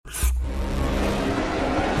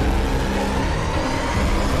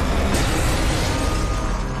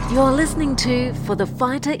You're listening to For the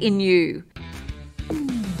Fighter in You.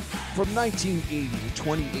 From 1980 to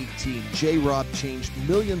 2018, J-Rob changed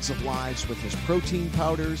millions of lives with his protein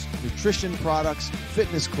powders, nutrition products,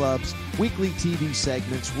 fitness clubs, weekly TV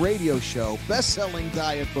segments, radio show, best-selling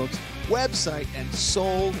diet books, website, and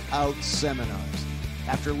sold-out seminars.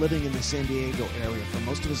 After living in the San Diego area for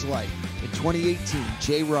most of his life, in 2018,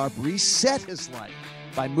 J-Rob reset his life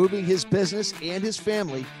by moving his business and his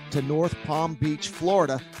family to North Palm Beach,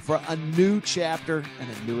 Florida for a new chapter and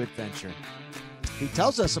a new adventure. He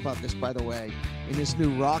tells us about this, by the way, in his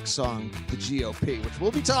new rock song, The GOP, which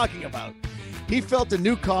we'll be talking about. He felt a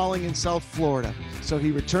new calling in South Florida, so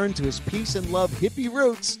he returned to his peace and love hippie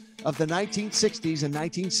roots of the 1960s and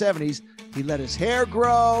 1970s. He let his hair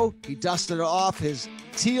grow. He dusted off his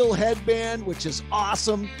teal headband, which is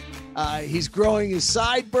awesome. He's growing his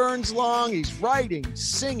sideburns long. He's writing,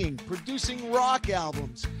 singing, producing rock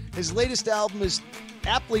albums. His latest album is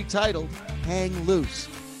aptly titled Hang Loose.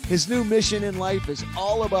 His new mission in life is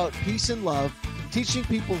all about peace and love, teaching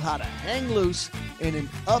people how to hang loose in an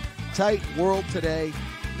uptight world today.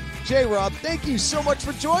 J-Rob, thank you so much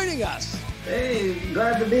for joining us. Hey,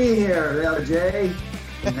 glad to be here, Jay.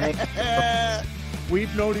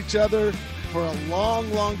 We've known each other for a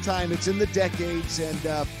long, long time. It's in the decades,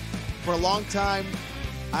 and for a long time,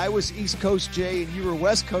 I was East Coast Jay and you were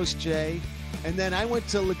West Coast Jay. And then I went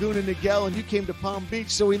to Laguna Niguel and you came to Palm Beach.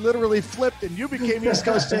 So we literally flipped and you became East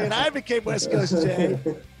Coast Jay and I became West Coast Jay.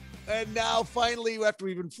 And now finally, after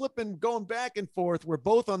we've been flipping, going back and forth, we're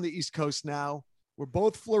both on the East Coast now. We're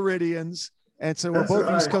both Floridians. And so we're both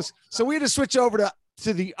right. East Coast. So we had to switch over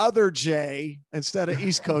to the other Jay instead of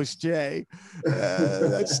East Coast Jay.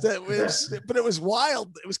 But it was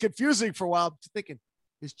wild. It was confusing for a while, thinking,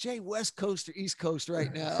 is Jay West Coast or East Coast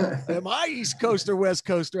right now? Am I East Coast or West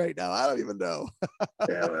Coast right now? I don't even know.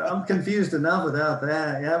 Yeah, well, I'm confused enough without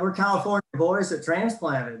that. Yeah, we're California boys that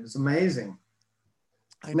transplanted. It's amazing.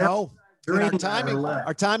 I know.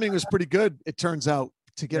 Our timing was pretty good, it turns out,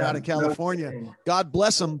 to get out of California. No, God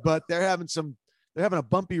bless them, but they're having a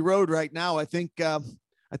bumpy road right now. I think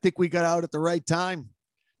we got out at the right time.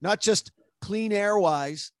 Not just clean air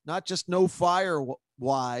wise, not just no fire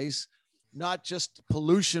wise, not just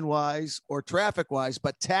pollution wise or traffic wise,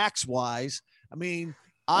 but tax wise. I mean,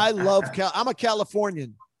 I'm a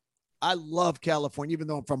Californian. I love California, even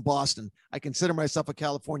though I'm from Boston. I consider myself a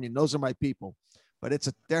Californian. Those are my people, but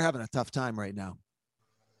they're having a tough time right now.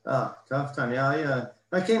 Oh, tough time. Yeah.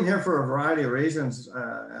 I came here for a variety of reasons.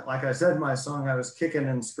 Like I said in my song, I was kicking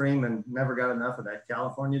and screaming, never got enough of that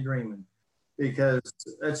California dreaming, because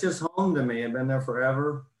it's just home to me. I've been there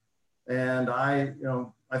forever. And I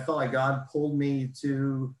felt like God pulled me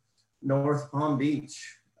to North Palm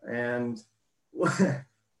Beach. And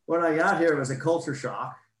when I got here, it was a culture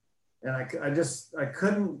shock. And I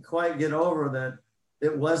couldn't quite get over that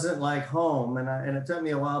it wasn't like home. And it took me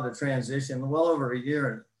a while to transition, well over a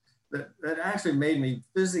year. That actually made me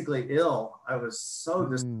physically ill. I was so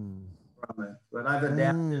disappointed from it. But I've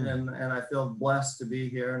adapted and I feel blessed to be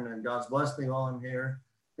here. And God's blessed me while I'm here.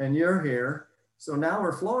 And you're here. So now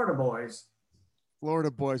we're Florida boys. Florida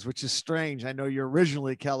boys, which is strange. I know you're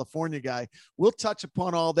originally a California guy. We'll touch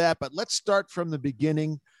upon all that, but let's start from the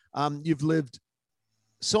beginning. You've lived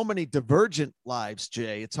so many divergent lives,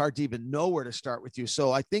 Jay. It's hard to even know where to start with you.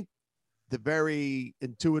 So I think the very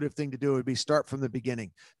intuitive thing to do would be start from the beginning.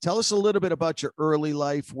 Tell us a little bit about your early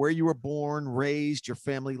life, where you were born, raised, your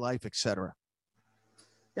family life, etc.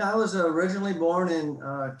 Yeah, I was originally born in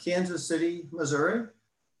Kansas City, Missouri.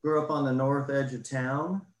 Grew up on the north edge of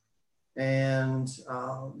town. And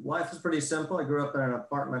life was pretty simple. I grew up in an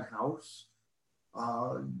apartment house.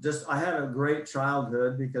 I had a great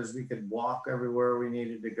childhood because we could walk everywhere we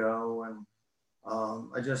needed to go. And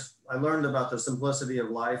I learned about the simplicity of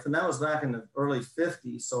life. And that was back in the early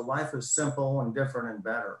 50s. So life was simple and different and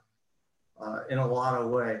better in a lot of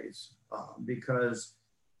ways because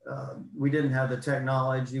we didn't have the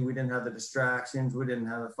technology. We didn't have the distractions. We didn't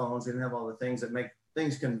have the phones. We didn't have all the things that make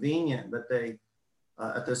things convenient, but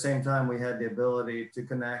at the same time, we had the ability to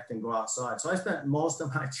connect and go outside. So I spent most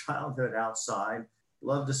of my childhood outside,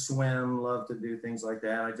 loved to swim, loved to do things like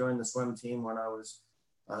that. I joined the swim team when I was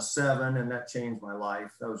 7, and that changed my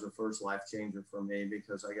life. That was the first life changer for me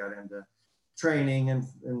because I got into training and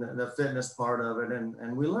the fitness part of it.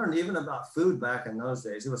 And we learned even about food back in those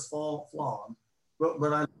days. It was flawed, but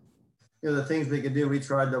the things we could do, we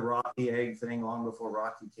tried the Rocky egg thing long before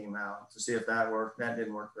Rocky came out to see if that worked. That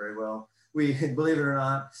didn't work very well. We, believe it or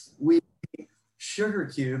not, we ate sugar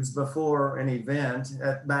cubes before an event.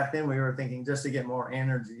 Back then we were thinking just to get more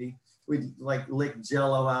energy. We'd like lick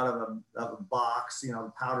Jello out of a box,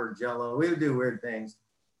 powdered Jello. We would do weird things.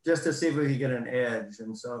 just to see if we could get an edge.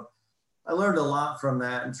 And so I learned a lot from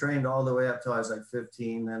that and trained all the way up till I was like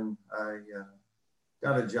 15. Then I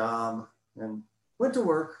got a job and went to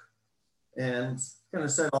work and kind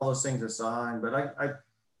of set all those things aside. But I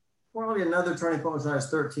probably another turning point was when I was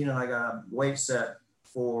 13 and I got a weight set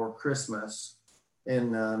for Christmas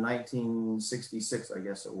in 1966, I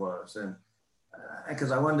guess it was. And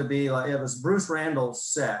because I wanted to be like, it was Bruce Randall's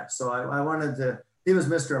set. So I wanted to, he was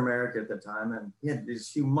Mr. America at the time, and he had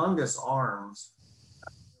these humongous arms,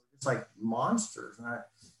 it's like monsters. And I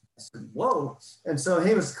said, whoa. And so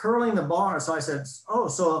he was curling the bar. So I said, oh,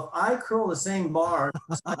 so if I curl the same bar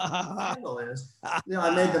as Randall is, I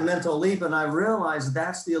made the mental leap and I realized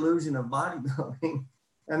that's the illusion of bodybuilding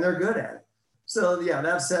and they're good at it. So yeah,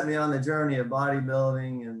 that set me on the journey of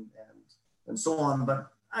bodybuilding and so on.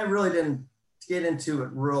 But I really didn't get into it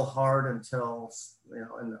real hard until,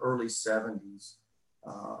 in the early 70s.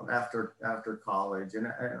 After college, and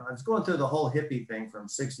I was going through the whole hippie thing from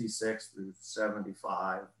 66 through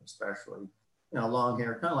 75, especially, long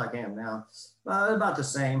hair, kind of like I am now, about the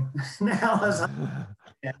same now as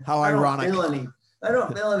how ironic. I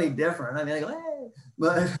don't feel any different. I mean, I go, hey,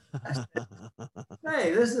 but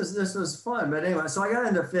hey, this was fun. But anyway, so I got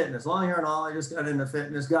into fitness, long hair and all. I just got into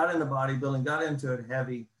fitness, got into bodybuilding, got into it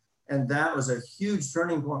heavy, and that was a huge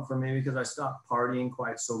turning point for me because I stopped partying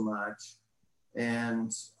quite so much.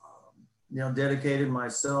 And, dedicated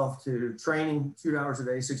myself to training 2 hours a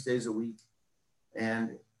day, 6 days a week,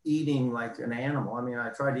 and eating like an animal. I mean,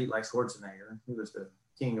 I tried to eat like Schwarzenegger. He was the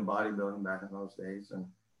king of bodybuilding back in those days. And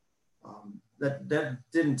that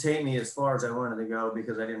didn't take me as far as I wanted to go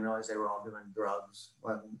because I didn't realize they were all doing drugs,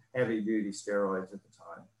 heavy duty steroids at the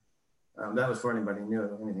time. That was for anybody who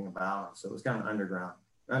knew anything about it. So it was kind of an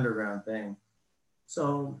underground thing.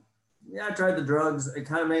 So yeah, I tried the drugs. It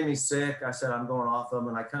kind of made me sick. I said, I'm going off them.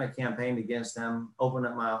 And I kind of campaigned against them.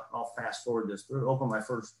 I'll fast forward this through, opened my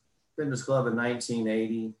first fitness club in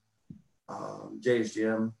 1980, Jay's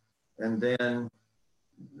Gym. And then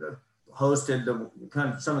hosted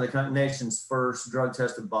some of the nation's first drug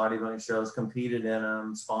tested bodybuilding shows, competed in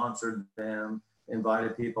them, sponsored them,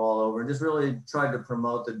 invited people all over, and just really tried to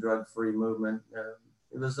promote the drug-free movement.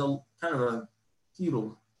 It was the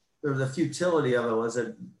futility of it was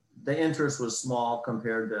that the interest was small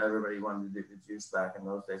compared to everybody wanting to do the juice back in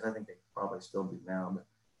those days. I think they probably still do now, but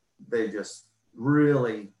they just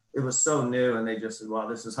really, it was so new and they just said, wow,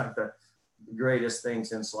 this is like the greatest thing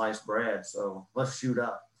since sliced bread. So let's shoot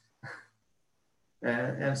up.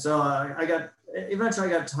 and so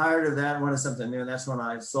eventually I got tired of that and wanted something new. And that's when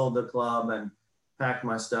I sold the club and packed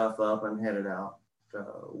my stuff up and headed out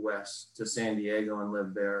west to San Diego and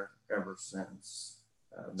lived there ever since.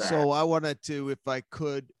 So I wanted to, if I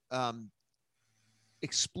could,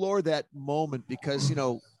 explore that moment because,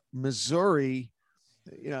 Missouri,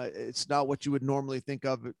 it's not what you would normally think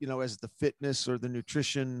of, as the fitness or the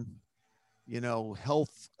nutrition,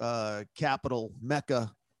 health capital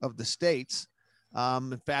mecca of the states.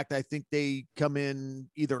 In fact, I think they come in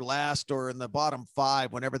either last or in the bottom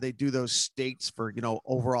 5 whenever they do those states for,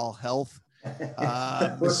 overall health.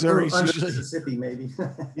 Missouri's usually Mississippi, maybe.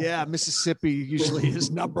 Yeah, Mississippi usually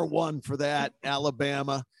is number 1 for that.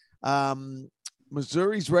 Alabama,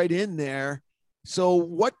 Missouri's right in there. So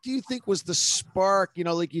what do you think was the spark?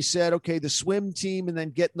 Like you said, okay, the swim team and then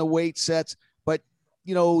getting the weight sets, but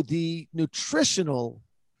the nutritional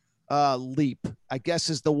leap, I guess,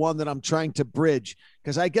 is the one that I'm trying to bridge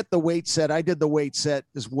because I get the weight set. I did the weight set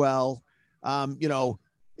as well.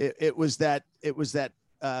 It was that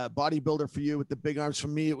bodybuilder for you with the big arms. For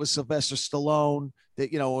me, it was Sylvester Stallone.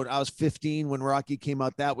 That when I was 15 when Rocky came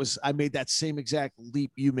out, I made that same exact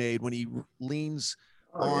leap you made when he leans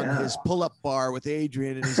on his pull-up bar with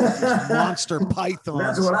Adrian and he's got these monster pythons.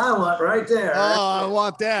 That's what I want right there. Oh, I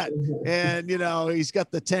want that. And he's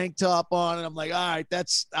got the tank top on and I'm like, all right,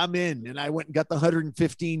 I'm in. And I went and got the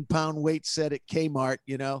 115-pound weight set at Kmart,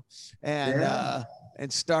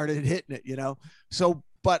 and started hitting it, So,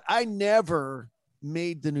 but I never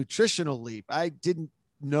made the nutritional leap. I didn't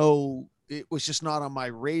know, it was just not on my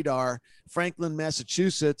radar. Franklin,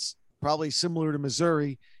 Massachusetts, probably similar to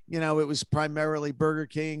Missouri, it was primarily Burger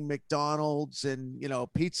King, McDonald's, and,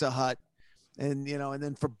 Pizza Hut. And, and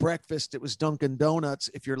then for breakfast, it was Dunkin' Donuts,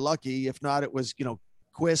 if you're lucky. If not, it was,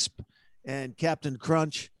 Quisp and Captain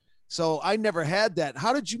Crunch. So I never had that.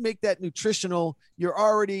 How did you make that nutritional? You're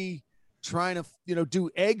already trying to, do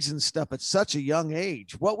eggs and stuff at such a young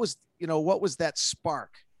age. What was that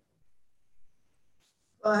spark?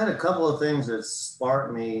 Well, I had a couple of things that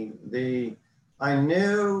sparked me. I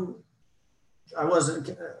knew I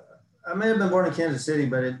may have been born in Kansas City,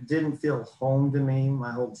 but it didn't feel home to me my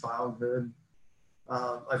whole childhood.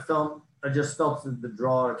 I just felt the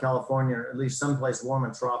draw to California, or at least someplace warm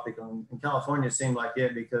and tropical. And California seemed like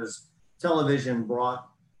it because television brought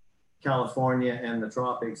California and the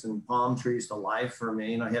tropics and palm trees to life for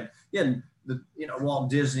me. And I had the Walt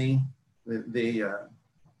Disney, the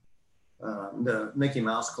Mickey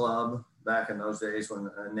Mouse Club back in those days when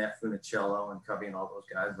Annette Funicello and Cubby and all those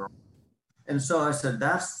guys were. And so I said,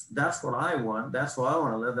 that's what I want. That's what I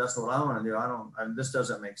want to live. That's what I want to do. This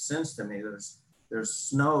doesn't make sense to me. There's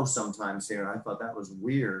snow sometimes here. I thought that was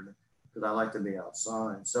weird because I like to be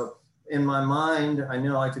outside. So in my mind, I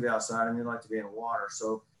knew I like to be outside. I knew I like to be in water.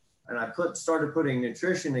 So, and I started putting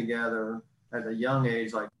nutrition together at a young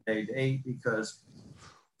age, like age 8, because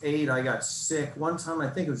 8, I got sick. One time, I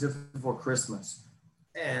think it was just before Christmas.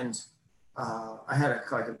 And I had a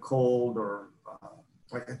cold or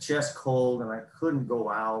like a chest cold, and I couldn't go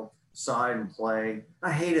outside and play.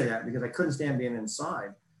 I hated that because I couldn't stand being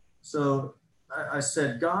inside. So I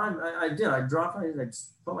said, God, I dropped I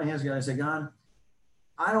put my hands together. I said, God,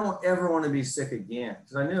 I don't ever want to be sick again.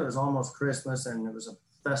 Because I knew it was almost Christmas and it was a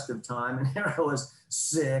festive time, and here I was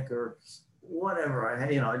sick or whatever.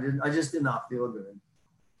 I just did not feel good.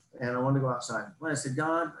 And I wanted to go outside. When I said,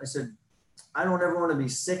 God, I don't ever want to be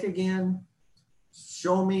sick again.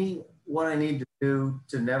 Show me what I need to do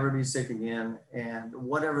to never be sick again. And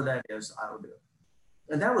whatever that is, I will do.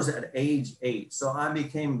 And that was at age 8. So I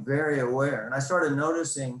became very aware. And I started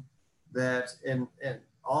noticing that in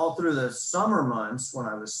all through the summer months when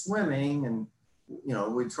I was swimming and,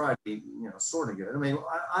 we tried to be, sort of good. I mean,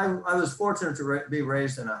 I was fortunate to be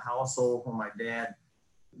raised in a household where my dad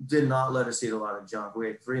did not let us eat a lot of junk. We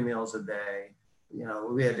ate 3 meals a day.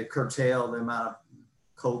 We had to curtail the amount of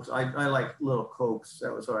Cokes. I like little Cokes.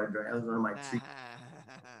 That was what I drank. That was one of my treats.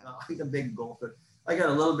 Like a big gulper. I got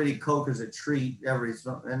a little bitty Coke as a treat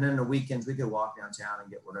and then the weekends we could walk downtown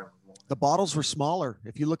and get whatever we wanted. The bottles were smaller.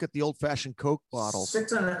 If you look at the old-fashioned Coke bottles.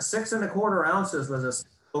 6 1/4 ounces was a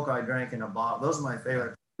Coke I drank in a bottle. Those are my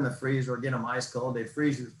favorite. In the freezer, get them ice cold. They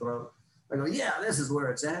freeze your throat. I go, yeah, this is where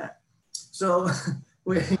it's at. So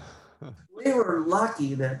we were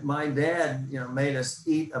lucky that my dad, made us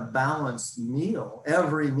eat a balanced meal,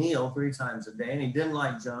 every meal 3 times a day. And he didn't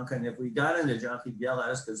like junk. And if we got into junk, he'd yell at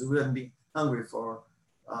us because we wouldn't be hungry for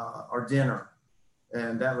our dinner.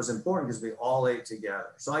 And that was important because we all ate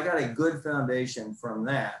together. So I got a good foundation from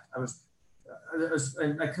that.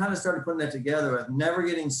 I kind of started putting that together of never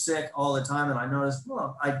getting sick all the time. And I noticed,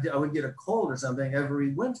 I would get a cold or something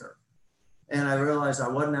every winter. And I realized I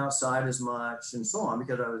wasn't outside as much and so on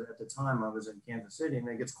because at the time I was in Kansas City and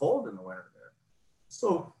it gets cold in the winter there.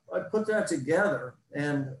 So I put that together.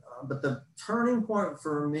 But the turning point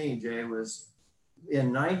for me, Jay, was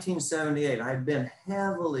in 1978. I had been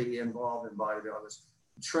heavily involved in bodybuilding. I was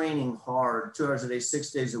training hard, 2 hours a day,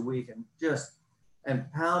 6 days a week,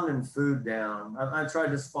 and pounding food down. I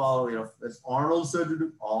tried to follow, as Arnold said to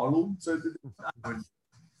do. I would,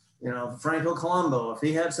 Franco Colombo, if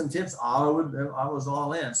he had some tips, I was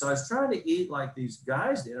all in. So I was trying to eat like these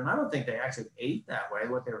guys did. And I don't think they actually ate that way,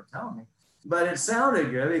 what they were telling me. But it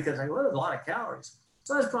sounded good because there's a lot of calories.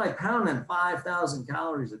 So I was probably pounding 5,000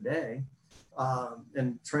 calories a day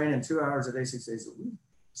and training 2 hours a day, 6 days a week.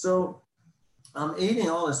 So I'm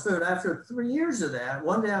eating all this food. After 3 years of that,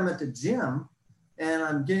 one day I'm at the gym and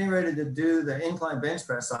I'm getting ready to do the incline bench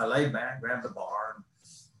press. So I laid back, grabbed the bar, and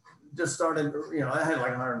just started, I had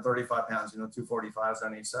like 135 pounds, 245s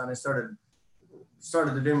on each side. And I started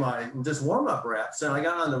to do my just warm-up reps. And I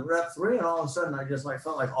got on the rep 3 and all of a sudden I just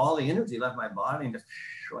felt like all the energy left my body and just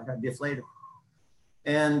like I deflated.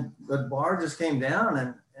 And the bar just came down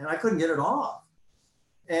and I couldn't get it off.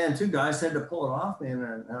 And 2 guys had to pull it off me and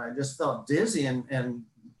I just felt dizzy and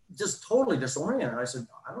just totally disoriented. I said,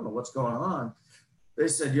 I don't know what's going on. They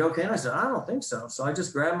said, you okay? And I said, I don't think so. So I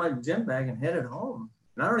just grabbed my gym bag and headed home.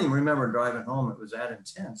 And I don't even remember driving home. It was that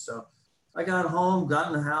intense. So I got home, got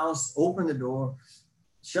in the house, opened the door,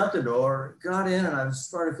 shut the door, got in, and I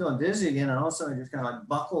started feeling dizzy again. And all of a sudden I just kind of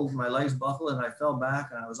buckled, my legs buckled, and I fell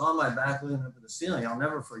back and I was on my back looking up at the ceiling. I'll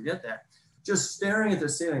never forget that. Just staring at the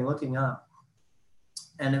ceiling, looking up.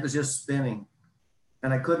 And it was just spinning.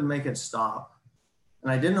 And I couldn't make it stop.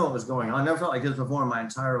 And I didn't know what was going on. I never felt like this before in my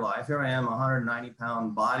entire life. Here I am, a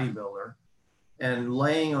 190-pound bodybuilder, and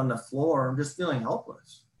laying on the floor, just feeling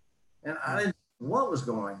helpless. And I didn't know what was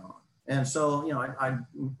going on. And so,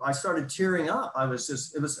 I started tearing up. It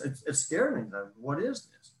scared me. What is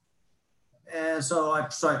this? And so I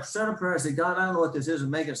said a prayer. I said, God, I don't know what this is, and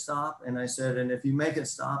make it stop. And I said, and if you make it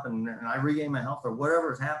stop and I regain my health or whatever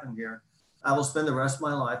has happened here, I will spend the rest of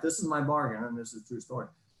my life. This is my bargain, and this is a true story.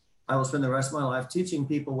 I will spend the rest of my life teaching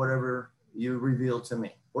people whatever you reveal to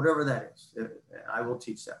me, whatever that is. I will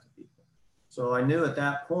teach that to people. So I knew at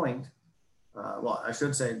that point, well, I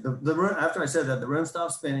should say the room, after I said that, the room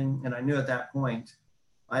stopped spinning, and I knew at that point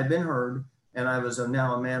I had been heard, and I was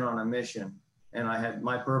now a man on a mission, and I had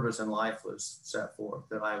my purpose in life was set forth,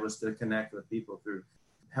 that I was to connect with people through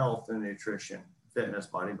health and nutrition, fitness,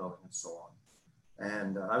 bodybuilding, and so on.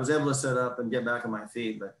 And I was able to sit up and get back on my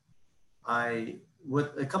feet, but with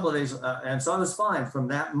a couple of days, and so I was fine from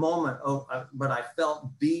that moment. But I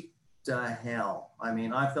felt beat to hell. I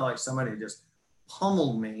mean, I felt like somebody just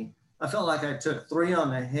pummeled me. I felt like I took 3 on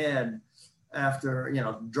the head after,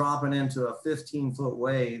 dropping into a 15-foot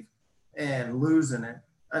wave and losing it.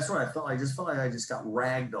 That's what I felt. I just felt like I just got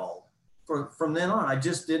ragdolled. From then on, I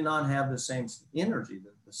just did not have the same energy,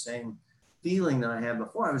 the same feeling that I had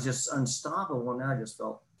before. I was just unstoppable, and now I just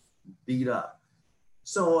felt beat up.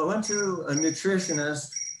 So I went to a nutritionist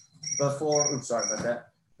before, oops, sorry about that.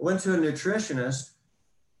 I went to a nutritionist,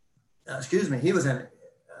 he was an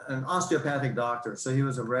osteopathic doctor. So he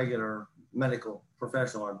was a regular medical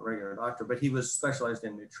professional, a regular doctor, but he was specialized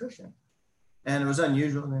in nutrition. And it was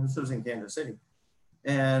unusual, and this was in Kansas City.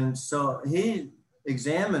 And so he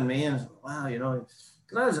examined me and, wow,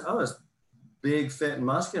 because I was big, fit, and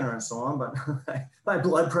muscular and so on, but my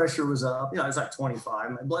blood pressure was up. I was like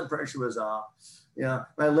 25. My blood pressure was up.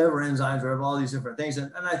 My liver enzymes were up, all these different things.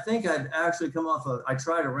 And I think I'd actually come off I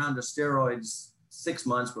tried a round of steroids 6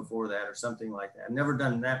 months before that or something like that. I've never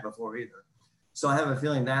done that before either. So I have a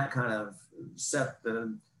feeling that kind of set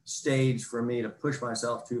the stage for me to push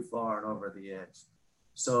myself too far and over the edge.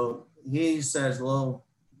 So he says, well,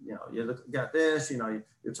 you got this,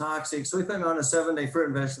 you're toxic. So he put me on a 7-day fruit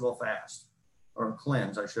and vegetable fast, or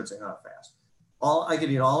cleanse, I should say, not fast. I could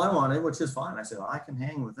eat all I wanted, which is fine. I said, well, I can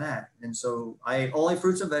hang with that. And so I ate only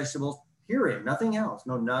fruits and vegetables, period, nothing else.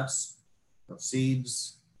 No nuts, no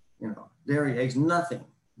seeds, dairy, eggs, nothing.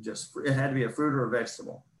 Just, it had to be a fruit or a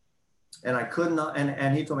vegetable. And I could not,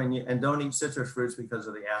 and he told me, and don't eat citrus fruits because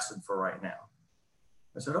of the acid for right now.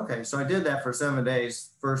 I said, okay. So I did that for 7 days.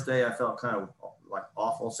 First day, I felt kind of like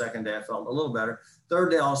awful. Second day, I felt a little better.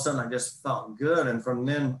 Third day, all of a sudden, I just felt good. And from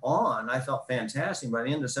then on, I felt fantastic. By the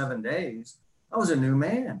end of 7 days, I was a new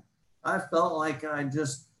man. I felt like I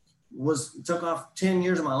just took off 10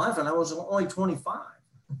 years of my life, and I was only 25.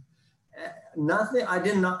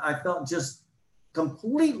 I felt just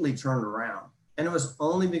completely turned around. And it was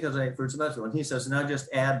only because I ate fruits and vegetables. And he says, now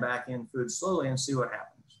just add back in food slowly and see what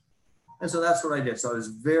happens. And so that's what I did. So I was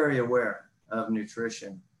very aware of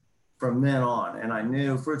nutrition from then on. And I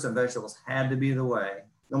knew fruits and vegetables had to be the way.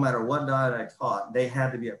 No matter what diet I taught, they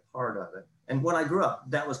had to be a part of it. And when I grew up,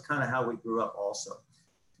 that was kind of how we grew up also.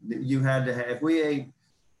 You had to have, we didn't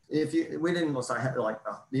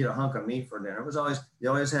eat a hunk of meat for dinner. It was always, you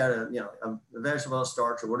always had a vegetable,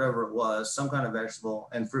 starch or whatever it was, some kind of vegetable,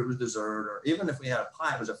 and fruit was dessert, or even if we had a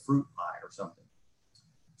pie, it was a fruit pie or something.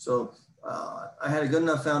 So I had a good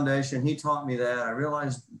enough foundation. He taught me that. I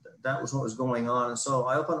realized that was what was going on. And so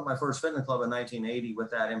I opened up my first fitness club in 1980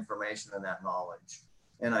 with that information and that knowledge.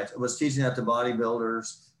 And I was teaching that to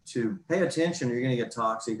bodybuilders to pay attention, you're going to get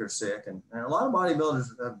toxic or sick. And a lot of bodybuilders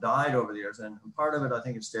have died over the years. And part of it, I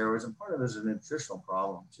think, is steroids, and part of it is a nutritional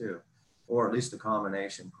problem too, or at least a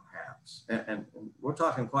combination perhaps. And we're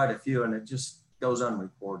talking quite a few, and it just goes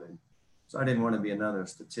unreported. So I didn't want to be another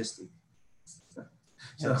statistic.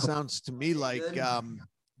 So, it sounds to me like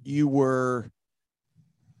you were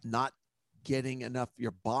not getting enough,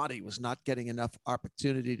 your body was not getting enough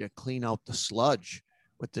opportunity to clean out the sludge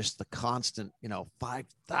with just the constant,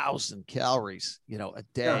 5,000 calories, a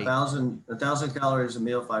day. Yeah, 1,000 calories a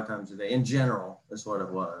meal 5 times a day in general is what it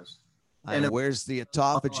was. And where's the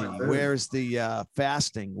autophagy? Where's the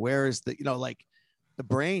fasting? Where is the, the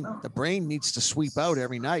brain needs to sweep out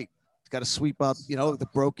every night. It's got to sweep out, the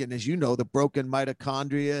broken, as the broken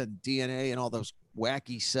mitochondria and DNA and all those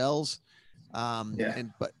wacky cells.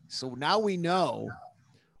 So now we know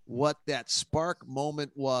what that spark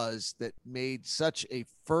moment was that made such a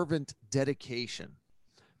fervent dedication,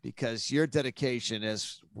 because your dedication,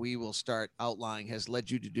 as we will start outlining, has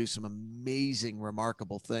led you to do some amazing,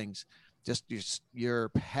 remarkable things. Just your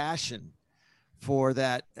passion for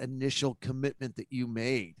that initial commitment that you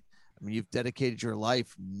made. I mean, you've dedicated your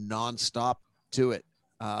life nonstop to it.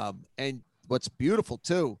 And what's beautiful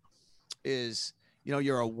too is,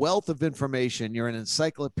 you're a wealth of information. You're an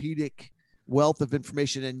encyclopedic wealth of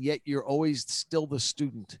information, and yet you're always still the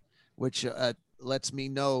student, which lets me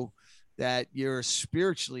know that you're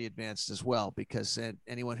spiritually advanced as well, because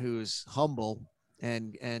anyone who's humble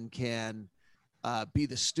and can be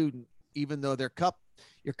the student, even though your cup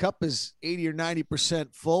is 80 or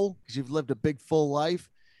 90% full because you've lived a big full life,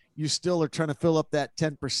 you still are trying to fill up that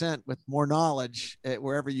 10% with more knowledge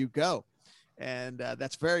wherever you go. And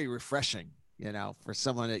that's very refreshing, for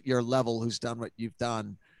someone at your level who's done what you've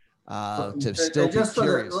done, to still be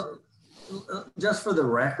curious. Just for the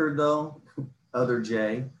record, though, other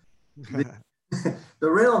Jay, the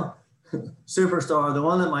real superstar, the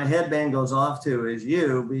one that my headband goes off to, is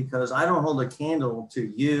you, because I don't hold a candle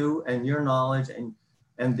to you and your knowledge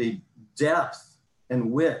and the depth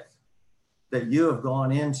and width that you have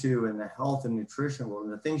gone into in the health and nutrition world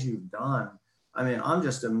and the things you've done. I mean, I'm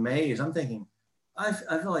just amazed. I'm thinking, I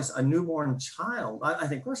feel like a newborn child. I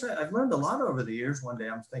think, of course, I've learned a lot over the years. One day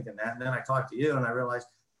I'm thinking that, and then I talked to you and I realized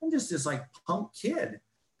I'm just this like punk kid.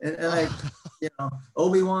 And I,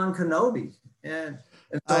 Obi-Wan Kenobi. And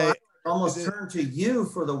so I almost turned to you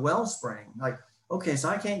for the wellspring. Like, okay, so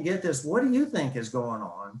I can't get this. What do you think is going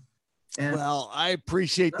on? And well, I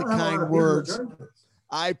appreciate the kind words.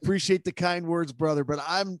 I appreciate the kind words, brother, but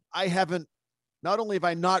not only have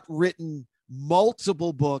I not written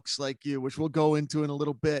multiple books like you, which we'll go into in a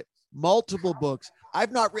little bit, multiple books.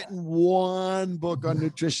 I've not written one book on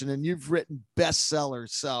nutrition, and you've written bestsellers.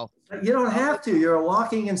 So you don't have to. You're a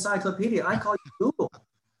walking encyclopedia. I call you Google.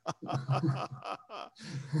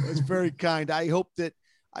 That's very kind. I hope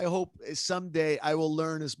someday I will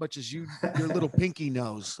learn as much as your little pinky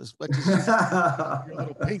knows, as much as your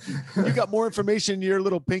little pinky. You got more information in your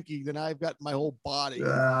little pinky than I've got in my whole body.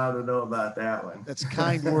 I don't know about that one. That's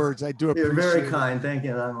kind words. I do appreciate it. You're very kind. Thank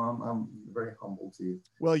you. I'm very humble to you.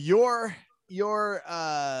 Well,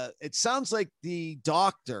 it sounds like the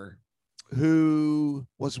doctor who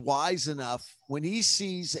was wise enough when he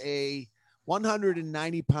sees a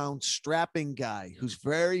 190-pound strapping guy who's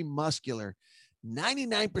very muscular,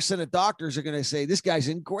 99% of doctors are going to say, this guy's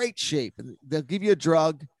in great shape, and they'll give you a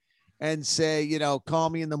drug and say, call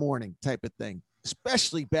me in the morning type of thing,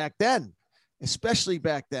 especially back then. It'd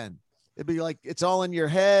be like, it's all in your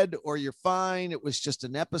head or you're fine. It was just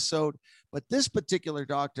an episode. But this particular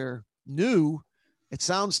doctor knew, it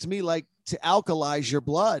sounds to me like, to alkalize your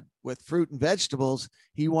blood with fruit and vegetables.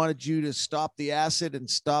 He wanted you to stop the acid and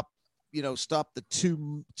stop the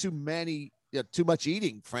too much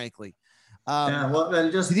eating, frankly.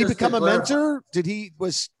 Did he become a mentor? He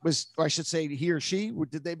or she,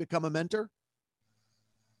 did they become a mentor?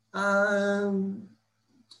 To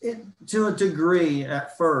a degree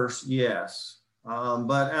at first, yes.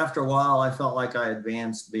 But after a while, I felt like I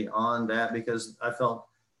advanced beyond that because I felt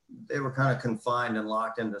they were kind of confined and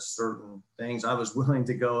locked into certain things. I was willing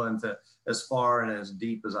to go into as far and as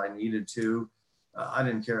deep as I needed to. I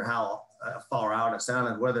didn't care how far out it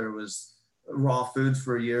sounded, whether it was raw foods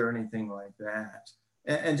for a year or anything like that.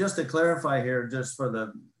 And just to clarify here, just for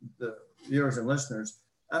the viewers and listeners,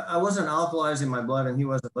 I wasn't alkalizing my blood, and he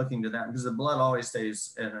wasn't looking to that, because the blood always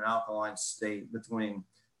stays in an alkaline state between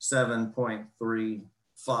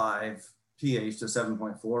 7.35 pH to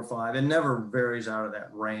 7.45. It never varies out of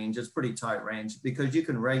that range. It's pretty tight range because you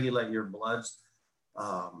can regulate your blood's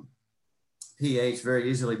pH very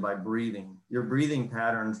easily by breathing. Your breathing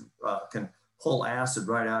patterns can pull acid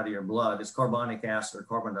right out of your blood. It's carbonic acid or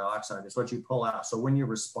carbon dioxide. It's what you pull out. So when you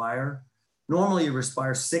respire, normally you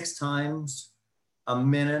respire 6 times a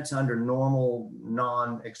minute under normal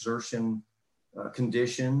non-exertion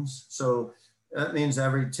conditions. So that means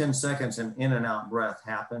every 10 seconds an in and out breath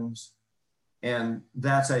happens. And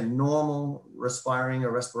that's a normal respiring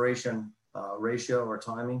or respiration ratio or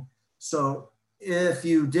timing. So if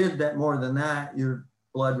you did that more than that, your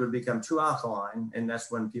blood would become too alkaline, and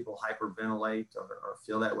that's when people hyperventilate or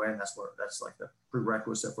feel that way, and that's like the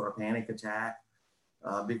prerequisite for a panic attack,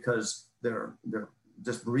 because they're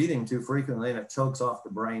just breathing too frequently, and it chokes off the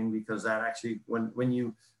brain, because that actually, when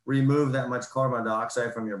you remove that much carbon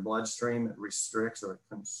dioxide from your bloodstream, it restricts or it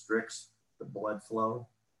constricts the blood flow,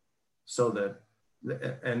 so that,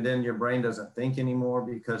 and then your brain doesn't think anymore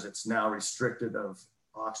because it's now restricted of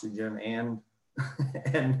oxygen and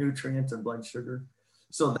nutrients and blood sugar.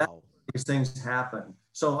 So that these things happen.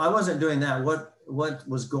 So I wasn't doing that. What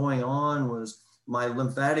was going on was my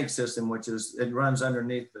lymphatic system, which is, it runs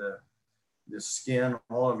underneath the skin.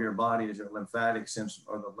 All of your body is your lymphatic system,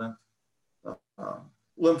 or the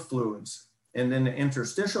lymph fluids. And then the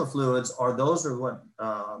interstitial fluids those are what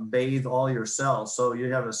bathe all your cells. So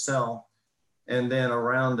you have a cell, and then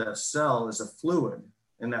around that cell is a fluid,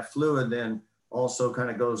 and that fluid then also kind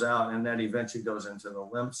of goes out, and that eventually goes into the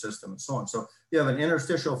lymph system and so on. So you have an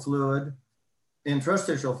interstitial fluid,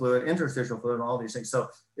 interstitial fluid, all these things. So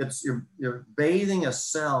it's you're bathing a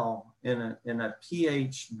cell in a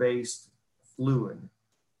pH-based fluid.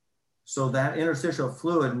 So that interstitial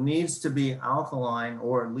fluid needs to be alkaline,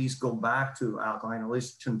 or at least go back to alkaline, at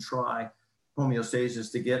least can try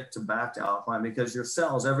homeostasis to get back to alkaline, because your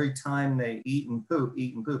cells, every time they eat and poop,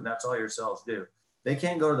 that's all your cells do. They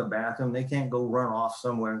can't go to the bathroom. They can't go run off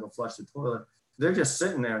somewhere and go flush the toilet. They're just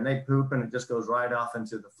sitting there and they poop and it just goes right off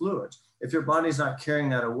into the fluids. If your body's not carrying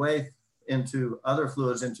that away into other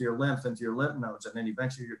fluids, into your lymph nodes, and then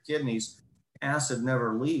eventually your kidneys, acid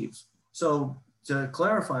never leaves. So to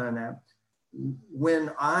clarify on that,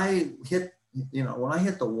 when I hit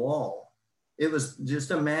the wall, it was,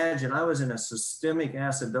 just imagine I was in a systemic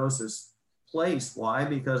acidosis place. Why?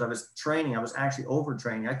 Because I was training. I was actually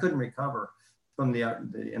overtraining. I couldn't recover from the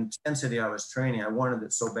intensity I was training. I wanted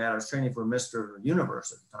it so bad. I was training for Mr.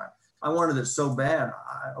 Universe at the time. I wanted it so bad.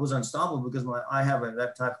 I was unstoppable because I have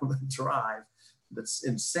that type of a drive that's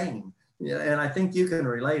insane. Yeah, and I think you can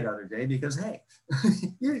relate, Other Day, because hey,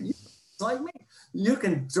 you're like me. You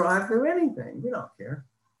can drive through anything. You don't care.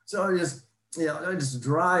 So I just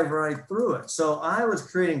drive right through it. So I was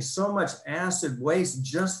creating so much acid waste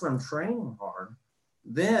just from training hard.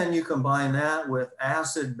 Then you combine that with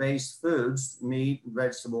acid-based foods, meat,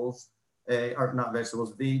 vegetables, or not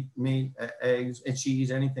vegetables, meat, eggs, and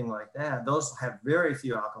cheese, anything like that. Those have very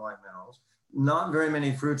few alkaline minerals, not very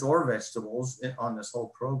many fruits or vegetables on this whole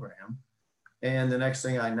program. And the next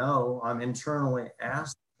thing I know, I'm internally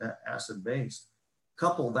acid-based.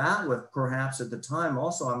 Couple that with perhaps at the time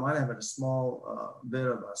also, I might have had a small bit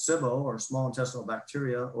of a SIBO, or small intestinal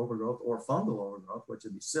bacteria overgrowth, or fungal overgrowth, which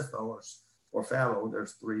would be SIFO or FABO.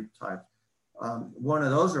 There's 3 types. One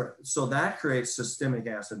of those so that creates systemic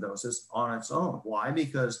acidosis on its own. Why?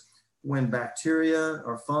 Because when bacteria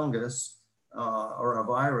or fungus or a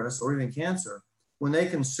virus or even cancer, when they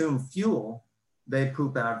consume fuel, they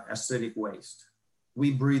poop out acidic waste.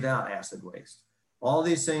 We breathe out acid waste. All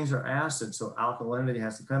these things are acid, so alkalinity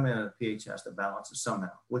has to come in and the pH has to balance it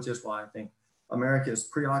somehow, which is why I think America is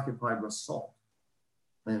preoccupied with salt.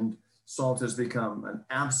 And salt has become an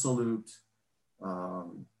absolute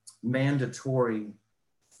mandatory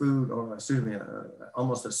food, or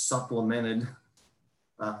almost a supplemented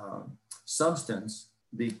substance,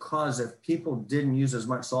 because if people didn't use as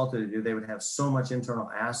much salt as they do, they would have so much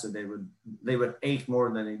internal acid, they would ache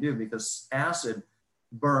more than they do, because acid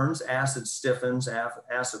burns, acid stiffens,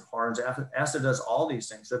 acid hardens, acid does all these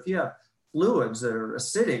things. So if you have fluids that are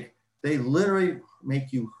acidic, they literally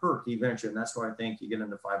make you hurt eventually. And that's why I think you get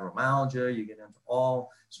into fibromyalgia, you get into all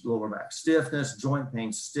lower back stiffness, joint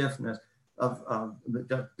pain, stiffness, of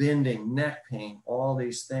the bending, neck pain. All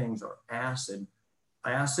these things are acid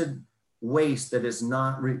waste that is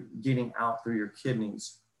not getting out through your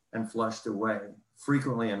kidneys and flushed away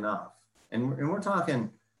frequently enough. And we're talking,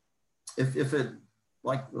 if it,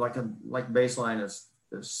 like baseline is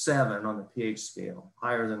 7 on the pH scale.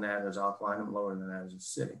 Higher than that is alkaline, and lower than that is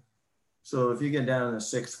acidic. So if you get down in the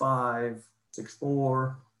 6.5,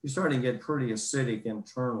 6.4, you're starting to get pretty acidic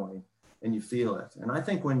internally, and you feel it. And I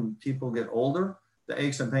think when people get older, the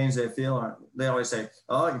aches and pains they feel they always say,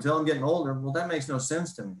 oh, I can tell I'm getting older. Well, that makes no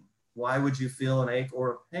sense to me. Why would you feel an ache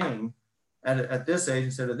or a pain at this age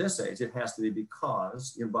instead of this age? It has to be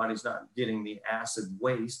because your body's not getting the acid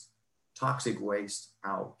waste, toxic waste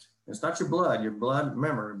out. It's not your blood. Your blood,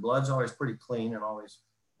 remember, your blood's always pretty clean and always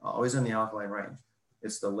in the alkaline range.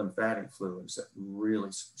 It's the lymphatic fluids that really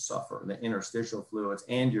suffer, the interstitial fluids,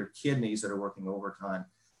 and your kidneys that are working overtime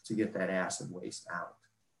to get that acid waste out.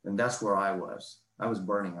 And that's where I was. I was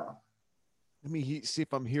burning up. Let me see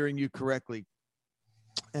if I'm hearing you correctly.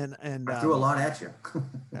 And I threw a lot at you.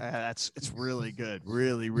 It's really good,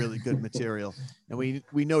 really, really good material. And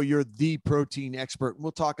we know you're the protein expert.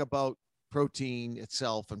 We'll talk about protein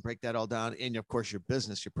itself and break that all down. And of course, your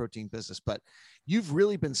business, your protein business, but you've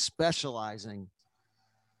really been specializing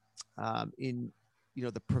in,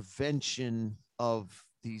 the prevention of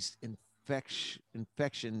these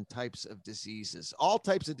infection types of diseases, all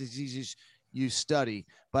types of diseases you study,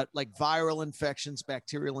 but like viral infections,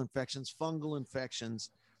 bacterial infections, fungal infections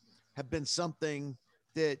have been something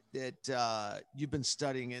that you've been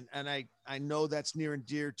studying. And I know that's near and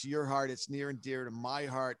dear to your heart. It's near and dear to my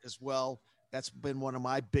heart as well. That's been one of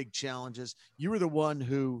my big challenges. You were the one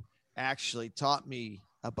who actually taught me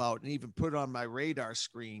about, and even put on my radar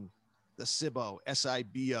screen, the SIBO,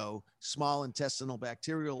 SIBO, small intestinal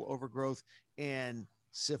bacterial overgrowth, and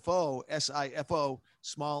SIFO, SIFO,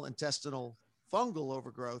 small intestinal fungal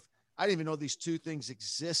overgrowth. I didn't even know these two things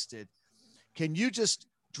existed. Can you just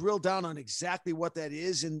drill down on exactly what that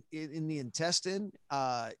is in the intestine,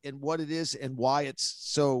 and what it is and why it's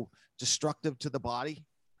so destructive to the body?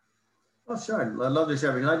 Oh, sure. I'd love to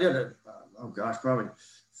share, because I did it, probably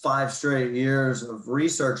 5 straight years of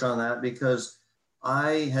research on that, because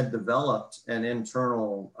I had developed an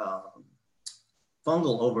internal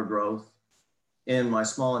fungal overgrowth in my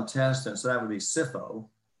small intestine. So that would be SIFO,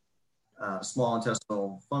 small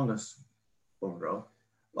intestinal fungus overgrowth.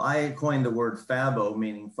 I coined the word FABO,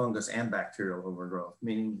 meaning fungus and bacterial overgrowth,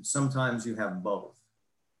 meaning sometimes you have both.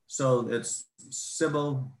 So it's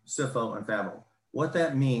SIBO, SIFO, and FABO. What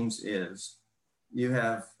that means is you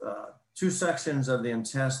have two sections of the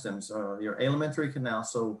intestines, your alimentary canal.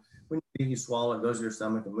 So when you eat, you swallow, it goes to your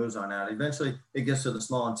stomach and moves on out. Eventually, it gets to the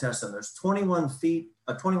small intestine. There's 21 feet,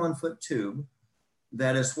 a 21-foot tube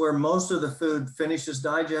that is where most of the food finishes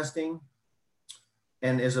digesting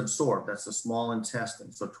and is absorbed. That's the small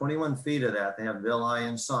intestine. So 21 feet of that, they have villi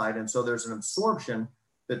inside. And so there's an absorption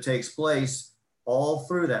that takes place all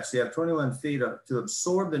through that. So you have 21 feet to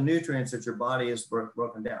absorb the nutrients that your body has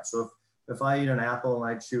broken down. So if I eat an apple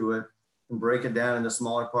and I chew it and break it down into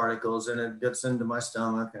smaller particles, and it gets into my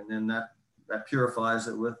stomach, and then that purifies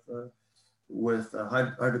it with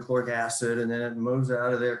hydrochloric acid, and then it moves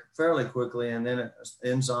out of there fairly quickly, and then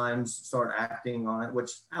enzymes start acting on it, which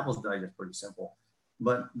apples digest pretty simple.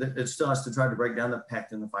 But it still has to try to break down the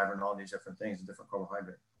pectin, the fiber, and all these different things, the different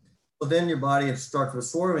carbohydrates. So then your body starts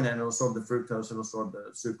absorbing that, and it'll absorb the fructose, it'll absorb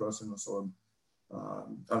the sucrose, and it'll absorb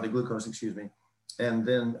the glucose, excuse me. And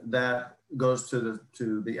then that goes to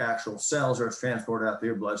the actual cells, or it's transported out through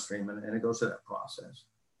your bloodstream, and it goes through that process.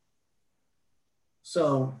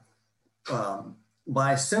 So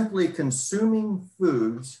by simply consuming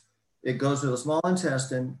foods, it goes to the small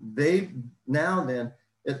intestine.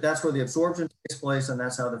 That's where the absorption takes place, and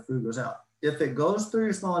that's how the food goes out. If it goes through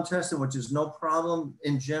your small intestine, which is no problem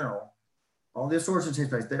in general, all the absorption takes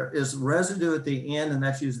place. There is residue at the end, and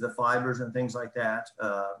that's usually the fibers and things like that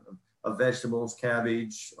of vegetables,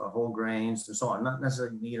 cabbage, whole grains, and so on. Not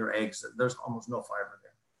necessarily meat or eggs. There's almost no fiber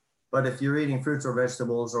there. But if you're eating fruits or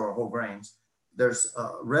vegetables or whole grains, there's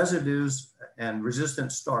residues and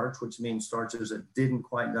resistant starch, which means starches that didn't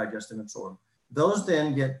quite digest and absorb. Those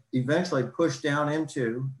then get eventually pushed down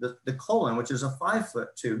into the colon, which is a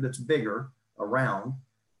 5-foot tube that's bigger around.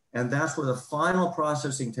 And that's where the final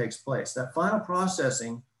processing takes place. That final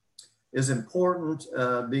processing is important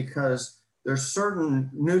because there's certain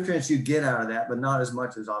nutrients you get out of that, but not as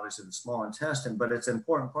much as obviously the small intestine. But it's an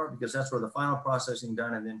important part because that's where the final processing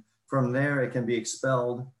done. And then from there, it can be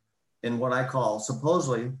expelled in what I call,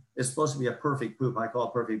 supposedly, it's supposed to be a perfect poop. I call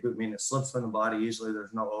it perfect poop, meaning it slips from the body easily.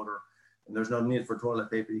 There's no odor. And there's no need for toilet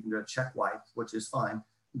paper. You can do a check wipe, which is fine,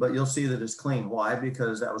 but you'll see that it's clean. Why?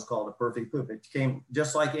 Because that was called a perfect poop. It came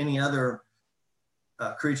just like any other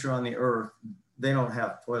creature on the earth. They don't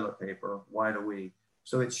have toilet paper. Why do we?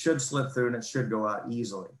 So it should slip through and it should go out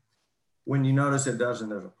easily. When you notice it doesn't,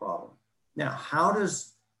 there's a problem. Now, how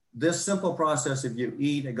does this simple process, if you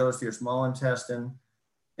eat, it goes to your small intestine,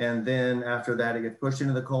 and then after that, it gets pushed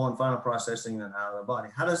into the colon, final processing, and out of the body.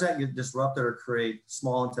 How does that get disrupted or create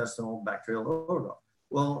small intestinal bacterial overgrowth?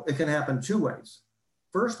 Well, it can happen two ways.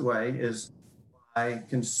 First way is by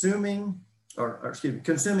consuming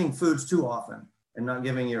foods too often and not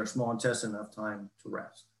giving your small intestine enough time to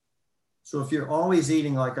rest. So if you're always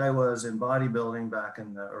eating like I was in bodybuilding back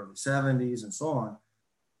in the early 70s and so on,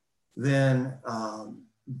 then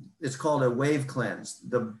it's called a wave cleanse.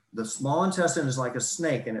 The small intestine is like a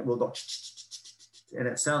snake, and it will go, and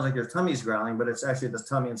it sounds like your tummy's growling, but it's actually the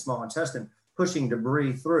tummy and small intestine pushing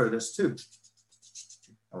debris through this tube.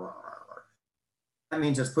 That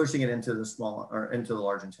means it's pushing it into the small or into the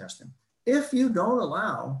large intestine. If you don't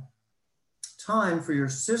allow time for your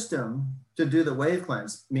system to do the wave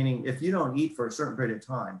cleanse, meaning if you don't eat for a certain period of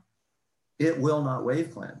time, it will not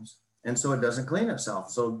wave cleanse. And so it doesn't clean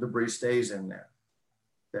itself. So debris stays in there.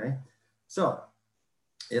 Okay. So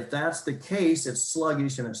if that's the case, it's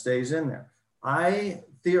sluggish and it stays in there. I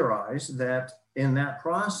theorize that in that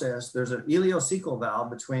process, there's an ileocecal valve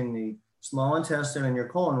between the small intestine and your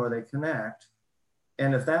colon where they connect.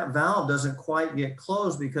 And if that valve doesn't quite get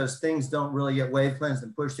closed because things don't really get wave cleansed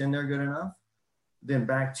and pushed in there good enough, then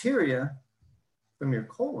bacteria from your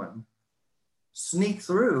colon sneak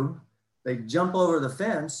through, they jump over the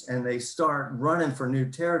fence and they start running for new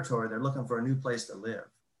territory. They're looking for a new place to live.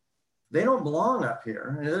 They don't belong up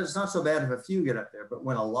here. And it's not so bad if a few get up there, but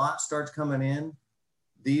when a lot starts coming in,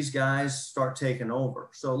 these guys start taking over.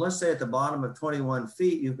 So let's say at the bottom of 21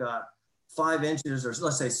 feet, you've got 5 inches, or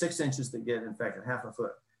let's say 6 inches that get infected, half a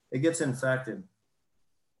foot. It gets infected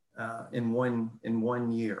in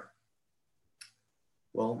one year.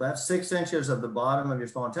 Well, that's 6 inches of the bottom of your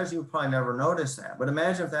small intestine. You would probably never notice that. But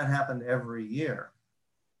imagine if that happened every year.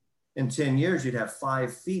 In 10 years, you'd have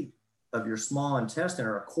 5 feet of your small intestine,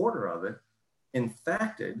 or a quarter of it,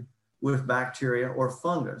 infected with bacteria or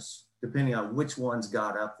fungus, depending on which ones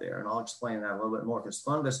got up there. And I'll explain that a little bit more, because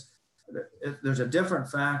fungus, there's a different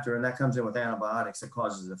factor, and that comes in with antibiotics that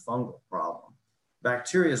causes a fungal problem.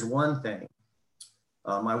 Bacteria is one thing.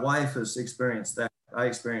 My wife has experienced that. I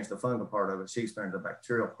experienced the fungal part of it. She experienced the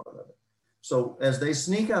bacterial part of it. So as they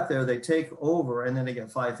sneak up there, they take over, and then they get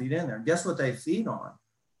 5 feet in there. Guess what they feed on?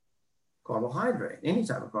 Carbohydrate, any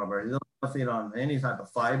type of carbohydrate. They don't feed on any type of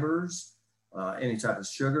fibers, any type of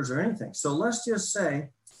sugars or anything. So let's just say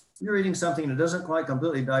you're eating something that doesn't quite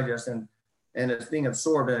completely digest, and it's being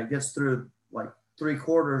absorbed, and it gets through like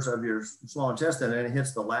 3/4 of your small intestine, and it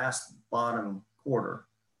hits the last bottom quarter.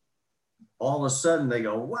 All of a sudden they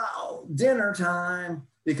go, wow, dinner time,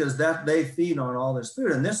 because that they feed on all this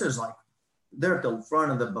food. And this is like, they're at the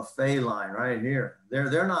front of the buffet line right here.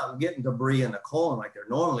 They're not getting debris in the colon like they're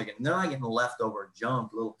normally getting. They're not getting leftover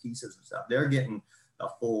junk, little pieces and stuff. They're getting a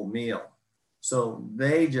full meal. So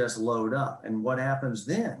they just load up. And what happens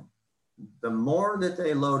then? The more that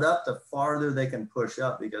they load up, the farther they can push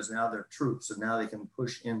up, because now they're troops, and now they can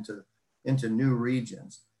push into new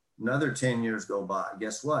regions. Another 10 years go by.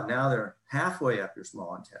 Guess what? Now they're halfway up your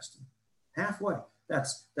small intestine. Halfway.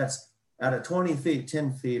 That's out of 20 feet,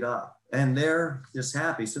 10 feet up. And they're just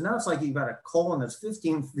happy. So now it's like you've got a colon that's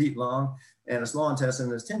 15 feet long and a small intestine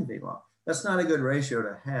that's 10 feet long. That's not a good ratio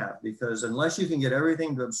to have, because unless you can get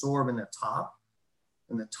everything to absorb in the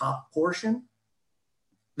top portion,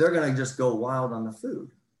 they're going to just go wild on the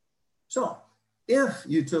food. So if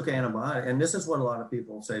you took antibiotic, and this is what a lot of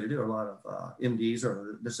people say to do, a lot of MDs,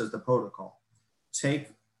 or this is the protocol,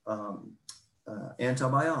 take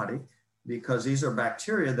antibiotic, because these are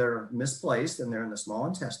bacteria that are misplaced and they're in the small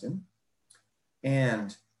intestine.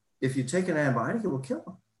 And if you take an antibiotic, it will kill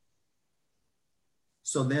them.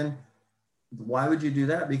 So then why would you do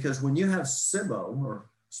that? Because when you have SIBO, or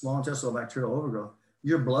small intestinal bacterial overgrowth,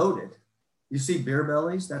 you're bloated. You see beer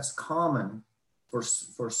bellies, that's common for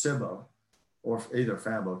SIBO, or either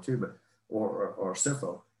FABO too, but or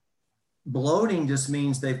SIFO. Bloating just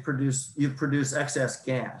means you produce excess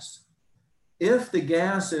gas. If the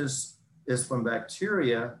gas is from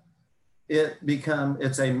bacteria,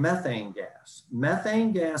 it's a methane gas.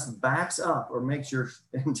 Methane gas backs up or makes your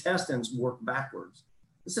intestines work backwards.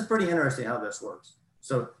 This is pretty interesting how this works.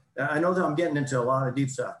 So I know that I'm getting into a lot of deep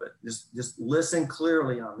stuff, but just listen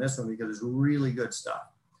clearly on this one, because it's really good stuff.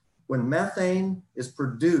 When methane is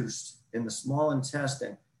produced in the small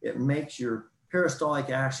intestine, it makes your peristaltic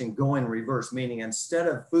action go in reverse, meaning instead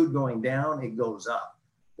of food going down, it goes up.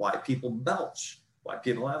 Why people belch, why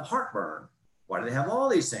people have heartburn, why do they have all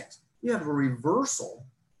these things? You have a reversal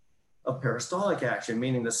of peristaltic action,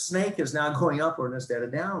 meaning the snake is now going upward instead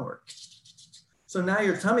of downward. So now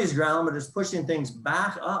your tummy's growling, but it's pushing things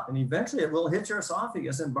back up, and eventually it will hit your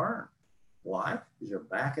esophagus and burn. Why? Because you're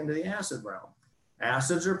back into the acid realm.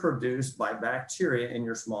 Acids are produced by bacteria in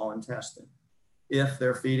your small intestine if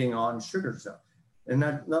they're feeding on sugar stuff. And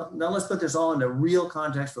now let's put this all into real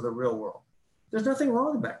context for the real world. There's nothing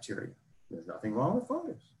wrong with bacteria. There's nothing wrong with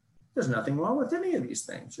fungus. There's nothing wrong with any of these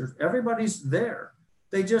things. Everybody's there.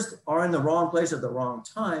 They just are in the wrong place at the wrong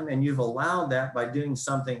time, and you've allowed that by doing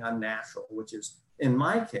something unnatural, which is, in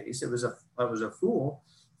my case, I was a fool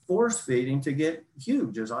force feeding to get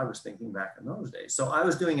huge, as I was thinking back in those days. So I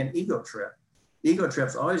was doing an ego trip. Ego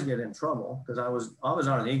trips always get in trouble, because I was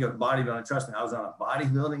on an ego bodybuilding. Trust me, I was on a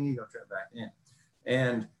bodybuilding ego trip back then,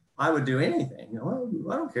 and I would do anything.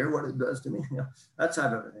 I don't care what it does to me. That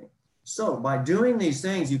type of thing. So by doing these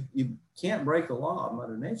things, you can't break the law of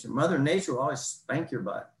Mother Nature. Mother Nature will always spank your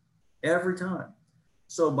butt every time.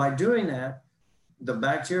 So by doing that, the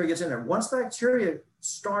bacteria gets in there. Once bacteria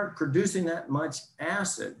start producing that much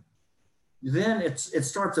acid, then it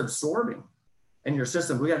starts absorbing in your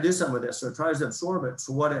system. We got to do something with this. So it tries to absorb it.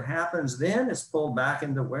 So what happens then is pulled back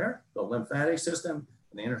into where? The lymphatic system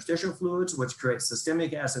and the interstitial fluids, which creates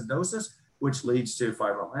systemic acidosis, which leads to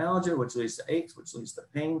fibromyalgia, which leads to aches, which leads to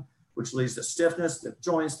pain, which leads to stiffness, to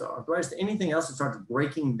joints, to arthritis, to anything else that starts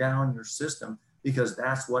breaking down your system, because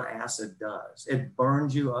that's what acid does. It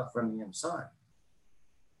burns you up from the inside.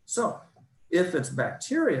 So if it's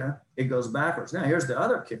bacteria, it goes backwards. Now, here's the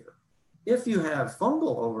other kicker. If you have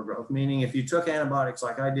fungal overgrowth, meaning if you took antibiotics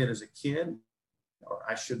like I did as a kid, or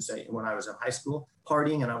I should say when I was in high school,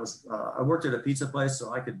 partying, and I worked at a pizza place,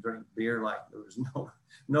 so I could drink beer like there was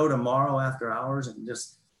no tomorrow after hours, and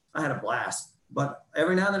I had a blast. But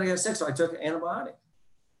every now and then I got sick, so I took an antibiotic.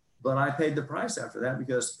 But I paid the price after that,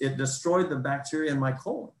 because it destroyed the bacteria in my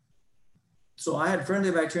colon. So I had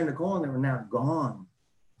friendly bacteria in the colon that were now gone,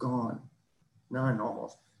 none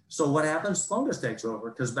almost. So what happens? Fungus takes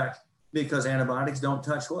over, because antibiotics don't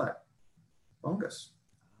touch what? Fungus.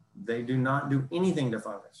 They do not do anything to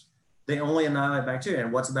fungus. They only annihilate bacteria.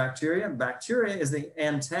 And what's bacteria? Bacteria is the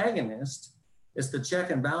antagonist. It's the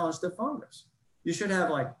check and balance to fungus. You should have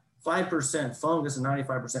like 5% fungus and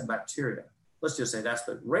 95% bacteria. Let's just say that's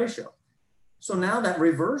the ratio. So now that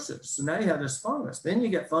reverses. So now you have this fungus. Then you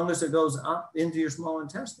get fungus that goes up into your small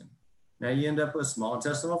intestine. Now you end up with small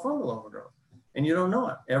intestinal fungal overgrowth. And you don't know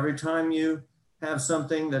it. Every time you have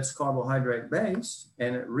something that's carbohydrate based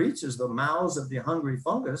and it reaches the mouths of the hungry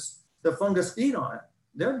fungus, the fungus feed on it.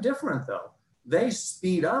 They're different though. They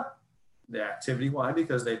speed up the activity. Why?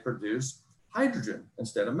 Because they produce hydrogen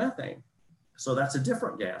instead of methane. So that's a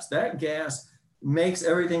different gas. That gas makes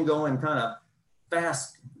everything go in kind of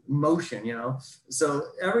fast motion, you know? So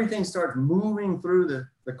everything starts moving through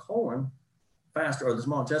the colon faster, or the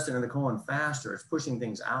small intestine and the colon faster. It's pushing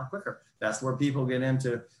things out quicker. That's where people get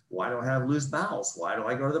into, why do I have loose bowels? Why do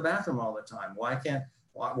I go to the bathroom all the time? Why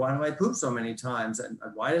do I poop so many times? And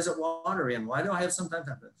why is it watery? And why do I have sometimes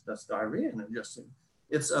that's diarrhea? And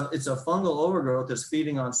it's a fungal overgrowth that's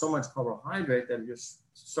feeding on so much carbohydrate that it just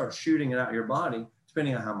starts shooting it out of your body,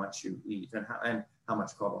 depending on how much you eat and how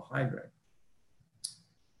much carbohydrate.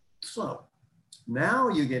 So now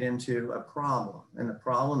you get into a problem. And the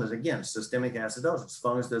problem is, again, systemic acidosis.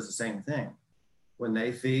 Fungus does the same thing. When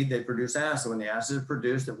they feed, they produce acid. When the acid is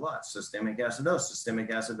produced, it what? Systemic acidosis. Systemic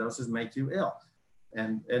acidosis makes you ill.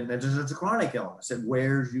 And it's a chronic illness. It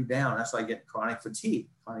wears you down. That's why I get chronic fatigue.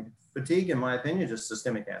 Chronic fatigue, in my opinion, is just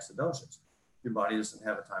systemic acidosis. Your body doesn't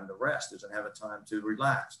have a time to rest, doesn't have a time to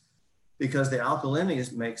relax, because the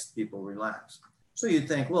alkalinity makes people relax. So you'd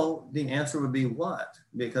think, well, the answer would be what?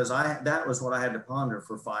 Because that was what I had to ponder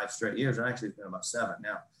for 5 straight years. And actually it's been about 7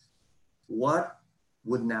 now. What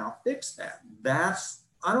would now fix that?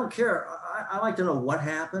 I don't care. I like to know what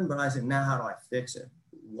happened, but I said, now how do I fix it?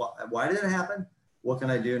 Why did it happen? What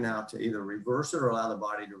can I do now to either reverse it or allow the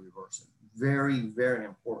body to reverse it? Very, very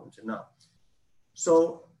important to know.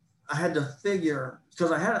 So I had to figure,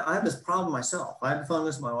 because I had this problem myself. I had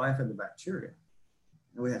fungus, my wife had the bacteria.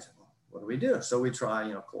 And we had to, what do we do? So we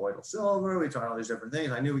try, colloidal silver, we tried all these different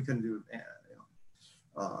things. I knew we couldn't do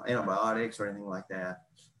antibiotics or anything like that.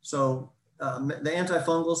 So the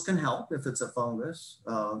antifungals can help if it's a fungus,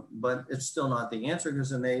 but it's still not the answer,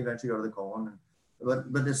 because then they eventually go to the colon.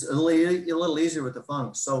 But it's a little easier with the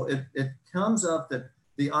fungus. So it comes up that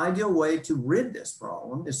the ideal way to rid this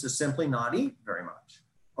problem is to simply not eat very much,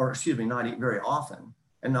 or excuse me, not eat very often,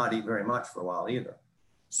 and not eat very much for a while either.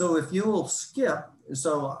 So if you will skip,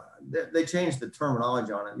 they changed the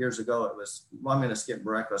terminology on it. Years ago, it was, well, I'm going to skip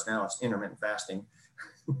breakfast. Now it's intermittent fasting.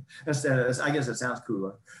 Instead of, I guess it sounds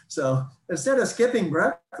cooler. So instead of skipping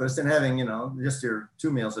breakfast and having, just your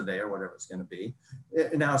 2 meals a day or whatever it's going to be,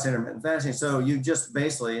 now it's intermittent fasting. So you just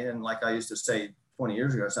basically, and like I used to say 20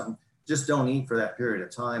 years ago or something, just don't eat for that period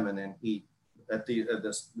of time and then eat at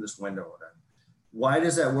this window or whatever. Why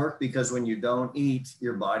does that work? Because when you don't eat,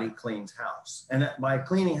 your body cleans house. And by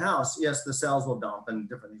cleaning house, yes, the cells will dump and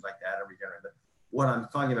different things like that and regenerate. But what I'm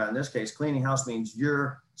talking about in this case, cleaning house means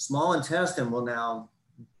your small intestine will now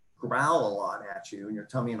growl a lot at you and your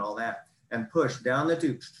tummy and all that, and push down the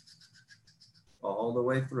tube all the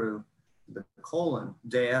way through the colon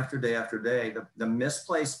day after day after day, the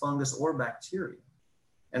misplaced fungus or bacteria.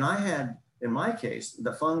 And I had, in my case,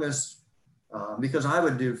 the fungus, because I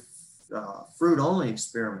would do fruit-only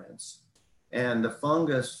experiments, and the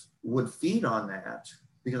fungus would feed on that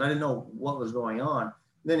because I didn't know what was going on.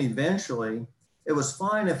 Then eventually, it was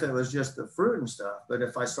fine if it was just the fruit and stuff, but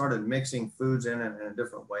if I started mixing foods in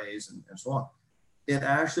different ways and so on, it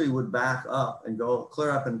actually would back up and go clear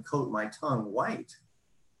up and coat my tongue white.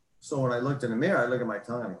 So when I looked in the mirror, I look at my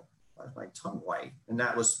tongue and why is my tongue white? And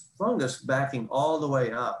that was fungus backing all the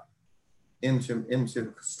way up into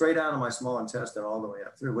straight out of my small intestine all the way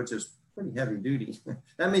up through, which is pretty heavy duty.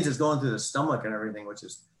 That means it's going through the stomach and everything, which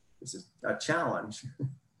is a challenge.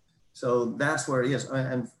 So that's where it is.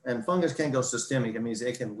 And fungus can go systemic. It means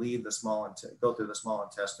it can leave go through the small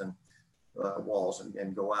intestine walls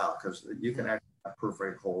and go out, because you can actually have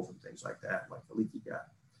perforate holes and things like that, like a leaky gut.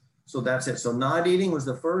 So that's it. So not eating was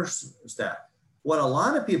the first step. What a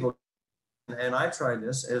lot of people, and I tried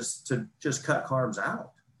this, is to just cut carbs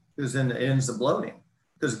out, because then it ends the bloating.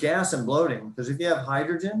 Because gas and bloating, because if you have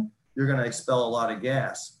hydrogen, you're going to expel a lot of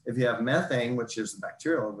gas. If you have methane, which is the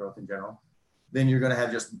bacterial growth in general, then you're going to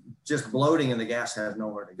have just bloating, and the gas has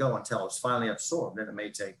nowhere to go until it's finally absorbed, and it may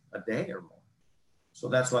take a day or more. So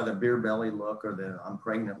that's why the beer belly look or the I'm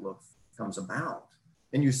pregnant look comes about.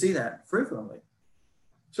 And you see that frequently.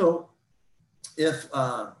 So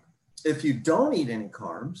if you don't eat any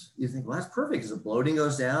carbs, you think, well, that's perfect, because the bloating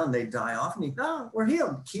goes down, they die off, and you think, oh, we're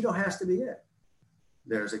healed. Keto has to be it.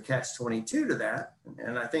 there's a catch-22 to that,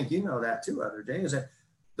 and I think you know that too, other day, is that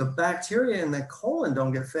the bacteria in the colon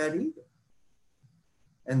don't get fed either.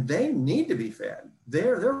 And they need to be fed.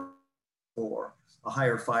 They're for a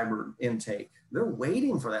higher fiber intake. They're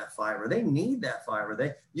waiting for that fiber. They need that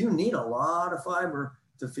fiber. You need a lot of fiber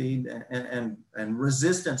to feed, and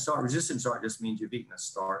resistant starch. Resistant starch just means you've eaten a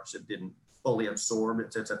starch that didn't fully absorb.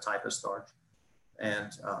 It's a type of starch.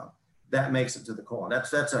 And that makes it to the colon.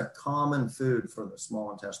 That's a common food for the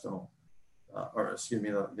small intestinal,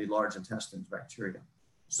 the large intestine bacteria.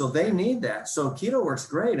 So they need that. So keto works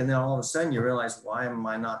great. And then all of a sudden you realize, why am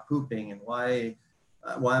I not pooping? And why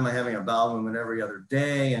am I having a bowel movement every other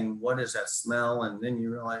day? And what is that smell? And then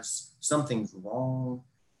you realize something's wrong.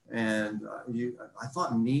 And I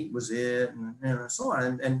thought meat was it, and so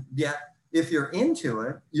on. And yet, if you're into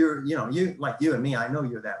it, you like you and me, I know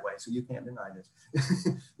you're that way, so you can't deny this.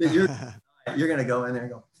 That you're going to go in there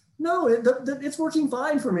and go, no, it's working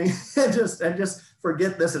fine for me. and just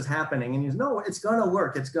forget this is happening. And no, it's going to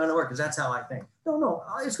work. It's going to work, because that's how I think. No,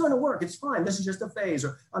 it's going to work. It's fine. This is just a phase,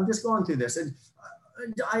 or I'm just going through this. And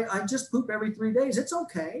I just poop every 3 days. It's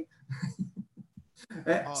okay.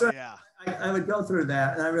 I would go through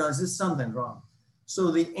that, and I realized there's something wrong.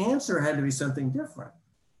 So the answer had to be something different.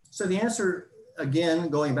 So the answer, again,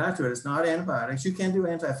 going back to it, it's not antibiotics. You can do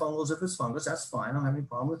antifungals if it's fungus. That's fine. I don't have any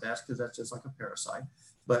problem with that, because that's just like a parasite.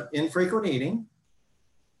 But infrequent eating,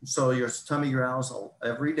 so your tummy growls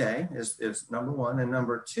every day is number one. And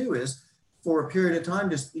number two is, for a period of time,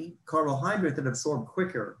 just eat carbohydrate that absorb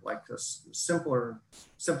quicker, like a simpler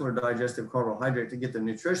digestive carbohydrate to get the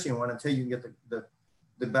nutrition you want, until you get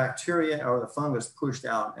the bacteria or the fungus pushed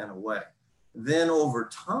out and away. Then over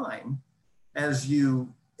time, as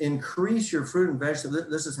you increase your fruit and vegetable,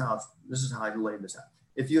 this is how I laid this out.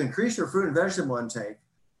 If you increase your fruit and vegetable intake,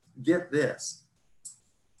 get this,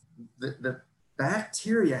 the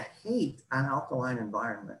bacteria hate an alkaline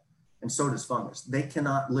environment, and so does fungus. They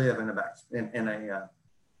cannot live in an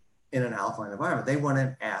alkaline environment. They want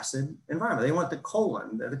an acid environment. They want the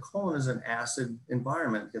colon. The colon is an acid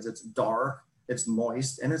environment because it's dark, it's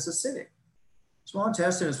moist, and it's acidic. Small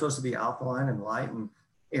intestine is supposed to be alkaline and light and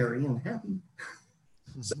airy and happy.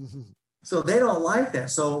 So they don't like that.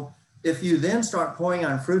 So if you then start pouring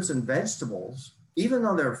on fruits and vegetables, even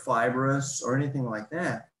though they're fibrous or anything like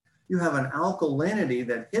that, you have an alkalinity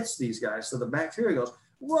that hits these guys. So the bacteria goes,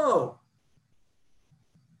 whoa,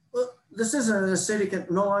 well, this isn't an acidic,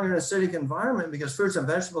 no longer an acidic environment, because fruits and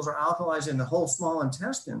vegetables are alkalizing the whole small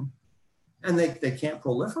intestine, and they can't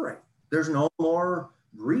proliferate. There's no more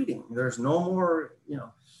breeding. There's no more,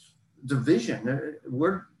 division.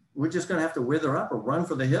 We're just going to have to wither up or run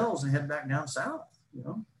for the hills and head back down south.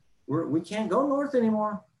 We can't go north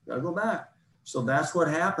anymore. Got to go back. So that's what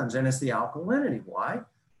happens, and it's the alkalinity. Why?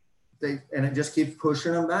 And it just keeps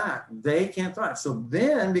pushing them back. They can't thrive. So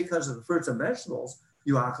then, because of the fruits and vegetables,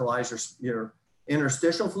 you alkalize your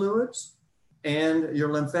interstitial fluids and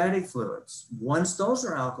your lymphatic fluids. Once those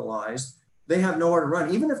are alkalized, they have nowhere to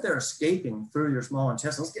run. Even if they're escaping through your small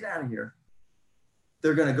intestine, let's get out of here,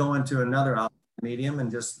 they're going to go into another alkaline medium and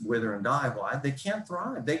just wither and die. Why? They can't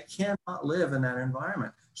thrive. They cannot live in that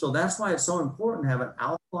environment. So that's why it's so important to have an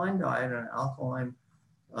alkaline diet and an alkaline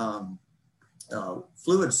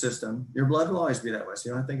fluid system. Your blood will always be that way, so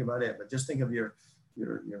you don't have to think about it, but just think of your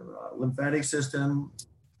lymphatic system,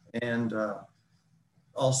 and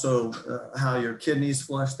also how your kidneys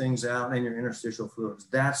flush things out, and your interstitial fluids.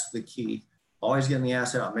 That's the key. Always getting the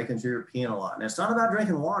acid out, making sure you're peeing a lot. And it's not about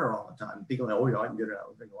drinking water all the time. People go, I can get it out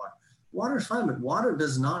with drinking water. Water is fine, but water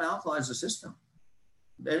does not alkalize the system.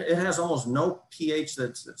 It has almost no pH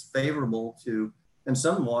that's favorable to, and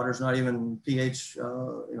some water is not even pH,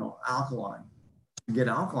 alkaline. You get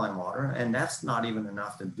alkaline water, and that's not even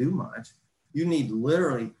enough to do much. You need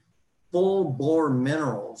literally full bore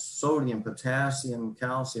minerals, sodium, potassium,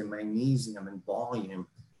 calcium, magnesium, and volume.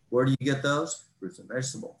 Where do you get those? Fruits and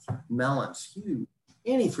vegetables. Melons, huge.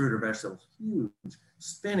 Any fruit or vegetable, huge.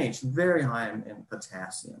 Spinach, very high in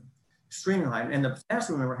potassium. Extremely high. And the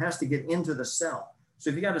potassium, remember, has to get into the cell. So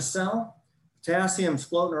if you got a cell, potassium's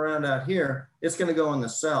floating around out here, it's going to go in the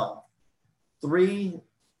cell. Three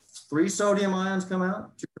sodium ions come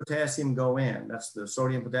out, 2 potassium go in. That's the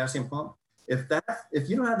sodium potassium pump. If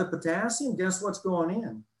you don't have the potassium, guess what's going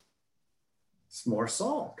in? It's more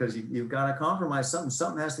salt, because you've got to compromise something.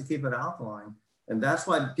 Something has to keep it alkaline. And that's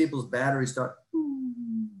why people's batteries start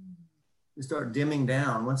dimming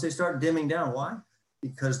down. Once they start dimming down, why?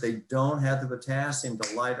 Because they don't have the potassium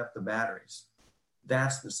to light up the batteries.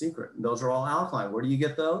 That's the secret. And those are all alkaline. Where do you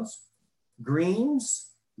get those?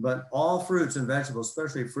 Greens, But all fruits and vegetables,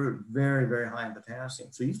 especially fruit, very, very high in potassium.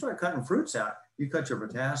 So you start cutting fruits out, you cut your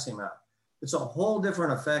potassium out. It's a whole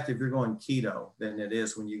different effect if you're going keto than it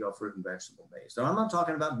is when you go fruit and vegetable based. And I'm not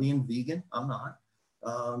talking about being vegan, I'm not,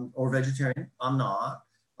 or vegetarian, I'm not.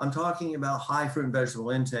 I'm talking about high fruit and vegetable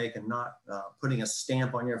intake and not putting a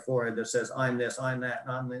stamp on your forehead that says, I'm this, I'm that,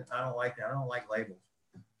 I'm this. I don't like that. I don't like labels.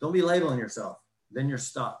 Don't be labeling yourself. Then you're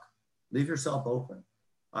stuck. Leave yourself open.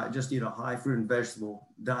 Just eat a high fruit and vegetable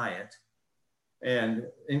diet and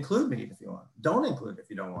include meat if you want. Don't include it if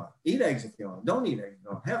you don't want. Eat eggs if you want. Don't eat eggs if you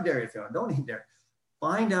don't. Have dairy if you want. Don't eat dairy.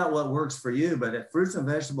 Find out what works for you, but if fruits and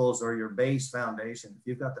vegetables are your base foundation, if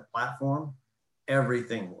you've got the platform,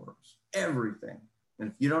 everything works. Everything. And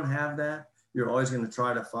if you don't have that, you're always going to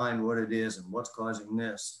try to find what it is and what's causing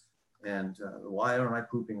this and why aren't I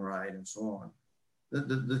pooping right and so on.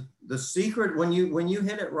 The secret, when you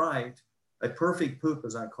hit it right, a perfect poop,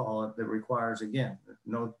 as I call it, that requires, again,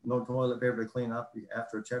 no toilet paper to clean up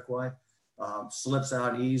after a check wipe, slips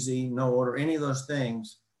out easy, no odor, any of those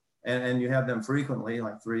things, and you have them frequently,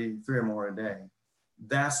 like three or more a day.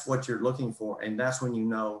 That's what you're looking for. And that's when you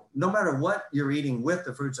know, no matter what you're eating with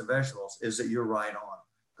the fruits and vegetables, is that you're right on.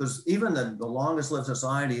 Because even the longest lived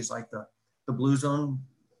societies, like the blue zone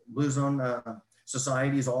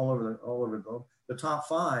societies all over the globe, the top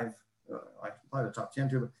 5, probably the top 10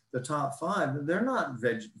 too, but the top 5, they're not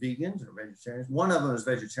vegans or vegetarians. One of them is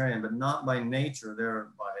vegetarian, but not by nature, they're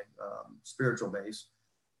by spiritual base.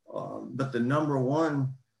 But the number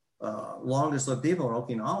 1 longest lived people are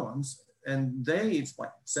Okinawans, and they eat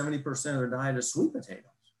like 70% of their diet is sweet potatoes.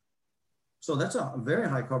 So that's a very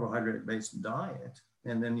high carbohydrate based diet.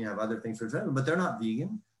 And then you have other things for example, but they're not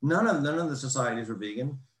vegan. None of the societies are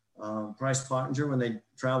vegan. Price Pottinger, when they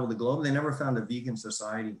traveled the globe, they never found a vegan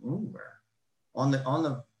society anywhere on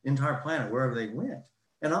the entire planet, wherever they went.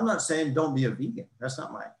 And I'm not saying don't be a vegan. That's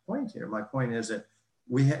not my point here. My point is that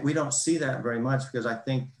we don't see that very much because I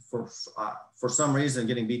think for some reason,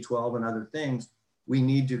 getting B12 and other things, we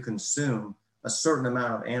need to consume a certain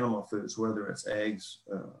amount of animal foods, whether it's eggs,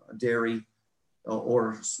 dairy,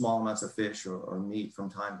 or small amounts of fish or meat from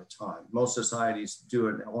time to time. Most societies do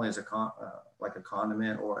it only as like a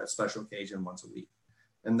condiment or a special occasion once a week.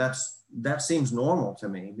 And that seems normal to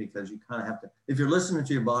me because you kind of have to, if you're listening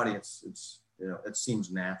to your body, it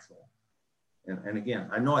seems natural. And again,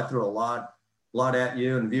 I know I threw a lot at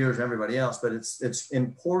you and viewers and everybody else, but it's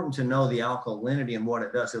important to know the alkalinity and what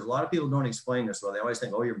it does. Because a lot of people don't explain this well. They always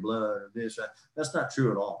think, oh, your blood or this, that. That's not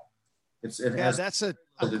true at all.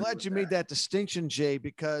 I'm glad you made that distinction, Jay,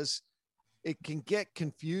 because it can get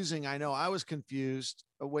confusing. I know I was confused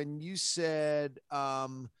when you said,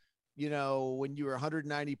 when you were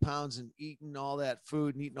 190 pounds and eating all that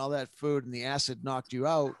food and the acid knocked you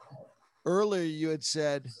out. Earlier, you had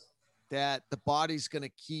said that the body's going to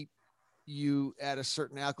keep you at a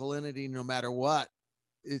certain alkalinity no matter what.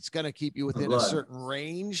 It's going to keep you within a certain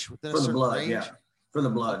range. Yeah. For the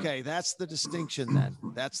blood. Okay, that's the distinction then.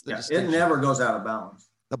 That's the distinction. It never goes out of balance.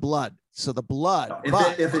 The blood. So the blood.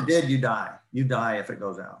 If it did, you die. You die if it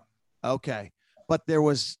goes out. Okay. But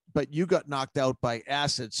you got knocked out by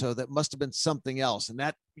acid. So that must have been something else. And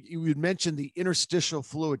that you mentioned the interstitial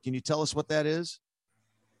fluid. Can you tell us what that is?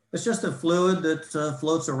 It's just a fluid that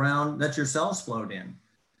floats around that your cells float in.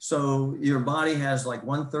 So your body has like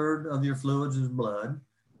 1/3 of your fluids is blood.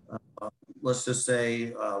 Let's just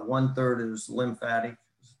say 1/3 is lymphatic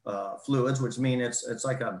fluids, which means it's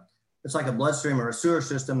like a bloodstream or a sewer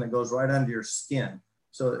system that goes right under your skin.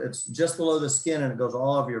 So it's just below the skin and it goes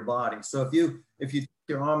all over your body. So if you take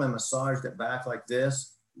your arm and massage it back like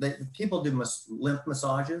this, people do lymph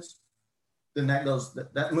massages, then that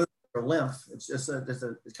moves your lymph. It's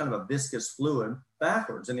kind of a viscous fluid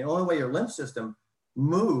backwards. And the only way your lymph system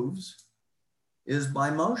moves is by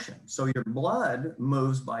motion. So your blood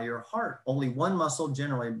moves by your heart. Only one muscle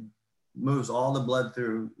generally moves all the blood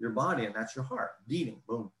through your body, and that's your heart beating.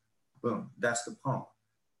 Boom, boom. That's the pump.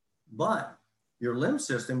 But your lymph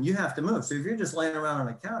system, you have to move. So if you're just laying around on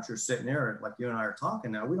a couch or sitting there like you and I are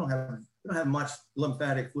talking now, we don't have much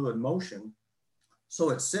lymphatic fluid motion. So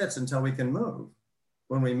it sits until we can move.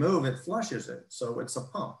 When we move, it flushes it. So it's a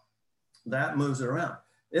pump. That moves it around.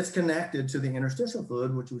 It's connected to the interstitial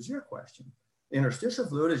fluid, which was your question. Interstitial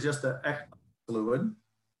fluid is just the fluid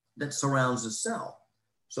that surrounds the cell.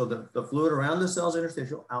 So the fluid around the cell's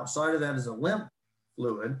interstitial, outside of that is a lymph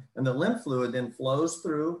fluid, and the lymph fluid then flows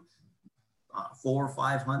through 400,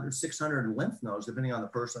 500, 600 lymph nodes, depending on the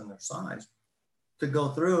person and their size, to go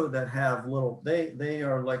through that have they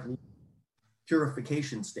are like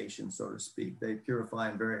purification stations, so to speak. They purify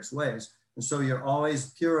in various ways. And so you're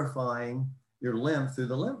always purifying your lymph through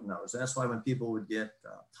the lymph nodes. That's why when people would get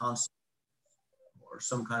tonsillitis or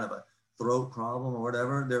some kind of a throat problem or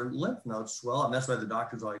whatever, their lymph nodes swell up. And that's why the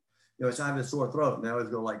doctor's like, it's I have a sore throat. And they always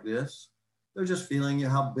go like this. They're just feeling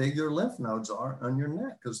how big your lymph nodes are on your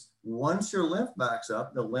neck. Because once your lymph backs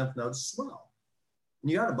up, the lymph nodes swell.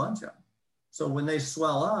 And you got a bunch of them. So when they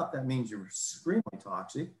swell up, that means you're extremely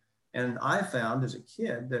toxic. And I found as a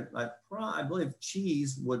kid that I believe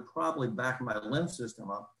cheese would probably back my lymph system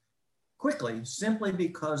up quickly, simply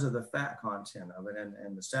because of the fat content of it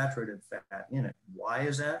and the saturated fat in it. Why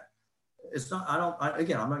is that? It's not,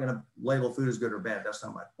 again, I'm not going to label food as good or bad. That's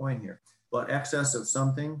not my point here. But excess of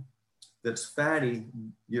something that's fatty,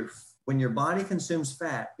 when your body consumes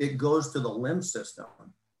fat, it goes to the lymph system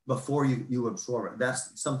before you absorb it.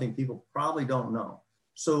 That's something people probably don't know.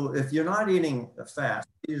 So if you're not eating a fat,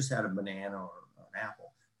 you just had a banana or an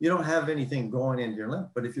apple, you don't have anything going into your lymph.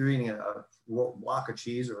 But if you're eating a block of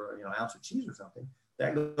cheese or an ounce of cheese or something,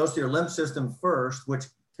 that goes to your lymph system first, which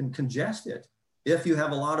can congest it if you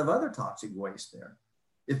have a lot of other toxic waste there.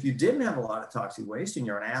 If you didn't have a lot of toxic waste and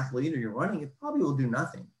you're an athlete or you're running, it probably will do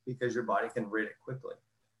nothing because your body can rid it quickly.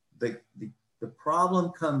 The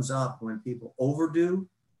problem comes up when people overdo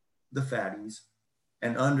the fatties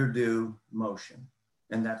and underdo motion.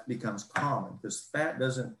 And that becomes common because fat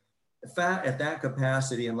at that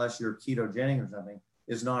capacity, unless you're ketogenic or something,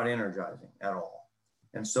 is not energizing at all.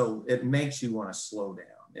 And so it makes you want to slow down.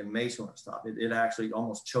 It makes you want to stop. It actually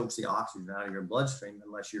almost chokes the oxygen out of your bloodstream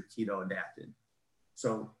unless you're keto adapted.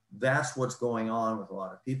 So that's what's going on with a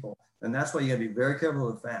lot of people. And that's why you got to be very careful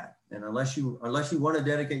with fat. And unless you want to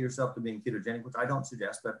dedicate yourself to being ketogenic, which I don't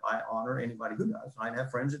suggest, but I honor anybody who does. I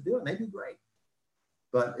have friends that do it. They do great.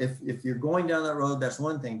 But if you're going down that road, that's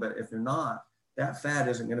one thing. But if you're not, that fat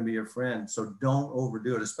isn't going to be your friend. So don't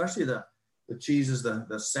overdo it, especially the cheeses,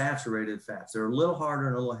 the saturated fats. They're a little harder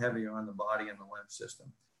and a little heavier on the body and the lymph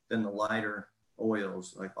system than the lighter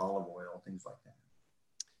oils like olive oil, things like that.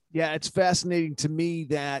 Yeah, it's fascinating to me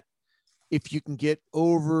that if you can get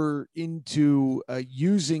over into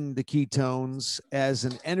using the ketones as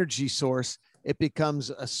an energy source, it becomes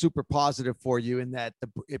a super positive for you in that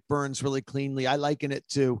it burns really cleanly. I liken it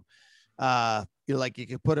to, like you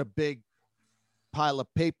could put a big pile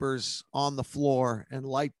of papers on the floor and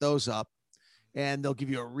light those up, and they'll give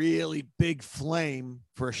you a really big flame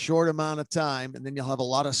for a short amount of time, and then you'll have a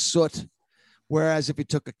lot of soot. Whereas if you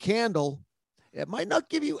took a candle, it might not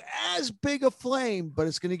give you as big a flame, but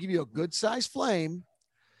it's going to give you a good sized flame,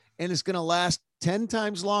 and it's going to last 10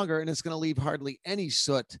 times longer, and it's going to leave hardly any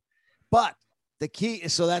soot. But the key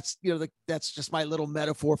is, so that's, that's just my little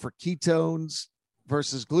metaphor for ketones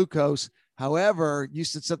versus glucose. However, you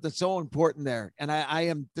said something so important there.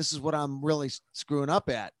 And this is what I'm really screwing up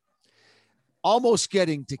at. Almost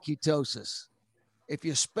getting to ketosis. If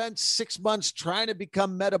you spent 6 months trying to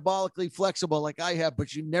become metabolically flexible like I have,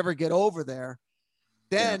 but you never get over there,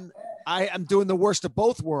 then I am doing the worst of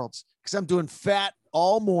both worlds, because I'm doing fat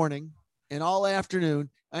all morning and all afternoon.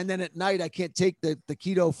 And then at night, I can't take the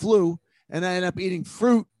keto flu, and I end up eating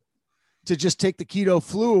fruit to just take the keto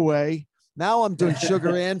flu away. Now I'm doing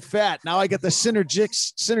sugar and fat. Now I get the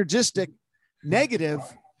synergistic negative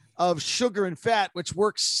of sugar and fat, which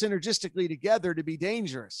works synergistically together to be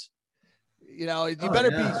dangerous. You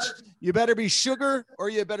better be sugar or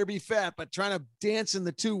you better be fat, but trying to dance in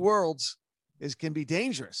the two worlds can be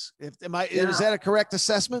dangerous. Is that a correct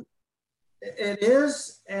assessment? It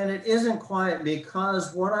is, and it isn't quite,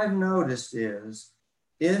 because what I've noticed is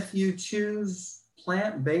if you choose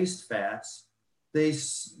plant-based fats,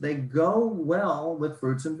 they go well with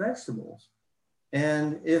fruits and vegetables.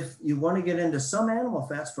 And if you want to get into some animal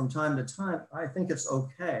fats from time to time, I think it's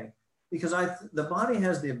okay, because the body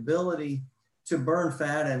has the ability to burn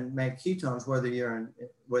fat and make ketones, whether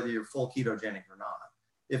you're full ketogenic or not.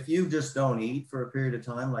 If you just don't eat for a period of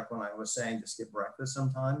time, like when I was saying to skip breakfast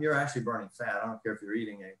sometime, you're actually burning fat. I don't care if you're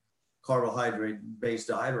eating a carbohydrate-based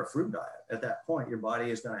diet or a fruit diet. At that point, your body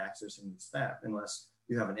is going to access and use fat unless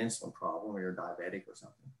you have an insulin problem or you're diabetic or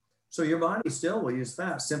something. So your body still will use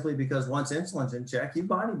fat, simply because once insulin's in check, your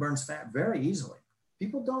body burns fat very easily.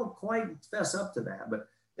 People don't quite fess up to that, but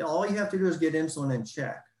all you have to do is get insulin in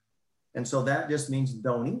check. And so that just means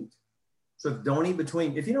don't eat. So if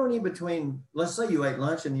you don't eat between, let's say you ate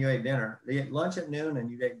lunch and you ate dinner, you ate lunch at noon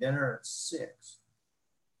and you ate dinner at 6.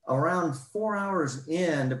 Around 4 hours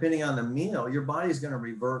in, depending on the meal, your body's going to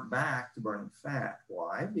revert back to burning fat.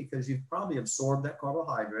 Why? Because you've probably absorbed that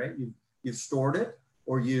carbohydrate, you've stored it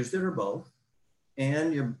or used it or both,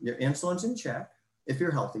 and your insulin's in check. If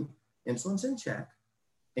you're healthy, insulin's in check,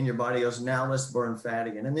 and your body goes, now let's burn fat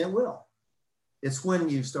again, and it will. It's when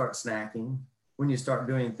you start snacking, when you start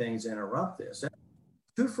doing things to interrupt this.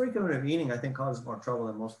 Too frequent of eating, I think, causes more trouble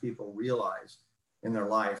than most people realize in their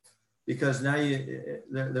life, because now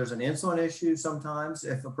there's an insulin issue sometimes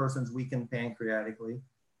if a person's weakened pancreatically,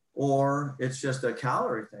 or it's just a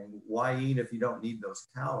calorie thing. Why eat if you don't need those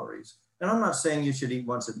calories? And I'm not saying you should eat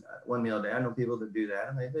one meal a day. I know people that do that,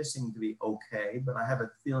 and they seem to be okay, but I have a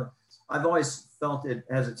feeling, I've always felt it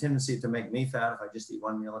has a tendency to make me fat if I just eat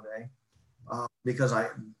one meal a day, because I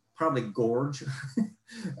probably gorge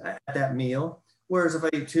at that meal. Whereas if I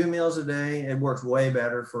eat 2 meals a day, it works way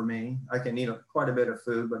better for me. I can eat quite a bit of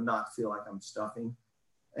food, but not feel like I'm stuffing.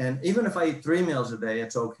 And even if I eat 3 meals a day,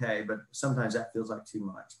 it's okay, but sometimes that feels like too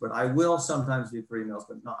much. But I will sometimes do 3 meals,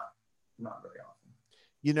 but not very often.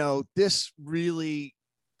 You know, this really,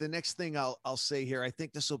 the next thing I'll say here, I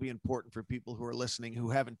think this will be important for people who are listening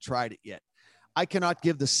who haven't tried it yet. I cannot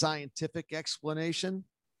give the scientific explanation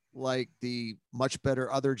like the much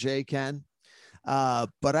better other Jay can.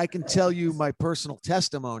 But I can tell you my personal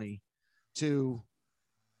testimony to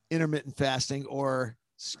intermittent fasting or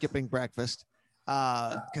skipping breakfast,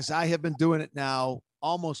 because I have been doing it now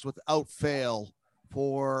almost without fail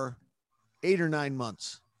for 8 or 9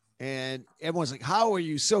 months. And everyone's like, how are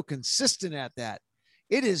you so consistent at that?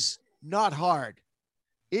 It is not hard.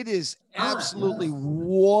 It is absolutely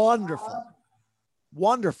wonderful.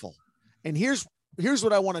 Wonderful. And here's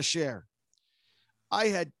what I want to share. I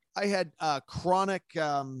had chronic,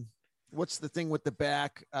 what's the thing with the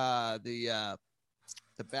back, the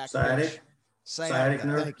back. Sciatica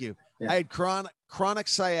nerve. Thank you. Yeah. I had chronic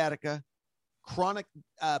sciatica, chronic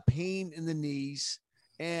pain in the knees,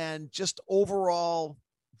 and just overall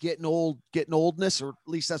getting oldness, or at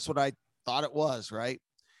least that's what I thought it was. Right.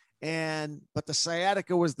 But the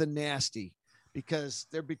sciatica was the nasty, because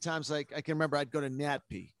there'd be times like I can remember I'd go to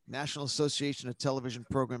NATP, National Association of Television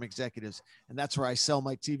Program Executives, and that's where I sell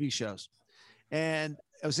my TV shows. And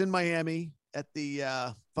I was in Miami at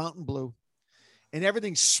the Fontainebleau, and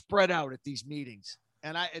everything spread out at these meetings.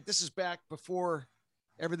 And this is back before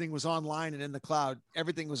everything was online and in the cloud.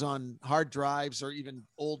 Everything was on hard drives or even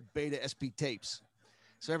old beta SP tapes.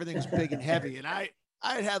 So everything was big and heavy. And I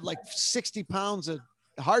had like 60 pounds of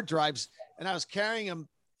hard drives, and I was carrying them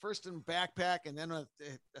first in a backpack, and then a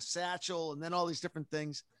satchel, and then all these different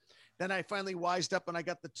things. Then I finally wised up, and I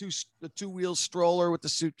got the two-wheel stroller with the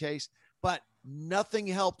suitcase, but nothing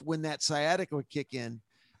helped when that sciatica would kick in.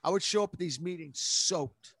 I would show up at these meetings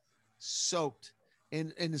soaked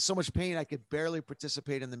and in so much pain, I could barely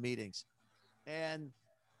participate in the meetings. And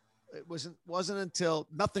it wasn't until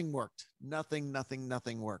nothing worked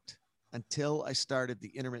until I started the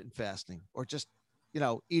intermittent fasting, or just,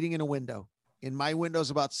 eating in a window. In my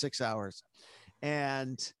window's about 6 hours.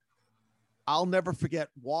 And I'll never forget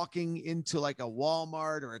walking into like a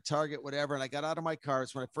Walmart or a Target, whatever. And I got out of my car.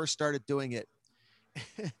 It's when I first started doing it.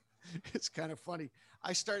 It's kind of funny.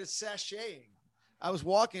 I started sashaying. I was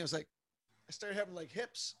walking. I started having like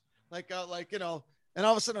hips, and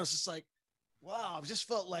all of a sudden I was just like, wow, I just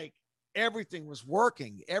felt like everything was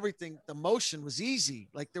working. The motion was easy.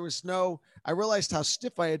 Like I realized how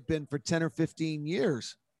stiff I had been for 10 or 15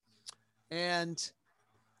 years. And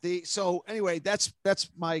so anyway, that's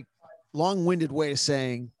my long-winded way of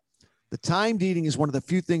saying the timed eating is one of the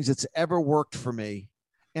few things that's ever worked for me.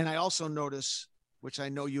 And I also notice, which I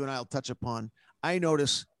know you and I'll touch upon, I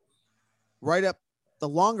notice right up, the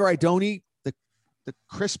longer I don't eat, the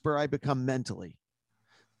crisper I become mentally.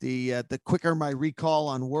 The quicker my recall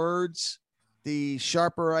on words, the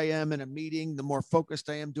sharper I am in a meeting, the more focused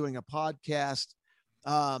I am doing a podcast.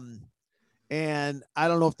 And I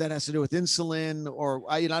don't know if that has to do with insulin, or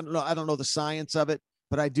I don't know the science of it,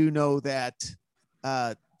 but I do know that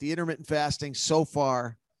the intermittent fasting so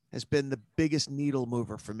far has been the biggest needle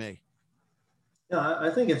mover for me. Yeah,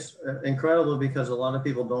 I think it's incredible, because a lot of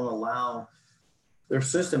people don't allow their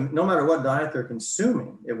system, no matter what diet they're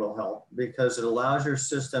consuming, it will help, because it allows your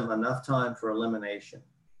system enough time for elimination.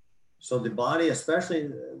 So the body, especially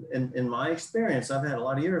in my experience, I've had a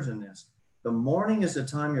lot of years in this, the morning is the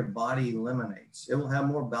time your body eliminates. It will have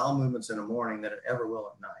more bowel movements in the morning than it ever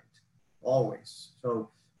will at night, always. So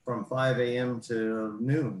from 5 a.m. to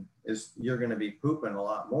noon you're going to be pooping a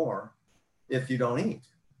lot more if you don't eat.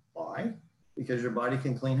 Why? Because your body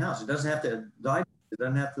can clean house. It doesn't have to digest. It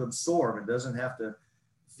doesn't have to absorb. It doesn't have to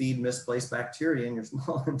feed misplaced bacteria in your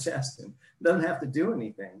small intestine. It doesn't have to do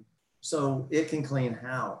anything. So it can clean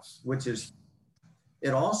house,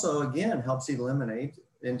 it also, again, helps eliminate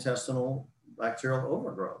intestinal bacterial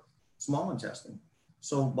overgrowth, small intestine.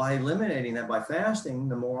 So by eliminating that, by fasting,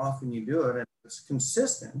 the more often you do it, and it's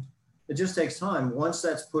consistent, it just takes time. Once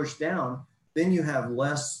that's pushed down, then you have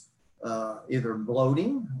less either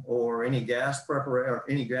bloating or any gas preparation or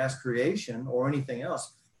any gas creation or anything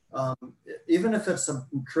else. Even if it's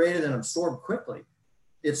created and absorbed quickly,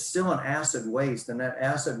 it's still an acid waste, and that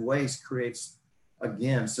acid waste creates,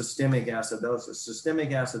 again, systemic acidosis.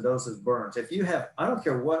 Systemic acidosis burns. If you have, I don't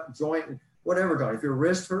care what joint, whatever joint, if your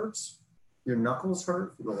wrist hurts, your knuckles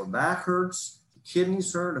hurt, your lower back hurts,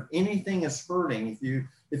 kidneys hurt, if anything is hurting,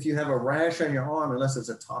 if you have a rash on your arm, unless it's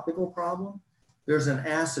a topical problem, there's an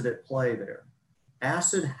acid at play there.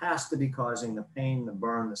 Acid has to be causing the pain, the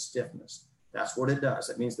burn, the stiffness. That's what it does.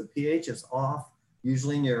 It means the pH is off,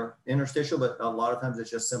 usually in your interstitial, but a lot of times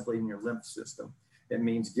it's just simply in your lymph system. It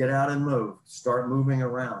means get out and move, start moving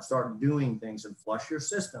around, start doing things and flush your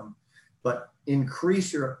system, but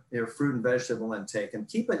increase your fruit and vegetable intake and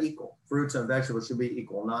keep it equal. Fruits and vegetables should be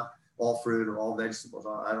equal, not all fruit or all vegetables.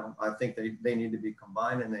 I think they need to be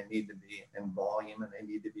combined, and they need to be in volume, and they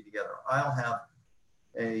need to be together. I'll have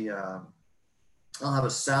a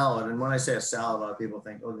salad. And when I say a salad, a lot of people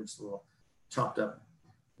think, oh, it's a little chopped up,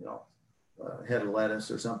 head of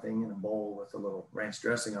lettuce or something in a bowl with a little ranch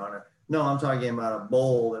dressing on it. No, I'm talking about a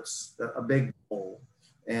bowl that's a big bowl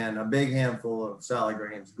and a big handful of salad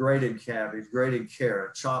greens, grated cabbage, grated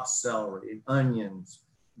carrot, chopped celery, onions,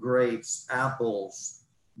 grapes, apples,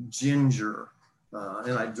 ginger,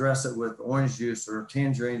 and I dress it with orange juice or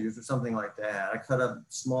tangerine juice or something like that. I cut up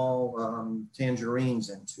small tangerines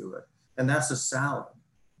into it, and that's a salad.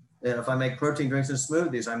 And if I make protein drinks and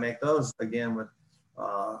smoothies, I make those again with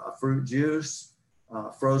a fruit juice,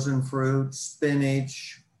 frozen fruit,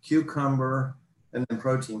 spinach, cucumber, and then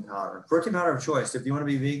protein powder. Protein powder of choice. If you want to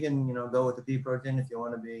be vegan, go with the pea protein. If you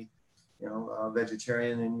want to be,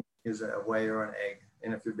 vegetarian, then you use a whey or an egg.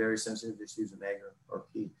 And if you're very sensitive, just use an egg or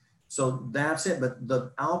pea. So that's it. But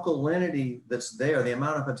the alkalinity that's there, the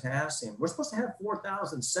amount of potassium, we're supposed to have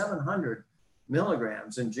 4,700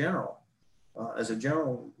 milligrams in general, as a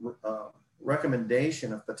general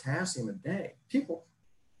recommendation of potassium a day. People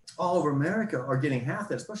all over America are getting half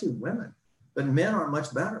that, especially women, but men aren't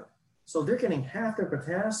much better. So they're getting half their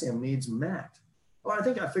potassium needs met. Well, I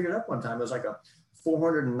think I figured up one time, it was like a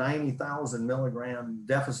 490,000 milligram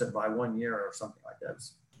deficit by 1 year or something like that.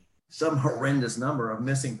 It's some horrendous number of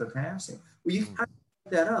missing potassium. Well, you have to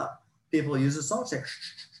pick that up. People use a salt shaker.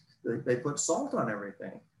 They put salt on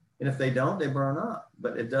everything. And if they don't, they burn up,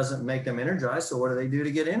 but it doesn't make them energized. So what do they do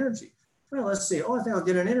to get energy? Well, let's see. Oh, I think I'll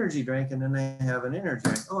get an energy drink. And then they have an energy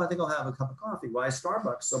drink. Oh, I think I'll have a cup of coffee. Why is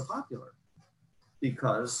Starbucks so popular?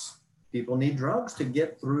 Because people need drugs to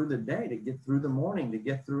get through the day, to get through the morning, to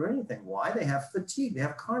get through anything. Why? They have fatigue. They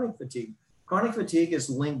have chronic fatigue. Chronic fatigue is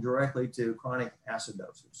linked directly to chronic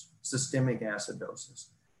acidosis, systemic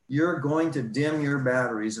acidosis. You're going to dim your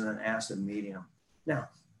batteries in an acid medium. Now,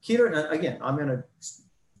 keto, again, I'm going to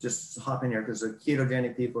just hop in here because the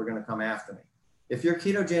ketogenic people are going to come after me. If you're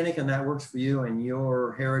ketogenic and that works for you and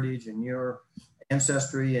your heritage and your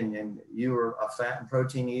ancestry and you're a fat and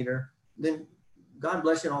protein eater, then God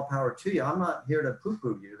bless you and all power to you. I'm not here to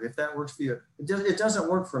poo-poo you. If that works for you, it doesn't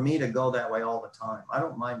work for me to go that way all the time. I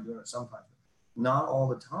don't mind doing it sometimes, not all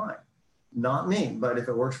the time. Not me, but if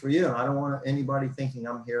it works for you, I don't want anybody thinking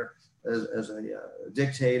I'm here as a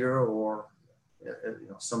dictator or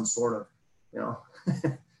some sort of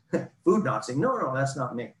food Nazi. No, that's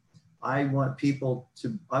not me. I want peace.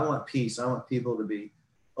 I want people to be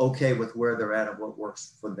okay with where they're at and what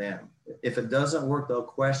works for them. If it doesn't work, they'll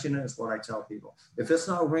question it. It's what I tell people. If it's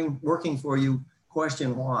not working for you,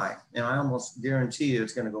 question why. And I almost guarantee you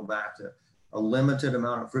it's going to go back to a limited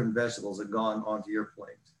amount of fruit and vegetables that gone onto your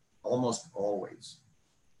plate, almost always.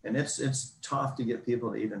 And it's tough to get people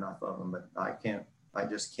to eat enough of them, but I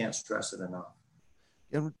just can't stress it enough.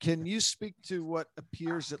 And can you speak to what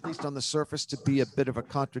appears, at least on the surface, to be a bit of a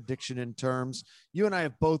contradiction in terms? You and I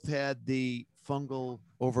have both had the fungal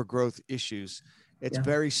overgrowth issues. It's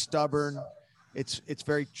very stubborn. It's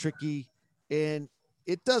very tricky, and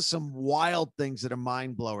it does some wild things that are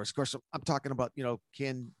mind blowers. Of course, I'm talking about,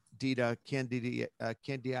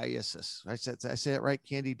 candidiasis. I say it right?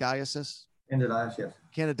 Candidiasis? Candidiasis, yes.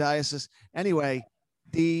 Candidiasis. Anyway,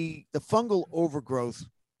 the fungal overgrowth,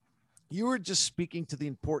 you were just speaking to the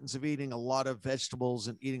importance of eating a lot of vegetables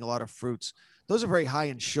and eating a lot of fruits. Those are very high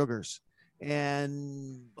in sugars.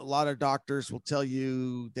 And a lot of doctors will tell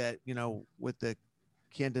you that, with the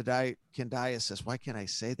candidiasis, why can't I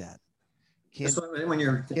say that? When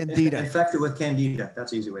you're infected with candida,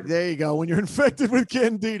 that's an easy way to There you go. When you're infected with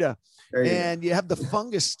candida and you have the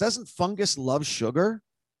fungus, doesn't fungus love sugar?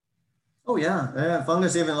 Oh yeah.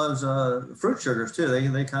 Fungus even loves fruit sugars too.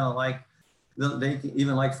 They kind of like, they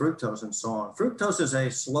even like fructose and so on. Fructose is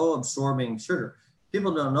a slow absorbing sugar.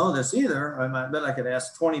 people don't know this either. I bet I could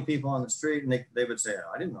ask 20 people on the street and they would say,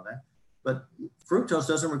 oh, I didn't know that. But fructose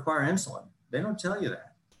doesn't require insulin. They don't tell you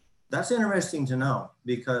that. That's interesting to know,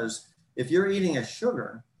 because if you're eating a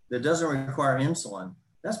sugar that doesn't require insulin,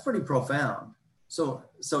 that's pretty profound. So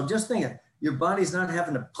just think it, your body's not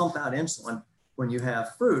having to pump out insulin when you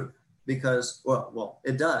have fruit, because, well,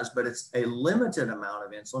 it does, but it's a limited amount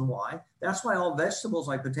of insulin. Why? That's why all vegetables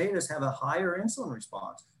like potatoes have a higher insulin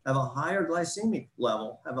response, have a higher glycemic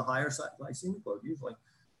level, have a higher glycemic load usually.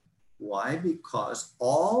 Why? Because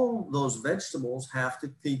all those vegetables have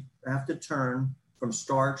to turn from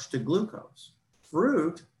starch to glucose.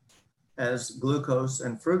 Fruit has glucose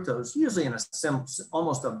and fructose, usually in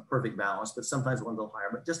almost a perfect balance, but sometimes one a little higher,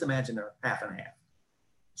 but just imagine they're half and half.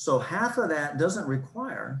 So half of that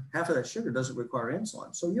sugar doesn't require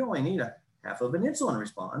insulin. So you only need a half of an insulin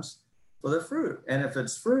response for the fruit. And if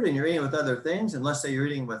it's fruit and you're eating with other things, and let's say you're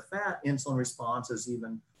eating with fat, insulin response is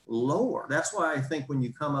even lower. That's why I think when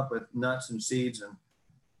you come up with nuts and seeds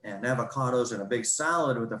and avocados and a big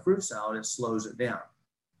salad with a fruit salad, it slows it down.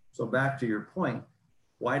 So back to your point,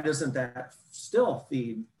 why doesn't that still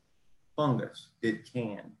feed fungus? It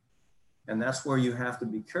can. And that's where you have to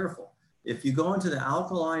be careful. If you go into the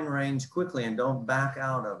alkaline range quickly and don't back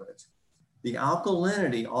out of it, the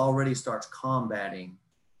alkalinity already starts combating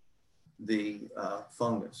the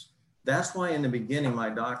fungus. That's why in the beginning, my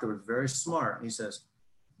doctor was very smart. He says,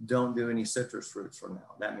 don't do any citrus fruits for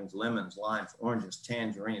now. That means lemons, limes, oranges,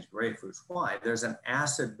 tangerines, grapefruits. Why? There's an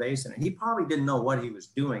acid base in it. He probably didn't know what he was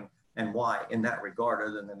doing and why in that regard,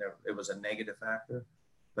 other than it was a negative factor.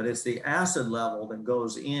 But it's the acid level that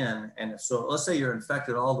goes in. And so let's say you're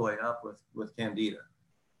infected all the way up with candida,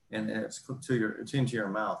 and it's into your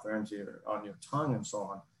mouth or on your tongue and so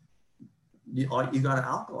on. You got to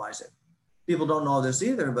alkalize it. People don't know this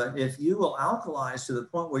either, but if you will alkalize to the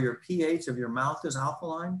point where your pH of your mouth is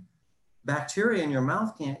alkaline, bacteria in your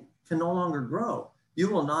mouth can no longer grow. You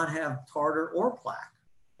will not have tartar or plaque.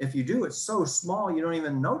 If you do, it's so small you don't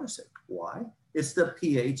even notice it. Why? It's the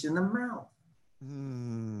pH in the mouth.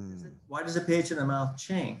 Why does the pH in the mouth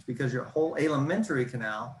change? Because your whole alimentary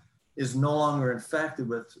canal is no longer infected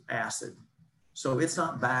with acid. So it's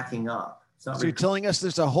not backing up. So you're telling us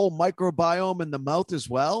there's a whole microbiome in the mouth as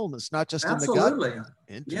well, and it's not just in the gut? Absolutely.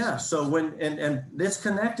 Yeah. So and it's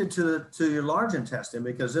connected to your large intestine,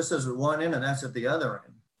 because this is at one end and that's at the other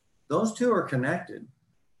end. Those two are connected.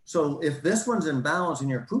 So if this one's in balance and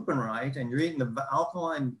you're pooping right and you're eating the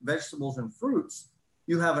alkaline vegetables and fruits,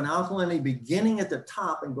 you have an alkalinity beginning at the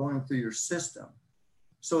top and going through your system.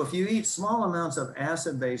 So if you eat small amounts of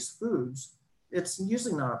acid-based foods, it's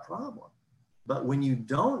usually not a problem. But when you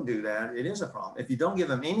don't do that, it is a problem. If you don't give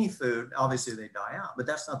them any food, obviously they die out, but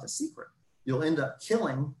that's not the secret. You'll end up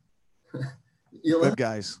killing. Good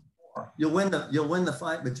guys. You'll win the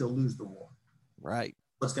fight, but you'll lose the war. Right.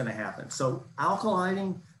 What's going to happen? So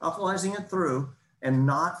alkalizing it through and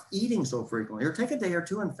not eating so frequently, or take a day or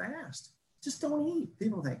two and fast. Just don't eat.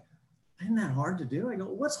 People think, isn't that hard to do? I go,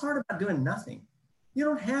 what's hard about doing nothing? You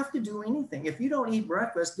don't have to do anything. If you don't eat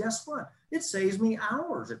breakfast, guess what? It saves me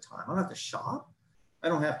hours of time. I don't have to shop. I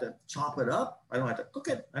don't have to chop it up. I don't have to cook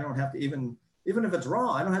it. I don't have to even if it's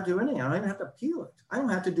raw, I don't have to do anything. I don't even have to peel it. I don't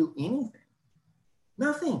have to do anything.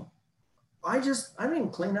 Nothing. I don't even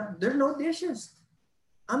clean up. There's no dishes.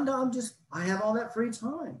 I have all that free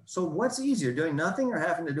time. So what's easier, doing nothing or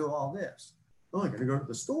having to do all this? Oh, I got to go to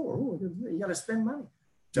the store. Oh, you got to spend money.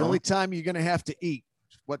 The only time you're going to have to eat,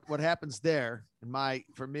 what happens there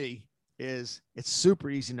for me is it's super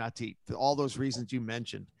easy not to eat for all those reasons you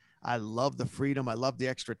mentioned. I love the freedom. I love the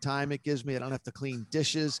extra time it gives me. I don't have to clean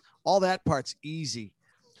dishes. All that part's easy.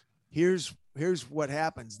 Here's what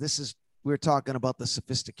happens. We're talking about the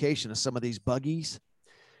sophistication of some of these buggies.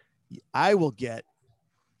 I will get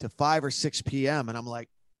to 5 or 6 p.m. and I'm like,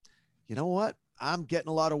 you know what? I'm getting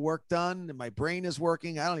a lot of work done and my brain is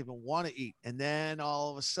working. I don't even want to eat. And then all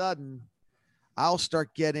of a sudden I'll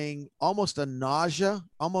start getting almost a nausea,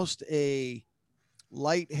 almost a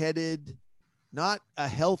lightheaded, not a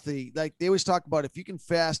healthy, like they always talk about if you can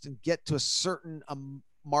fast and get to a certain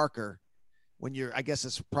marker I guess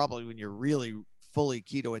it's probably when you're really fully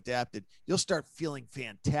keto adapted, you'll start feeling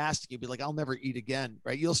fantastic. You'll be like, I'll never eat again,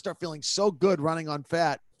 right? You'll start feeling so good running on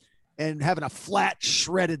fat and having a flat,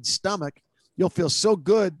 shredded stomach. You'll feel so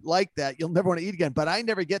good like that. You'll never want to eat again. But I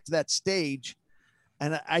never get to that stage.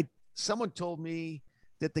 And someone told me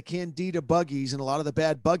that the Candida buggies and a lot of the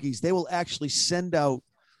bad buggies, they will actually send out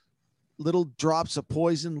little drops of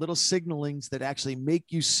poison, little signalings that actually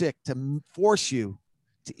make you sick to force you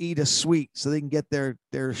to eat a sweet so they can get their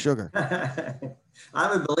sugar.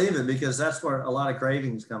 I would believe it because that's where a lot of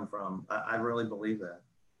cravings come from. I really believe that.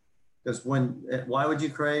 Because why would you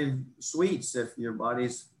crave sweets if your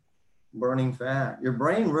body's burning fat? Your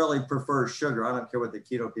brain really prefers sugar. I don't care what the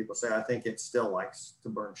keto people say. I think it still likes to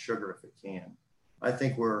burn sugar if it can. I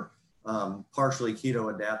think we're partially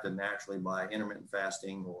keto adapted naturally by intermittent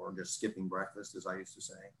fasting or just skipping breakfast, as I used to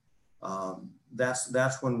say.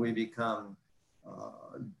 That's when we become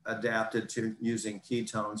adapted to using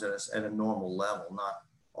ketones at a normal level, not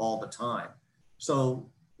all the time. So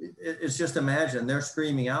it's just imagine they're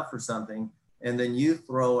screaming out for something, and then you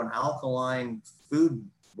throw an alkaline food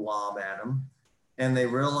blob at them, and they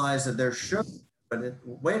realize that there's sugar. But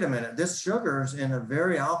wait a minute, this sugar is in a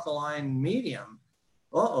very alkaline medium.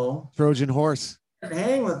 Uh-oh. Trojan horse.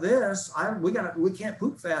 Hang with this. We can't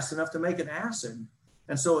poop fast enough to make it acid.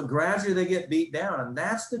 And so gradually they get beat down. And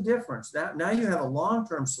that's the difference. That now you have a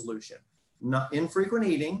long-term solution. Not infrequent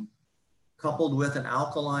eating coupled with an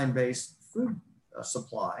alkaline-based food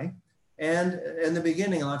supply. And in the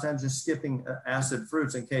beginning, a lot of times just skipping acid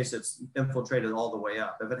fruits in case it's infiltrated all the way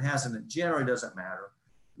up. If it hasn't, it generally doesn't matter.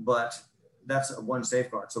 But that's one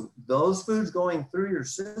safeguard. So those foods going through your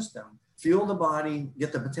system fuel the body,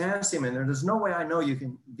 get the potassium in there. There's no way I know you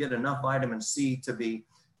can get enough vitamin C to be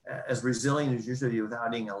as resilient as you should be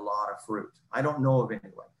without eating a lot of fruit. I don't know of any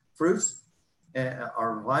way. Fruits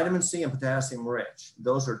are vitamin C and potassium rich.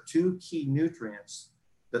 Those are two key nutrients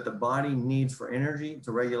that the body needs for energy,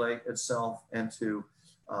 to regulate itself, and to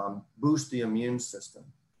boost the immune system.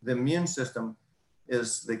 The immune system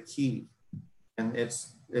is the key. And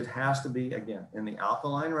it has to be, again, in the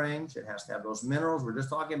alkaline range. It has to have those minerals. We're just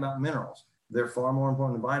talking about minerals. They're far more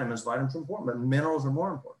important than vitamins. Vitamins are important, but minerals are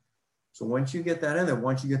more important. So once you get that in there,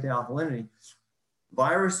 once you get the alkalinity,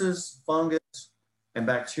 viruses, fungus, and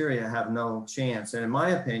bacteria have no chance. And in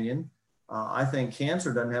my opinion, I think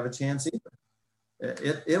cancer doesn't have a chance either.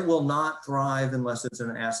 It will not thrive unless it's in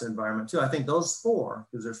an acid environment too. I think those four,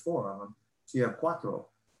 because there's four of them, so you have quattro.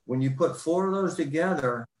 When you put four of those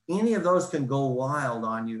together, any of those can go wild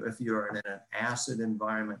on you if you're in an acid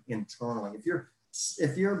environment internally. If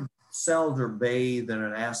your cells are bathed in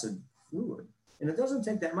an acid fluid, and it doesn't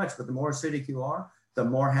take that much, but the more acidic you are, the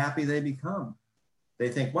more happy they become. They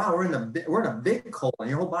think, wow, we're in a big colon.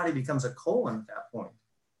 Your whole body becomes a colon at that point,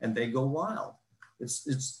 and they go wild.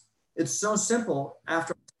 It's so simple.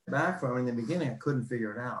 After I stepped back from it in the beginning, I couldn't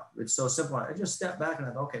figure it out. It's so simple. I just stepped back and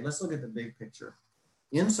I thought, okay, let's look at the big picture.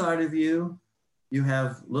 Inside of you, you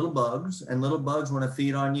have little bugs, and little bugs want to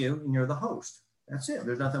feed on you, and you're the host. That's it.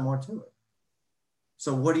 There's nothing more to it.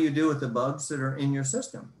 So what do you do with the bugs that are in your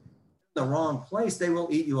system? In the wrong place, they will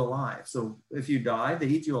eat you alive. So if you die, they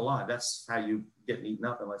eat you alive. That's how you get eaten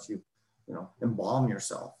up, unless you embalm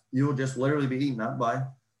yourself. You will just literally be eaten up by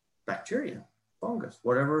bacteria, fungus,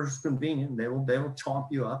 whatever is convenient. They will chomp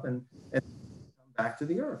you up and come back to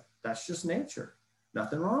the earth. That's just nature.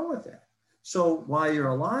 Nothing wrong with that. So while you're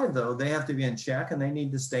alive, though, they have to be in check, and they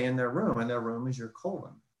need to stay in their room, and their room is your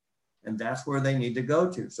colon. And that's where they need to go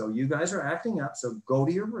to. So you guys are acting up, so go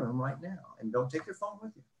to your room right now, and don't take your phone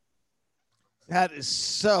with you. That is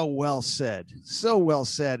so well said. So well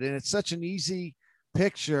said. And it's such an easy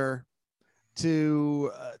picture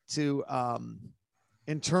to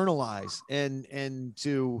internalize and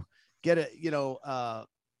to get it,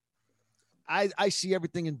 I see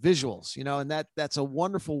everything in visuals, and that's a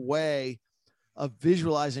wonderful way of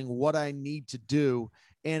visualizing what I need to do,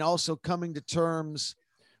 and also coming to terms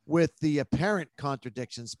with the apparent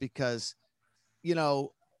contradictions, because,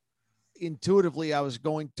 intuitively I was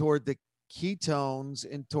going toward the ketones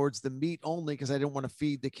and towards the meat only because I didn't want to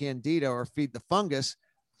feed the candida or feed the fungus.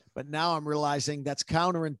 But now I'm realizing that's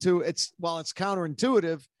counterintuitive. While it's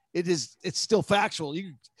counterintuitive, it's still factual.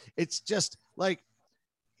 It's just like,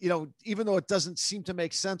 even though it doesn't seem to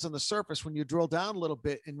make sense on the surface, when you drill down a little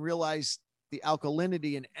bit and realize the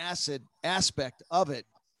alkalinity and acid aspect of it,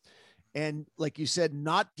 and like you said,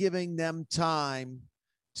 not giving them time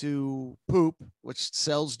to poop, which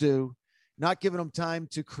cells do, not giving them time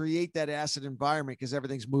to create that acid environment because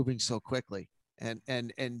everything's moving so quickly. And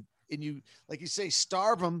you, like you say,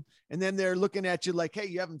 starve them, and then they're looking at you like, hey,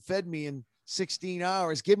 you haven't fed me in 16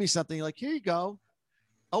 hours. Give me something. You're like, here you go.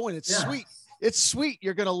 Oh, and it's sweet. It's sweet.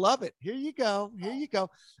 You're going to love it. Here you go. Here you go.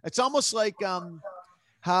 It's almost like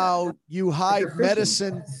how you hide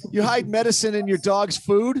medicine. You hide medicine in your dog's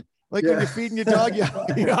food. Like when you're feeding your dog, you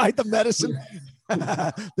hide the medicine.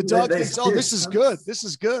 The dog thinks, oh, this is good. This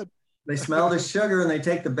is good. They smell the sugar and they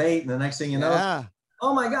take the bait. And the next thing you know,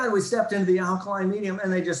 oh my God, we stepped into the alkaline medium,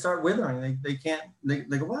 and they just start withering. They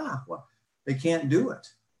go, wow, well, they can't do it.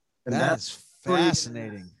 And that's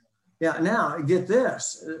fascinating. Yeah. Now get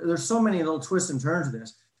this. There's so many little twists and turns of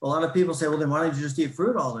this. A lot of people say, well, then why don't you just eat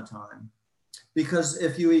fruit all the time? Because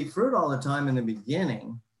if you eat fruit all the time in the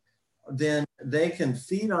beginning, then they can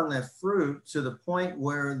feed on that fruit to the point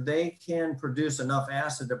where they can produce enough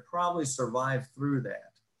acid to probably survive through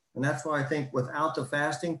that. And that's why I think without the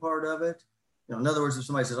fasting part of it, in other words, if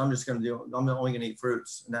somebody says, I'm only going to eat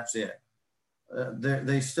fruits and that's it.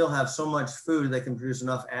 They still have so much food, they can produce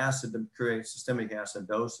enough acid to create systemic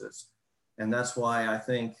acidosis. And that's why I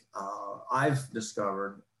think I've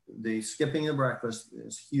discovered the skipping of breakfast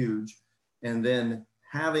is huge. And then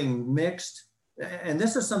having mixed, and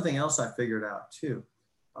this is something else I figured out too,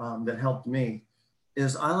 that helped me,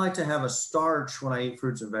 is I like to have a starch when I eat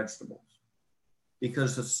fruits and vegetables.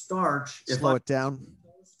 Because the starch, slow it down.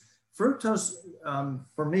 Fructose,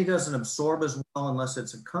 for me, doesn't absorb as well unless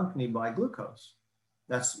it's accompanied by glucose.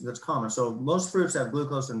 That's common. So most fruits have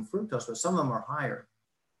glucose and fructose, but some of them are higher.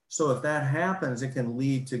 So if that happens, it can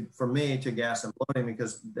lead to, for me, to gas and bloating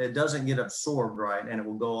because it doesn't get absorbed right, and it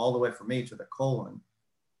will go all the way for me to the colon,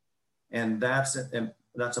 and that's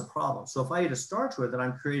a problem. So if I eat a starch with it,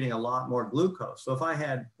 I'm creating a lot more glucose. So if I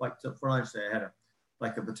had, like for lunch today, I had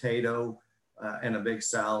a potato and a big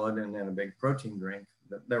salad and then a big protein drink.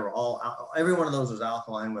 They were every one of those was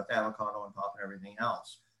alkaline with avocado on top and everything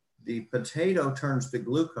else. The potato turns to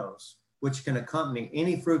glucose, which can accompany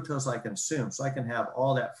any fructose I consume. So I can have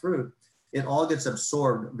all that fruit. It all gets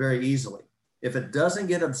absorbed very easily. If it doesn't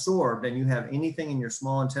get absorbed and you have anything in your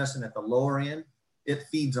small intestine at the lower end, it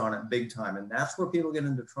feeds on it big time. And that's where people get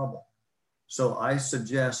into trouble. So I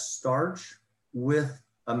suggest starch with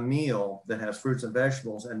a meal that has fruits and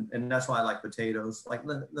vegetables. And that's why I like potatoes, like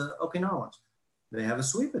the Okinawans. They have a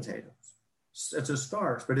sweet potatoes. It's a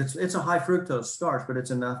starch, but it's a high fructose starch, but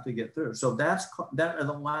it's enough to get through. So that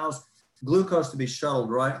allows glucose to be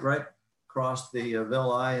shuttled right across the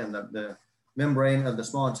villi and the membrane of the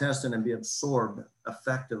small intestine and be absorbed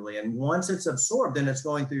effectively. And once it's absorbed, then it's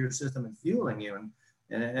going through your system and fueling you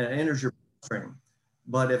and it enters your bloodstream.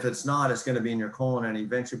 But if it's not, it's going to be in your colon and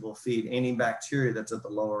eventually will feed any bacteria that's at the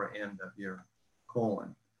lower end of your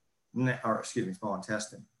colon, small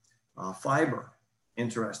intestine. Fiber,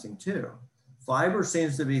 interesting too. Fiber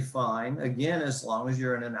seems to be fine, again, as long as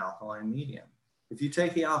you're in an alkaline medium. If you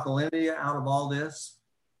take the alkalinity out of all this,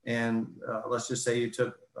 and let's just say you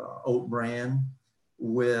took oat bran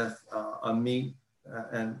with a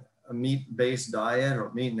meat-based diet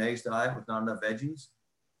or meat and eggs diet with not enough veggies,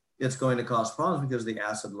 it's going to cause problems because the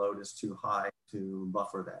acid load is too high to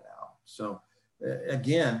buffer that out. So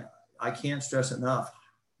again, I can't stress enough,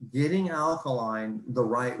 getting alkaline the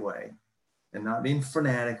right way and not being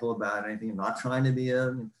fanatical about anything. I'm not trying to be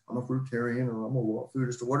I'm a fruitarian or I'm a raw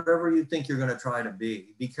foodist or whatever you think you're going to try to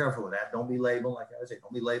be. Be careful with that. Don't be labeled, like I say,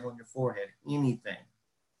 don't be labeling your forehead, anything.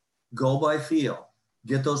 Go by feel.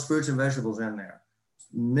 Get those fruits and vegetables in there.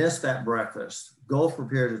 Miss that breakfast. Go for a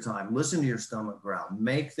period of time. Listen to your stomach growl.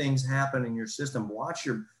 Make things happen in your system. Watch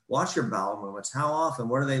your bowel movements. How often?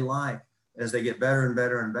 What are they like? As they get better and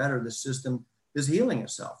better and better, the system is healing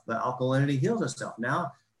itself. The alkalinity heals itself.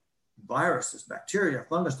 Now, viruses, bacteria,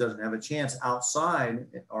 fungus doesn't have a chance outside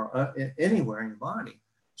or anywhere in your body.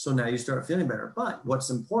 So now you start feeling better. But what's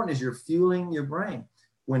important is you're fueling your brain.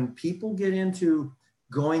 When people get into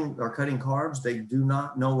going or cutting carbs, they do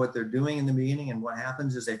not know what they're doing in the beginning. And what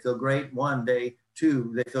happens is they feel great one day,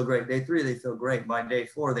 2, they feel great. Day 3, they feel great. By day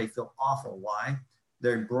 4, they feel awful. Why?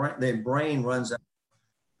 Their brain runs out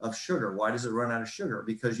of sugar. Why does it run out of sugar?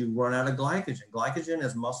 Because you run out of glycogen. Glycogen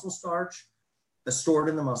is muscle starch that's stored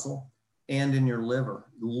in the muscle and in your liver.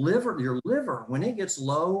 Your liver, when it gets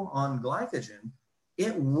low on glycogen,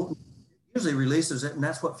 it usually releases it, and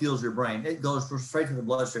that's what fuels your brain. It goes straight to the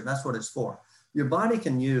bloodstream. That's what it's for. Your body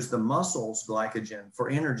can use the muscles' glycogen for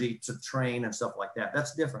energy to train and stuff like that.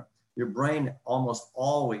 That's different. Your brain almost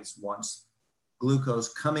always wants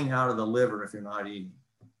glucose coming out of the liver if you're not eating.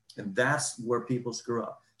 And that's where people screw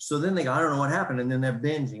up. So then they go, I don't know what happened. And then they're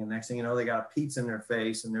binging. And next thing you know, they got a pizza in their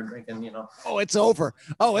face and they're drinking, Oh, it's over.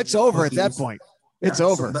 Oh, it's over at that point. It's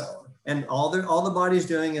over. And all the body's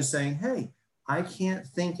doing is saying, hey, I can't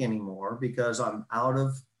think anymore because I'm out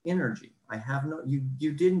of energy. I have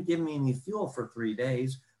you didn't give me any fuel for 3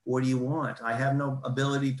 days. What do you want? I have no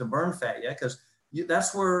ability to burn fat yet, because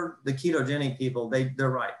that's where the ketogenic people, they're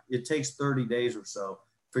right. It takes 30 days or so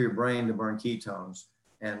for your brain to burn ketones.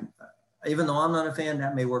 And even though I'm not a fan,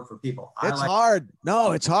 that may work for people. It's hard.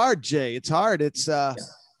 No, it's hard, Jay. It's hard. It's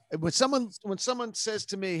when someone says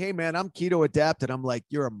to me, hey man, I'm keto adapted, I'm like,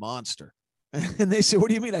 you're a monster. And they say, what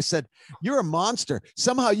do you mean? I said, you're a monster.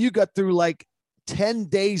 Somehow you got through like 10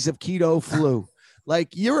 days of keto flu. Like,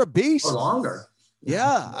 you're a beast. Or longer.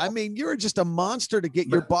 Yeah. I mean, you're just a monster to get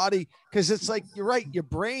your body, because it's like, you're right. Your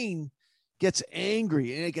brain gets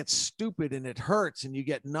angry and it gets stupid and it hurts and you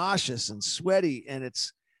get nauseous and sweaty. And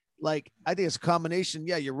it's like, I think it's a combination.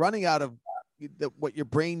 Yeah. You're running out of what your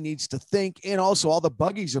brain needs to think. And also all the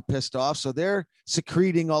buggies are pissed off. So they're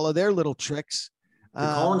secreting all of their little tricks. The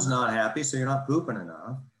colon's not happy, so you're not pooping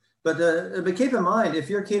enough. But keep in mind, if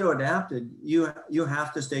you're keto adapted, you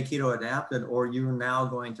have to stay keto adapted, or you're now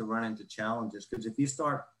going to run into challenges. Because if you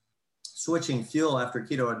start switching fuel after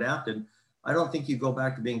keto adapted, I don't think you go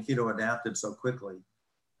back to being keto adapted so quickly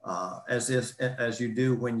as you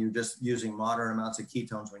do when you're just using moderate amounts of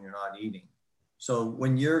ketones when you're not eating. So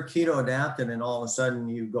when you're keto adapted and all of a sudden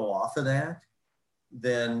you go off of that,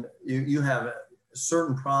 then you have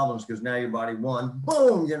certain problems, because now your body,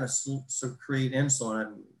 boom, you're going to secrete insulin at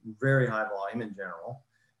very high volume in general.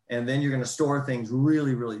 And then you're going to store things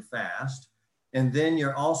really, really fast. And then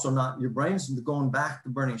you're also your brain's going back to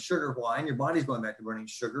burning sugar. Why? And your body's going back to burning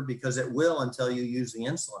sugar because it will until you use the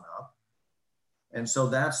insulin up. And so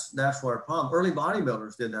that's what our problem. Early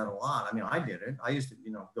bodybuilders did that a lot. I mean, I did it. I used to,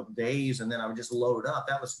 go days and then I would just load up.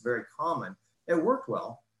 That was very common. It worked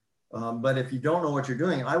well. But if you don't know what you're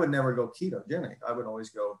doing, I would never go ketogenic. I would always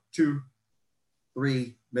go 2,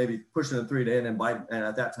 3, maybe pushing a 3 day, and then and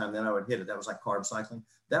at that time, then I would hit it. That was like carb cycling.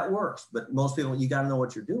 That works. But most people, you got to know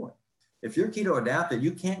what you're doing. If you're keto adapted,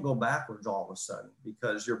 you can't go backwards all of a sudden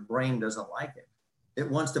because your brain doesn't like it. It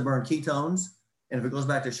wants to burn ketones. And if it goes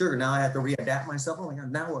back to sugar, now I have to readapt myself. Oh my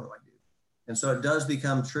God, now what do I do? And so it does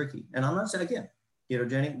become tricky. And I'm not saying, again,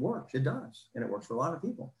 ketogenic works. It does. And it works for a lot of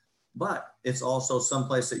people. But it's also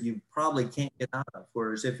someplace that you probably can't get out of.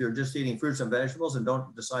 Whereas if you're just eating fruits and vegetables and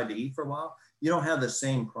don't decide to eat for a while, you don't have the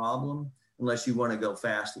same problem unless you want to go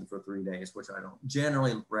fasting for 3 days, which I don't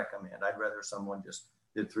generally recommend. I'd rather someone just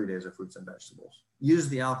did 3 days of fruits and vegetables. Use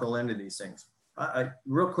the alkalinity of these things.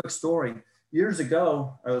 Real quick story. Years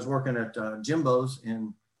ago, I was working at Jimbo's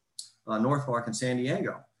in North Park in San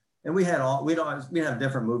Diego. And we'd have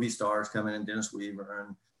different movie stars come in, Dennis Weaver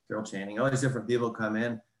and Carol Channing, all these different people come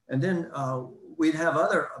in. And then we'd have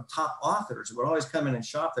other top authors who would always come in and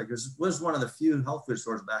shop there, because it was one of the few health food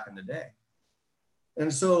stores back in the day.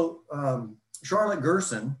 And so Charlotte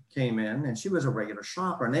Gerson came in, and she was a regular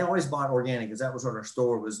shopper, and they always bought organic because that was what our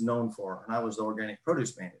store was known for. And I was the organic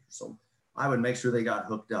produce manager. So I would make sure they got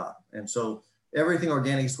hooked up. And so everything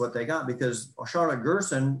organic is what they got, because Charlotte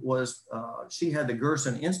Gerson she had the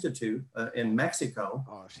Gerson Institute in Mexico.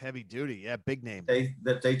 Oh, it's heavy duty. Yeah, big name.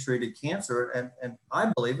 That they treated cancer. And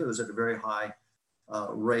I believe it was at a very high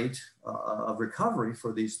rate of recovery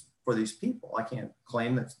for these people. I can't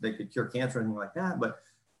claim that they could cure cancer or anything like that, but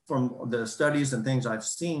from the studies and things I've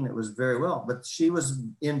seen, it was very well. But she was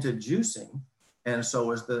into juicing, and so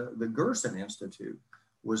was the Gerson Institute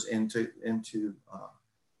was into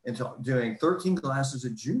doing 13 glasses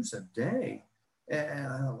of juice a day. And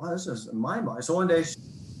I thought, wow, this is mind-blowing. So one day she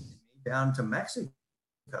went down to Mexico.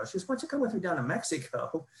 She says, why don't you come with me down to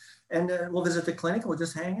Mexico? And we'll visit the clinic. We'll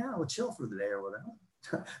just hang out. We'll chill for the day or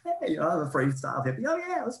whatever. Hey, I'm a freestyle hippie. Oh,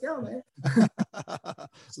 yeah, let's go, man.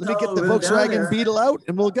 Let me get the Volkswagen Beetle out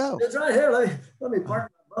and we'll go. It's right here. Let me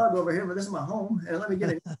park my bug over here, but this is my home. And let me get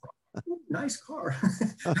it. Nice car.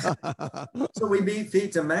 So we beat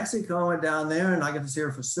feet to Mexico, went down there, and I got to see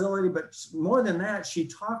her facility. But more than that, she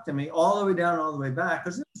talked to me all the way down, all the way back,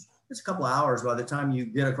 because it's a couple of hours by the time you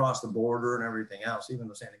get across the border and everything else, even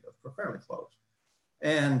though San Diego's fairly close.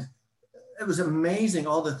 And it was amazing,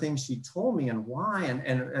 all the things she told me and why.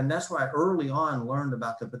 And that's why I early on learned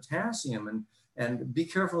about the potassium and be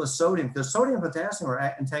careful of sodium, because sodium and potassium are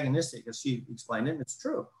antagonistic, as she explained it, and it's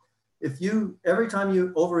true. Every time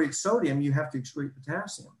you overeat sodium, you have to excrete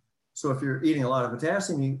potassium. So if you're eating a lot of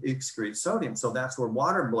potassium, you excrete sodium. So that's where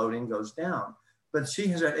water bloating goes down. But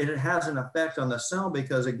it has an effect on the cell,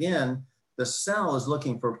 because again, the cell is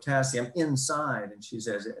looking for potassium inside. And she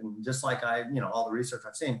says, and just like all the research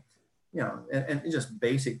I've seen, and just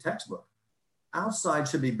basic textbook, outside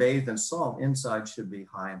should be bathed in salt, inside should be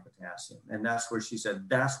high in potassium. And that's where she said,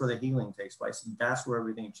 that's where the healing takes place. That's where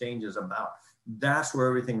everything changes about. That's where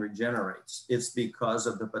everything regenerates. It's because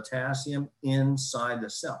of the potassium inside the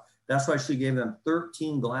cell. That's why she gave them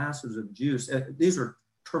 13 glasses of juice. These were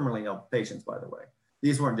terminally ill patients, by the way.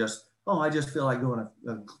 These weren't just, I just feel like doing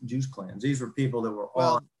a juice cleanse. These were people that were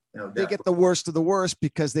they get the worst of the worst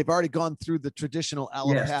because they've already gone through the traditional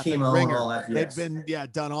allopathic chemo ringer. And all that, yes. They've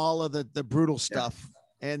been, done all of the brutal stuff,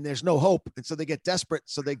 and there's no hope. And so they get desperate.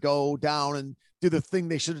 So they go down and do the thing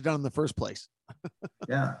they should have done in the first place.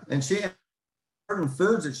 Yeah. And she had certain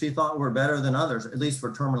foods that she thought were better than others, at least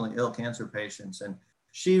for terminally ill cancer patients. And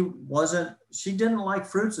she didn't like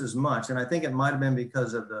fruits as much. And I think it might've been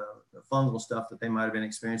because of the fungal stuff that they might've been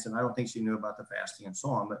experiencing. I don't think she knew about the fasting and so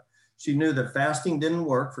on, but she knew that fasting didn't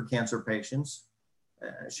work for cancer patients.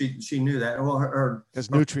 She knew that. Well,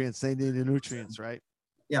 because nutrients, they need the nutrients, right?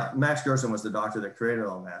 Yeah. Max Gerson was the doctor that created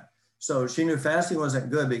all that. So she knew fasting wasn't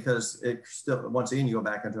good because it still, once again, you go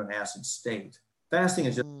back into an acid state. Fasting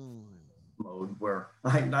is just mode where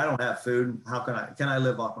I don't have food. How can I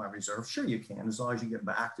live off my reserves? Sure you can, as long as you get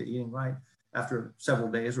back to eating right after several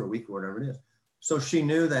days or a week or whatever it is. So she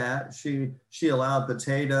knew that. She allowed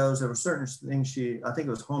potatoes. There were certain things I think it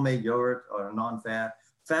was homemade yogurt or non-fat.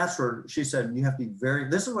 Fats were, she said, you have to be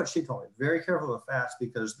this is what she told me, very careful with fats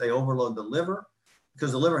because they overload the liver,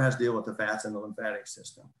 because the liver has to deal with the fats in the lymphatic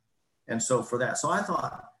system. And so for that, so I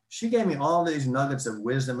thought, she gave me all these nuggets of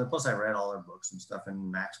wisdom. And plus I read all her books and stuff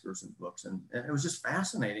and Max Gerson's books. And it was just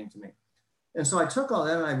fascinating to me. And so I took all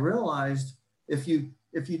that and I realized if you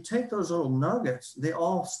take those little nuggets, they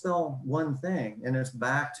all spell one thing. And it's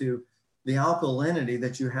back to the alkalinity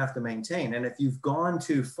that you have to maintain. And if you've gone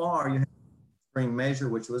too far, you have to bring measure,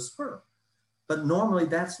 which was spur. But normally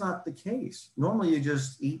that's not the case. Normally you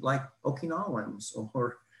just eat like Okinawans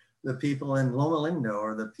or the people in Loma Linda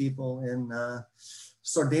or the people in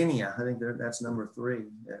Sardinia. I think that's number 3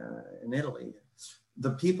 in Italy.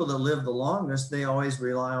 The people that live the longest, they always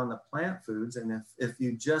rely on the plant foods. And if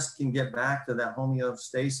you just can get back to that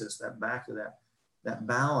homeostasis, back to that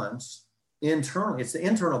balance internally, it's the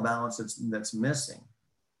internal balance that's missing.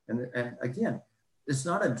 And again, it's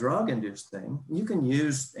not a drug-induced thing. You can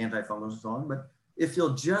use antifungals and so on, but if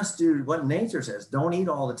you'll just do what nature says, don't eat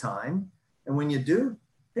all the time. And when you do,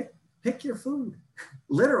 pick your food.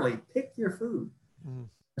 Literally pick your food.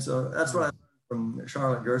 So that's what I learned from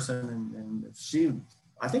Charlotte Gerson, and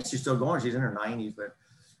I think she's still going. She's in her 90s, but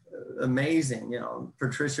amazing.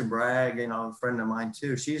 Patricia Bragg, a friend of mine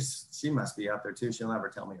too. She must be up there too. She'll never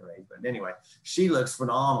tell me her age, but anyway, she looks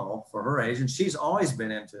phenomenal for her age, and she's always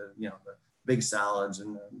been into the big salads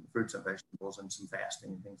and fruits and vegetables and some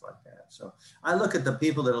fasting and things like that. So I look at the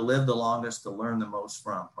people that have lived the longest to learn the most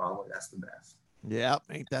from. Probably that's the best. Yeah,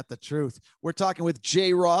 ain't that the truth? We're talking with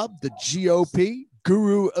Jay Robb, the GOP,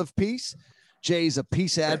 Guru of Peace. Jay's a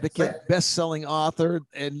peace advocate, best-selling author,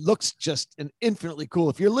 and looks just infinitely cool.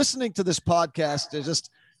 If you're listening to this podcast,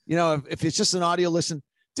 if it's just an audio listen,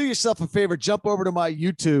 do yourself a favor, jump over to my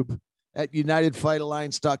YouTube at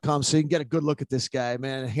UnitedFightAlliance.com so you can get a good look at this guy,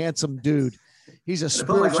 man. A handsome dude. He's a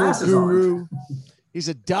spiritual guru. He's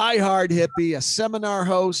a diehard hippie, a seminar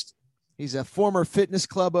host. He's a former fitness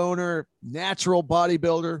club owner, natural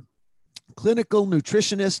bodybuilder, clinical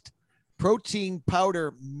nutritionist, protein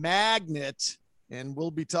powder magnet. And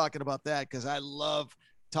we'll be talking about that because I love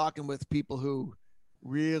talking with people who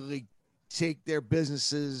really take their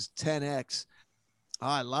businesses 10X. Oh,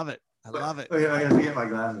 I love it. I love it. Oh, yeah, I got to get my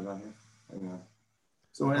glasses on here.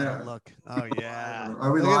 So look. Oh, yeah.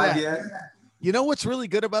 Are we live yet? You know what's really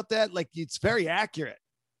good about that? Like, it's very accurate.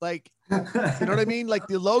 Like, you know what I mean? Like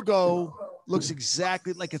the logo looks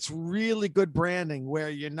exactly like it's really good branding where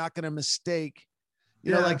you're not going to mistake,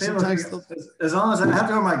 like sometimes. As long as I have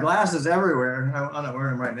to wear my glasses everywhere, I'm not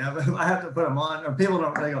wearing them right now, but I have to put them on or people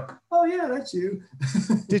they go, oh yeah, that's you.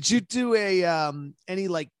 Did you do any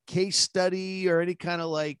like case study or any kind of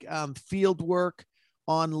like field work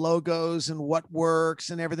on logos and what works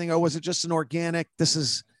and everything? Or was it just an organic, this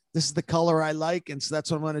is the color I like, and so that's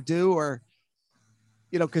what I'm going to do? Or,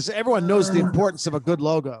 because everyone knows the importance of a good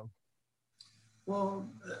logo. Well,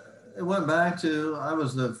 it went back to, I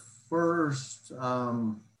was the first,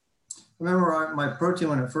 remember my protein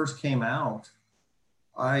when it first came out,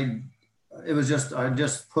 I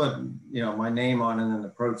just put, my name on it and then the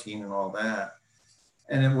protein and all that.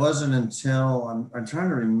 And it wasn't until, I'm trying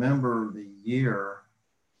to remember the year,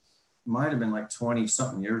 might've been like 20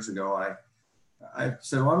 something years ago. I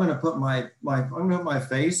said, well, I'm going to put my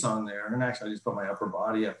face on there. And actually I just put my upper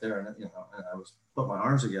body up there and, and I put my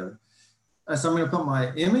arms together. I said, I'm going to put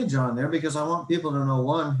my image on there because I want people to know,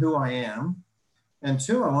 1, who I am. And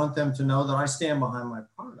 2, I want them to know that I stand behind my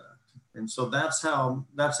product. And so that's how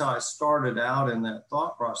I started out in that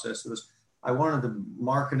thought process. It was, I wanted to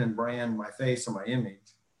market and brand my face or my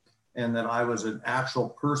image, and that I was an actual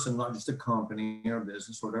person, not just a company or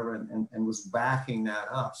business or whatever, and was backing that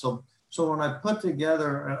up. So when I put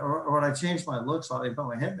together, or when I changed my look slightly, put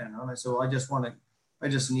my headband on, I said, well, I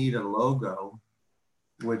just need a logo,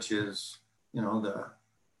 which is, the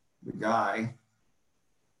guy.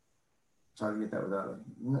 Try to get that without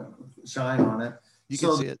a shine on it. You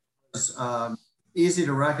can see it. It's easy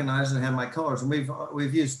to recognize and have my colors. And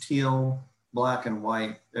we've used teal, black, and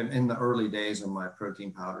white in the early days of my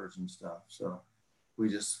protein powders and stuff. So we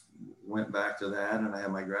just went back to that, and I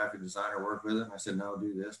had my graphic designer work with it. And I said, no,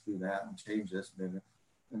 do this, do that, and change this. And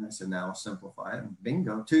I said, now I'll simplify it. And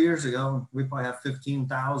bingo, 2 years ago, we probably have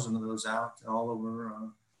 15,000 of those out all over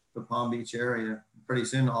the Palm Beach area. Pretty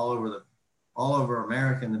soon, all over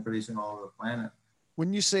America, and then pretty soon all over the planet.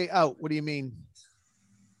 When you say out, what do you mean?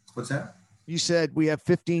 What's that? You said we have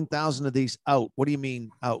 15,000 of these out. What do you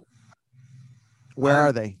mean out? Where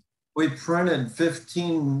are they? We printed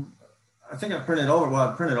 15. I think I printed over. Well,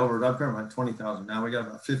 I printed like 20,000 now. We got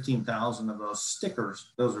about 15,000 of those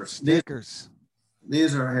stickers. Those are stickers.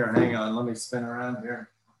 These are here. Hang on. Let me spin around here.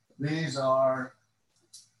 These are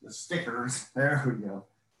the stickers. There we go.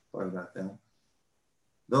 Sorry about that.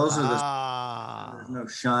 Those are there's no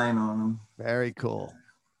shine on them. Very cool.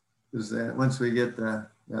 Because once we get the.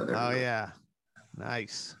 Yeah.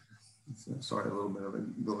 Nice. Sorry, a little bit of a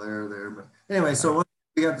glare there, but anyway, so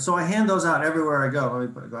I hand those out everywhere I go. Let me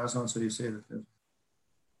put a glass on so you see it.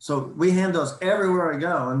 So we hand those everywhere I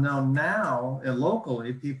go, and now and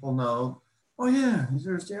locally people know, oh yeah,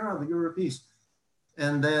 there's J-Rob, the Guru of Peace.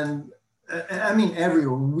 And then, I mean,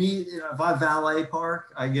 everywhere. If I valet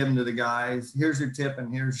park, I give them to the guys. Here's your tip,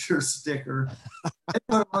 and here's your sticker. They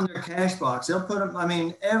put them on their cash box. They'll put them. I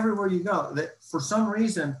mean, everywhere you go. For some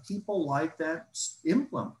reason, people like that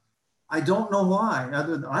emblem. I don't know why. I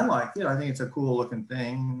like it. I think it's a cool looking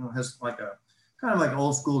thing. It has like a kind of like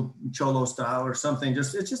old school cholo style or something.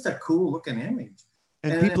 It's just a cool looking image.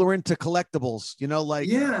 And people are into collectibles, like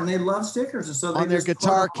and they love stickers. And so on their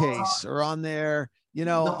guitar case or on their, put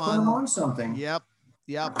them on something. Yep.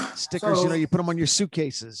 Stickers. So, you put them on your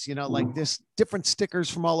suitcases. Like this different stickers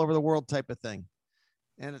from all over the world type of thing.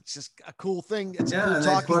 And it's just a cool thing. It's a cool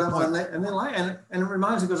talking point. And they like, and it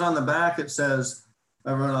reminds me, because on the back it says,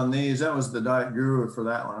 I wrote on these, that was the Diet Guru for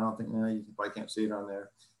that one. I don't think, you probably can't see it on there.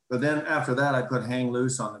 But then after that, I put Hang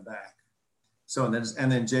Loose on the back. So, and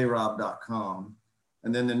then jrob.com.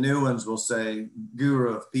 And then the new ones will say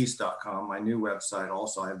guruofpeace.com, my new website.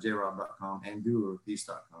 Also, I have jrob.com and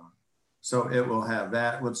guruofpeace.com. So it will have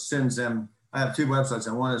that, which sends them, I have two websites,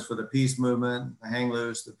 and one is for the peace movement, the Hang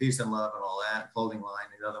Loose, the peace and love and all that, clothing line.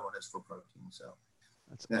 And the other one is for protein. So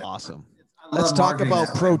that's awesome. Let's talk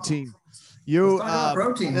about protein.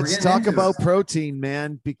 Let's talk about protein,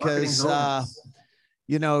 man, because, first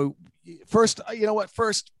to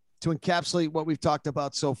encapsulate what we've talked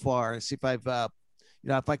about so far, see if I've,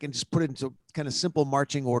 if I can just put it into kind of simple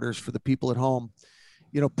marching orders for the people at home,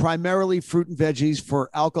 primarily fruit and veggies for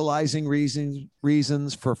alkalizing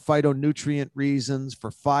reasons, for phytonutrient reasons, for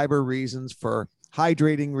fiber reasons, for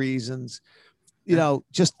hydrating reasons, they're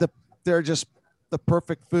just the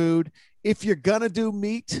perfect food. If you're going to do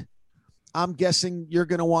meat, I'm guessing you're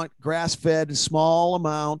going to want grass-fed, small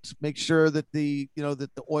amount. Make sure that the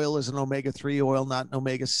oil is an omega-3 oil, not an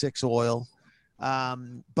omega-6 oil.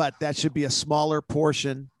 But that should be a smaller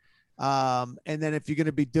portion. And then if you're going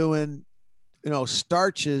to be doing,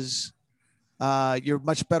 starches, you're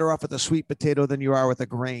much better off with a sweet potato than you are with a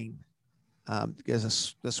grain.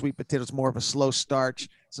 Because the sweet potato is more of a slow starch.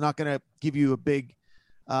 It's not going to give you a big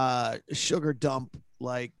sugar dump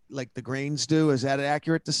like the grains do. Is that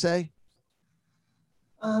accurate to say?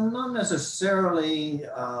 Not necessarily.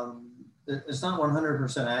 It's not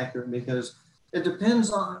 100% accurate, because it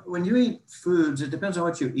depends on, when you eat foods, it depends on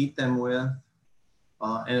what you eat them with.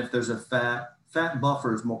 And if there's a fat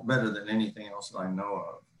buffer is better than anything else that I know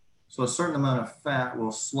of. So a certain amount of fat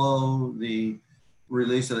will slow the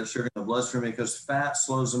release of the sugar in the bloodstream, because fat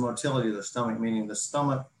slows the motility of the stomach, meaning the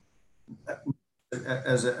stomach,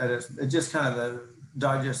 it just kind of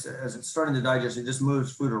digest, as it's starting to digest, it just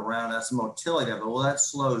moves food around. That's the motility of it. Well, that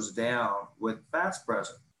slows down with fats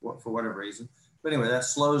present for whatever reason. But anyway, that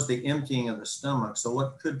slows the emptying of the stomach. So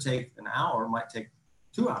what could take an hour might take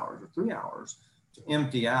 2 hours or 3 hours to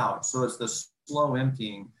empty out. So it's the slow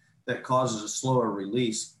emptying that causes a slower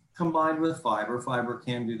release, combined with fiber. Fiber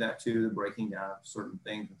can do that too, the breaking down of certain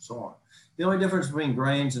things and so on. The only difference between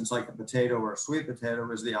grains and like a potato or a sweet potato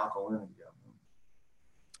is the alkalinity of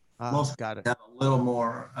them. Most got it. Have a little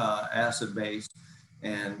more acid base,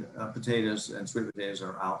 and potatoes and sweet potatoes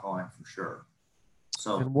are alkaline for sure.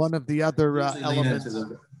 So, and one of the other elements,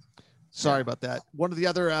 sorry about that. One of the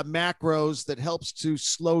other macros that helps to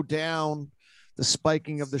slow down the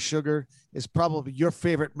spiking of the sugar is probably your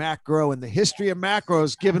favorite macro in the history of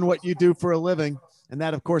macros, given what you do for a living. And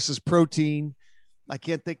that, of course, is protein. I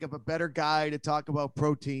can't think of a better guy to talk about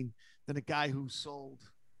protein than a guy who sold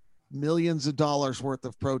millions of dollars worth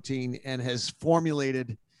of protein and has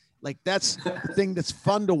formulated, that's the thing that's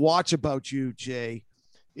fun to watch about you, Jay,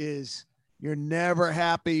 is you're never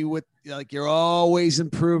happy with like you're always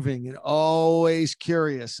improving and always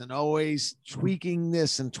curious and always tweaking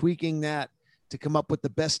this and tweaking that to come up with the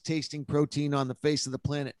best tasting protein on the face of the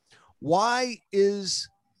planet. Why is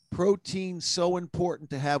protein so important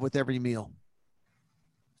to have with every meal?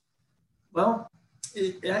 Well,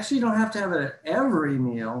 it actually you don't have to have it at every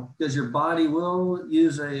meal because your body will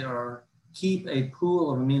use or keep a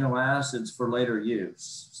pool of amino acids for later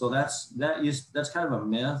use. So that's kind of a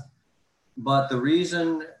myth. But the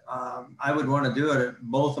reason I would want to do it at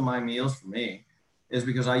both of my meals for me is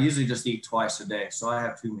because I usually just eat twice a day. So I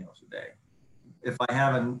have 2 meals a day. If I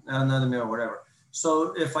have another meal or whatever.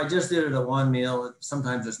 So if I just did it at one meal,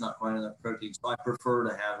 sometimes it's not quite enough protein. So I prefer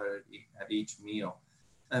to have it at each meal.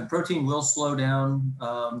 And protein will slow down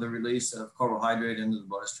the release of carbohydrate into the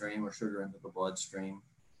bloodstream or sugar into the bloodstream.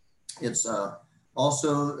 It's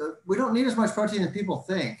also, we don't need as much protein as people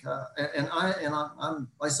think.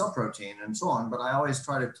 I sell protein and so on, but I always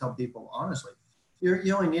try to tell people honestly,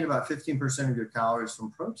 you only need about 15% of your calories from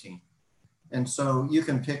protein. And so you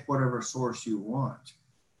can pick whatever source you want.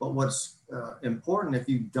 But what's important if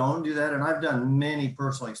you don't do that, and I've done many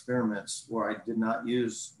personal experiments where I did not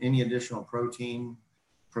use any additional protein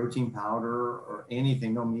powder or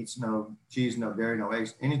anything, no meats, no cheese, no dairy, no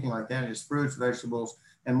eggs, anything like that, just fruits, vegetables,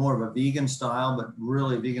 and more of a vegan style, but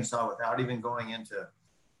really vegan style without even going into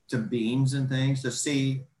beans and things to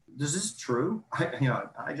see, is this true?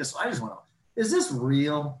 I just want to, is this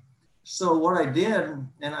real? So what I did,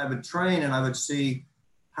 and I would train and I would see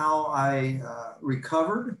how I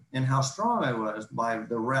recovered and how strong I was by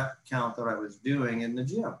the rep count that I was doing in the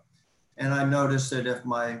gym. And I noticed that if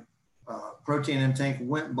my protein intake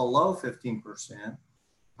went below 15%,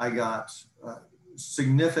 I got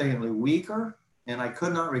significantly weaker and I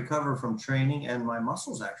could not recover from training, and my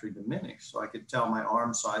muscles actually diminished. So I could tell my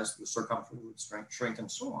arm size, the circumference would shrink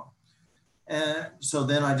and so on. And so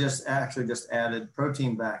then I just added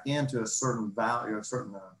protein back into a certain value, a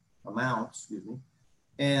certain amount,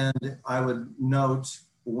 and I would note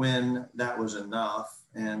when that was enough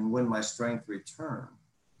and when my strength returned.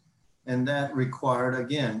 And that required,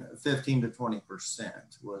 again, 15 to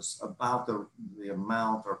 20% was about the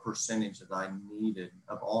amount or percentage that I needed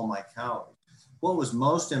of all my calories. What was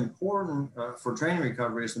most important for training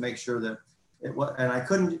recovery is to make sure that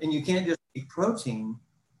and you can't just eat protein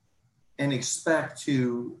and expect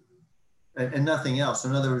to, and nothing else.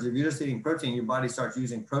 In other words, if you're just eating protein, your body starts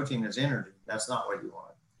using protein as energy. That's not what you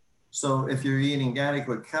want. So if you're eating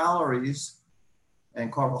adequate calories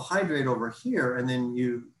and carbohydrate over here, and then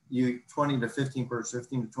you 20 to 15 to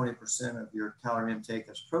 20% of your calorie intake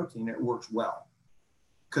as protein, it works well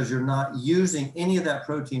because you're not using any of that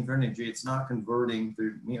protein for energy. It's not converting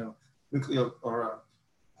through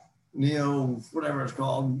whatever it's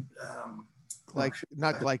called.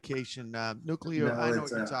 Not glycation, nucleo. I know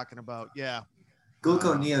what you're talking about. Yeah.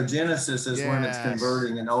 Gluconeogenesis is when it's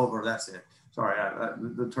converting and over. That's it. Sorry,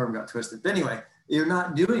 the term got twisted. But anyway, you're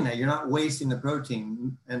not doing that. You're not wasting the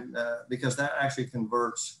protein, and because that actually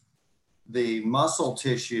converts the muscle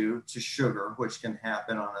tissue to sugar, which can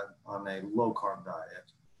happen on a low carb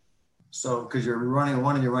diet. So, because you're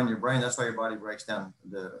running your brain, that's why your body breaks down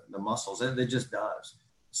the muscles. It just does.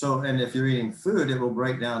 So, and if you're eating food, it will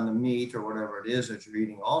break down the meat or whatever it is that you're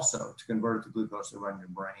eating also to convert it to glucose to run your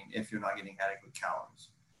brain if you're not getting adequate calories.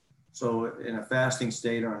 So in a fasting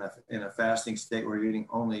state or in a fasting state where you're eating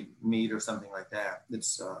only meat or something like that,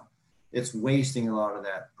 it's wasting a lot of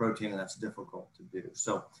that protein, and that's difficult to do.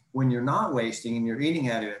 So when you're not wasting and you're eating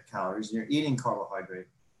adequate calories and you're eating carbohydrate,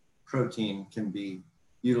 protein can be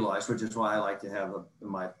utilized, which is why I like to have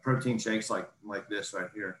my protein shakes like this right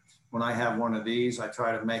here. When I have one of these, I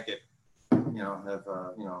try to make it,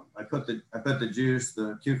 I put the juice,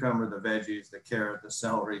 the cucumber, the veggies, the carrot, the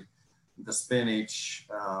celery, the spinach,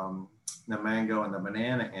 the mango, and the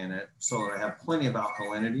banana in it, so that I have plenty of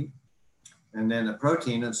alkalinity, and then the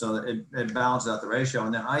protein, and so that it balances out the ratio.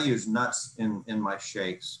 And then I use nuts in my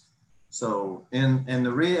shakes. So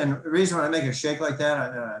the reason when I make a shake like that,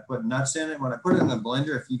 I put nuts in it. When I put it in the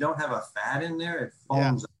blender, if you don't have a fat in there, it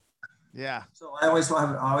foams. Yeah. So I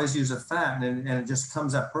always use a fat, and it just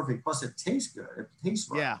comes out perfect. Plus, it tastes good. It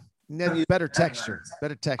tastes right. Yeah. Better texture.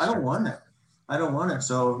 Better texture. I don't want it.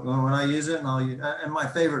 So when I use it, and my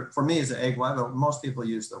favorite for me is the egg white, but most people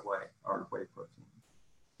use the whey protein.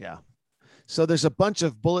 Yeah. So there's a bunch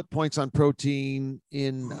of bullet points on protein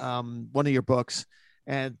in one of your books,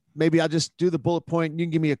 and maybe I'll just do the bullet point and you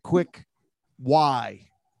can give me a quick why.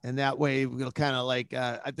 And that way we'll kind of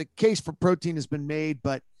the case for protein has been made,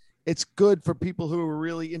 but it's good for people who are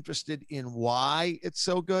really interested in why it's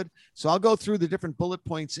so good. So I'll go through the different bullet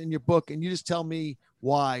points in your book and you just tell me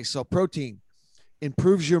why. So protein,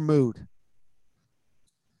 improves your mood?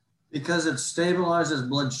 Because it stabilizes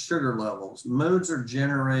blood sugar levels. Moods are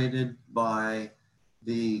generated by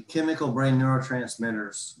the chemical brain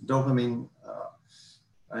neurotransmitters, dopamine,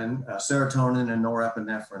 and serotonin and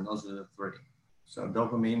norepinephrine. Those are the three. So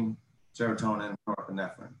dopamine, serotonin,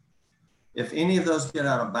 norepinephrine. If any of those get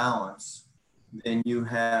out of balance, then you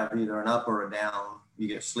have either an up or a down. You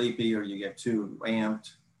get sleepy, or you get too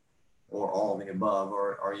amped, or all of the above,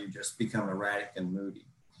 or you just become erratic and moody.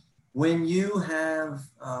 When you have,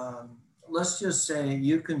 let's just say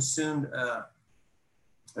you consumed a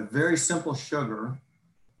very simple sugar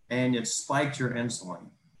and it spiked your insulin,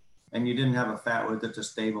 and you didn't have a fat with it to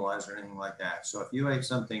stabilize or anything like that. So if you ate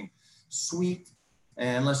something sweet,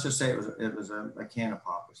 and let's just say it was a can of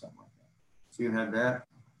pop or something like that. So you had that,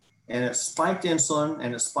 and it spiked insulin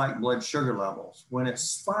and it spiked blood sugar levels. When it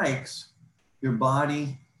spikes, your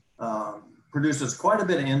body produces quite a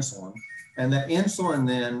bit of insulin, and that insulin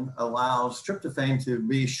then allows tryptophan to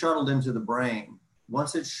be shuttled into the brain.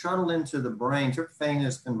 Once it's shuttled into the brain, tryptophan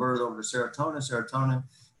is converted over to serotonin. Serotonin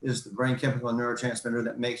is the brain chemical and neurotransmitter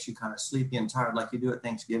that makes you kind of sleepy and tired, like you do at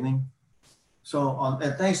Thanksgiving. So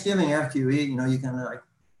at Thanksgiving, after you eat, you kind of like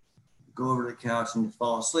go over to the couch and you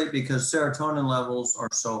fall asleep because serotonin levels are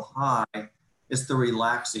so high. It's the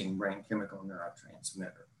relaxing brain chemical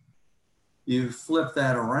neurotransmitter. You flip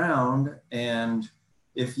that around, and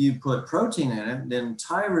if you put protein in it, then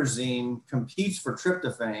tyrosine competes for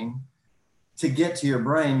tryptophan to get to your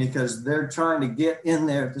brain because they're trying to get in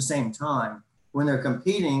there at the same time. When they're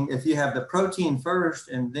competing, if you have the protein first,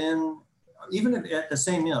 and then even if at the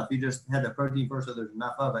same meal, if you just had the protein first, so there's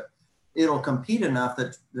enough of it, it'll compete enough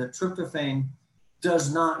that the tryptophan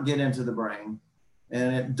does not get into the brain,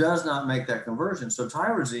 and it does not make that conversion. So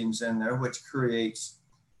tyrosine's in there, which creates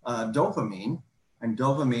dopamine, and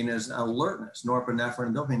dopamine is alertness. Norepinephrine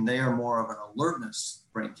and dopamine, they are more of an alertness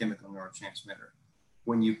brain chemical neurotransmitter.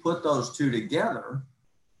 When you put those two together,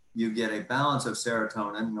 you get a balance of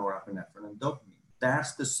serotonin, norepinephrine, and dopamine.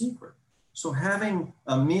 That's the secret. So having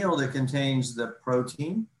a meal that contains the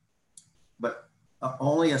protein, but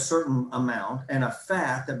only a certain amount, and a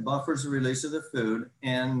fat that buffers the release of the food,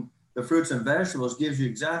 and the fruits and vegetables gives you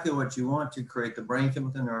exactly what you want to create the brain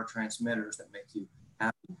chemical neurotransmitters that make you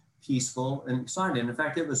happy, peaceful, and excited. And in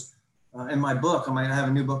fact, it was in my book. I have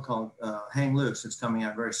a new book called Hang Loose. It's coming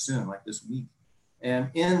out very soon, like this week. And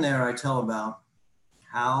in there, I tell about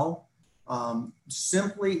how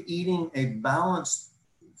simply eating a balanced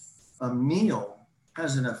meal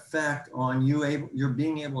has an effect on you're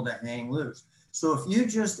being able to hang loose. So if you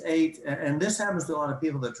just ate, and this happens to a lot of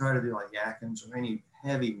people that try to do like Atkins or any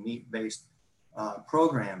heavy meat-based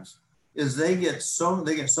programs, is they get so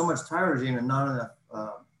much tyrosine and not enough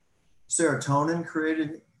serotonin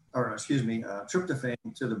created, or tryptophan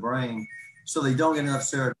to the brain, so they don't get enough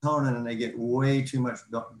serotonin and they get way too much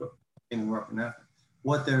norepinephrine.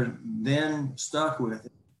 What they're then stuck with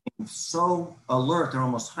is so alert, they're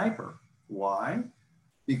almost hyper. Why?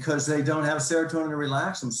 Because they don't have serotonin to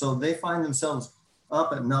relax them. So they find themselves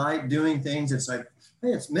up at night doing things. It's like, hey,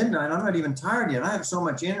 it's midnight. I'm not even tired yet. I have so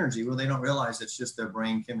much energy. Well, they don't realize it's just their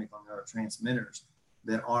brain chemical neurotransmitters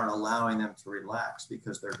that aren't allowing them to relax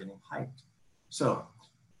because they're getting hyped. So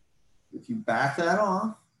if you back that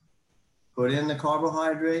off, put in the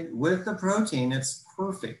carbohydrate with the protein, it's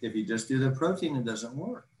perfect. If you just do the protein, it doesn't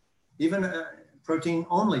work. Even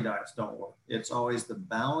protein-only diets don't work. It's always the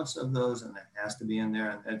balance of those, and that has to be in there.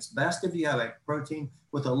 And it's best if you have a protein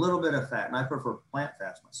with a little bit of fat. And I prefer plant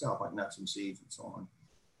fats myself, like nuts and seeds and so on.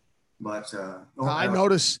 But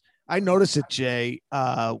I notice it, Jay,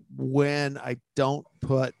 when I don't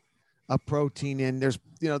put a protein in. There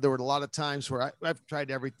were a lot of times where I've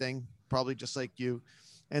tried everything, probably just like you.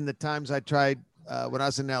 And the times I tried, when I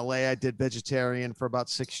was in LA, I did vegetarian for about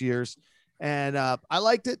 6 years, and I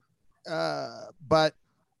liked it. But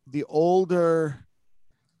the older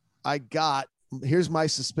I got, here's my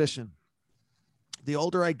suspicion. The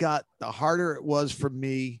older I got, the harder it was for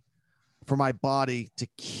my body to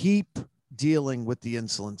keep dealing with the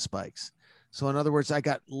insulin spikes. So in other words, I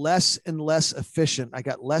got less and less efficient. I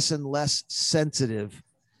got less and less sensitive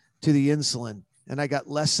to the insulin, and I got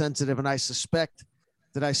less sensitive. And I suspect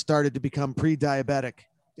that I started to become pre-diabetic,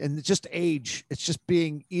 and it's just age. It's just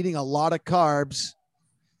eating a lot of carbs,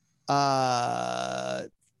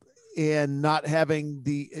 and not having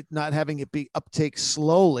it be uptake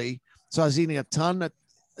slowly. So I was eating a ton of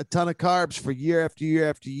carbs for year after year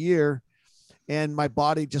after year. And my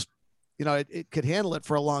body just, it could handle it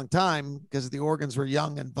for a long time because the organs were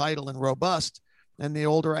young and vital and robust. And the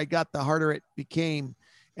older I got, the harder it became.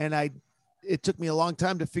 And it took me a long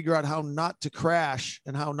time to figure out how not to crash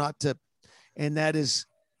and how not to, And that is,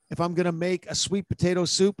 if I'm going to make a sweet potato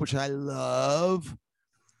soup, which I love,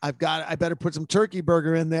 I better put some turkey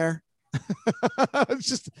burger in there.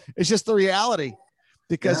 It's just the reality,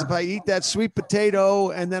 because if I eat that sweet potato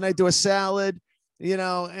and then I do a salad,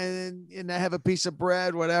 and I have a piece of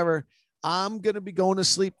bread, whatever, I'm going to be going to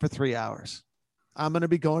sleep for 3 hours. I'm going to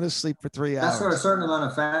be going to sleep for 3 hours. That's where a certain amount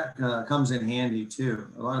of fat comes in handy too.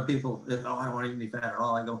 A lot of people, I don't want to eat any fat at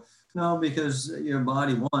all. I go, no, because your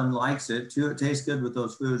body, one, likes it. Two, it tastes good with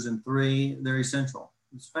those foods. And three, they're essential.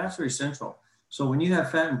 Fats are essential. So when you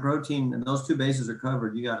have fat and protein and those two bases are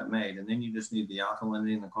covered, you got it made. And then you just need the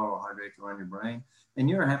alkalinity and the carbohydrate to run your brain. And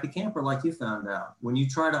you're a happy camper, like you found out. When you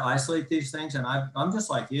try to isolate these things, and I'm just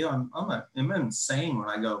like you, I'm insane when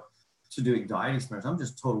I go to doing diet experiments. I'm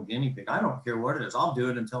just total guinea pig. I don't care what it is. I'll do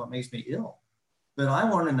it until it makes me ill. But I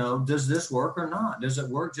want to know, does this work or not? Does it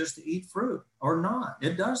work just to eat fruit or not?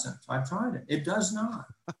 It doesn't. I've tried it. It does not.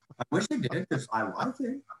 I wish it did, because I like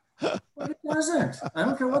it. But it doesn't. I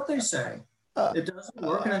don't care what they say. It doesn't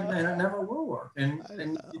work, and it never will work. And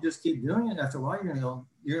you just keep doing it. After a while, you're going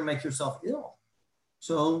to make yourself ill.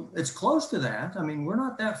 So it's close to that. I mean, we're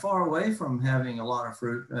not that far away from having a lot of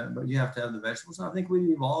fruit, but you have to have the vegetables. And I think we've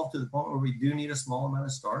evolved to the point where we do need a small amount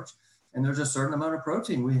of starch, and there's a certain amount of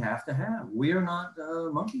protein we have to have. We are not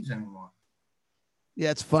monkeys anymore. Yeah,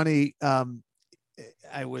 it's funny. I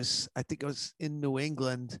think I was in New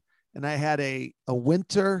England, and I had a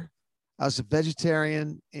winter. I was a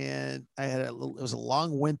vegetarian, and it was a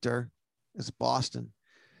long winter. It was Boston.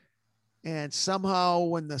 And somehow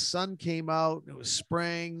when the sun came out, it was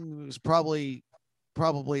spring. It was probably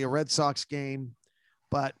a Red Sox game,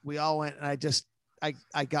 but we all went, and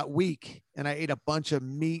I got weak, and I ate a bunch of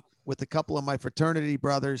meat with a couple of my fraternity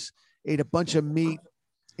brothers, ate a bunch of meat,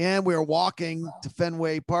 and we were walking to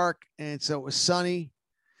Fenway Park. And so it was sunny.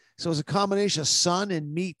 So it was a combination of sun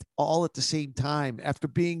and meat all at the same time after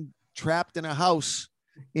being trapped in a house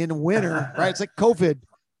in winter, right? It's like COVID,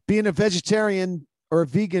 being a vegetarian or a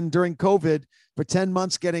vegan during COVID for 10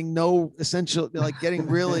 months, getting no essential, getting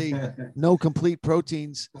really no complete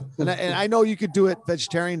proteins. And I know you could do it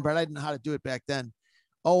vegetarian, but I didn't know how to do it back then.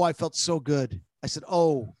 Oh, I felt so good. I said,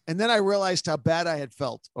 oh, and then I realized how bad I had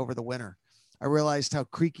felt over the winter. I realized how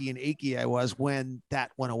creaky and achy I was when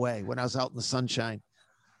that went away, when I was out in the sunshine.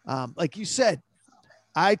 Like you said,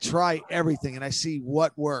 I try everything and I see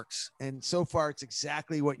what works. And so far, it's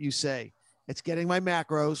exactly what you say. It's getting my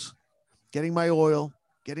macros, getting my oil,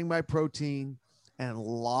 getting my protein, and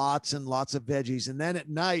lots of veggies. And then at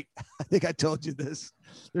night, I think I told you this,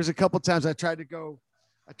 there's a couple times I tried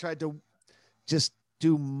to just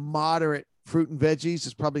do moderate fruit and veggies.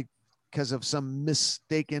 It's probably because of some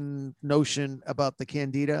mistaken notion about the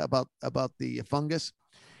candida, about the fungus.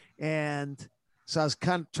 And so I was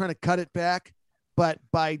kind of trying to cut it back. But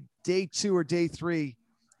by day 2 or day 3,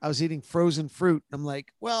 I was eating frozen fruit. I'm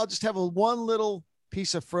like, well, I'll just have one little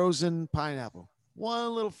piece of frozen pineapple,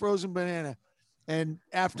 one little frozen banana. And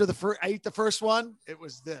after I ate the first one, it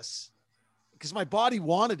was this, because my body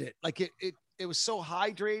wanted it. Like it was so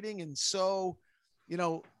hydrating and so,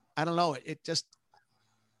 I don't know.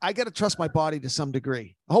 I got to trust my body to some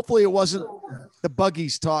degree. Hopefully it wasn't the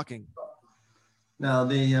buggies talking. Now,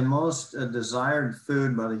 the most desired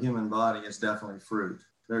food by the human body is definitely fruit.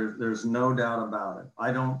 There's no doubt about it.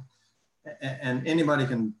 And anybody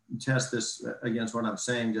can test this against what I'm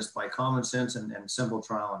saying just by common sense and simple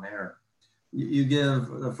trial and error. You give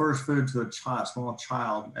the first food to a small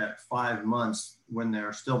child at 5 months when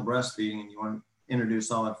they're still breastfeeding, and you want to introduce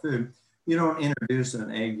solid food. You don't introduce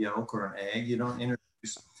an egg yolk or an egg. You don't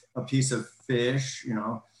introduce a piece of fish, You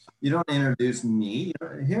don't introduce meat.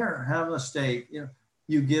 Here, have a steak.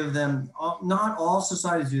 You give them, not all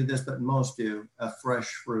societies do this, but most do, a fresh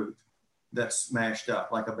fruit that's mashed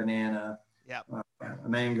up, like a banana, a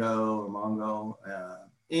mango, or mango,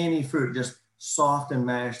 any fruit, just soft and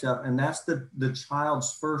mashed up. And that's the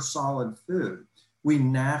child's first solid food. We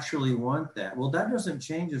naturally want that. Well, that doesn't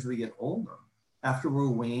change as we get older. After we're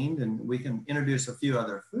weaned, and we can introduce a few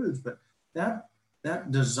other foods, but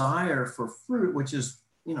that desire for fruit, which is,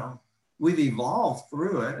 we've evolved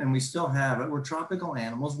through it and we still have it. We're tropical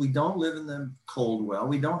animals. We don't live in the cold well.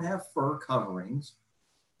 We don't have fur coverings.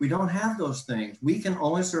 We don't have those things. We can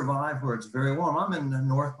only survive where it's very warm. I'm in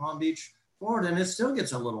North Palm Beach, Florida, and it still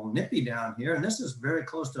gets a little nippy down here. And this is very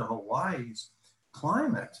close to Hawaii's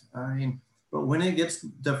climate. I mean, but when it gets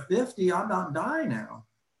to 50, I about die now.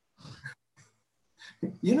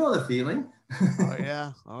 You know the feeling. Oh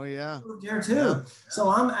yeah. Oh yeah. Here too. Yeah. So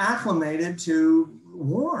I'm acclimated to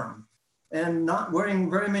warm and not wearing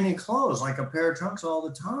very many clothes, like a pair of trunks all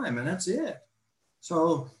the time. And that's it.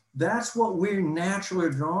 So that's what we're naturally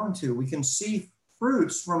drawn to. We can see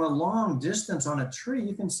fruits from a long distance on a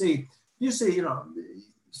tree. You see, you know,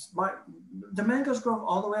 the mangoes grow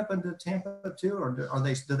all the way up into Tampa too, or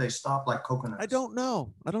do they stop like coconuts? I don't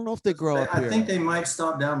know. I don't know if they grow up here. I think they might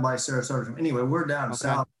stop down by Sarasota. Anyway, we're down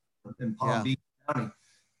south in Palm Beach County.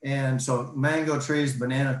 And so mango trees,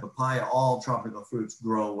 banana, papaya, all tropical fruits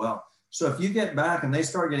grow well. So if you get back and they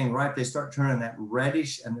start getting ripe, they start turning that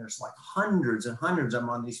reddish, and there's like hundreds and hundreds of them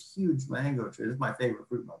on these huge mango trees. It's my favorite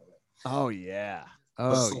fruit, by the way. Oh, yeah.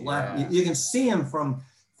 Oh, yeah. You can see them from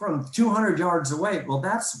 200 yards away. Well,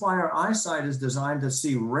 that's why our eyesight is designed to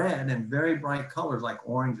see red and very bright colors like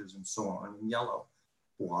oranges and so on, and yellow.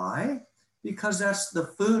 Why? Because that's the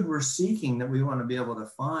food we're seeking that we want to be able to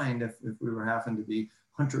find if we were having to be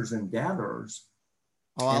hunters and gatherers.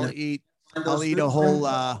 Oh, I'll eat a whole,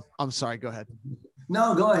 I'm sorry, go ahead.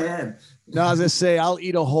 No, go ahead. No, I was gonna say, I'll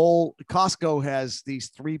eat a whole, Costco has these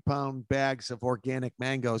 3-pound bags of organic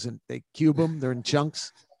mangoes and they cube them, they're in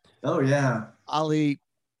chunks. Oh yeah. I'll eat,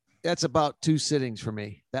 that's about 2 sittings for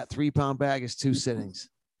me. That 3-pound bag is 2 sittings.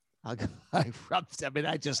 I mean,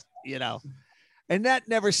 I just, you know, and there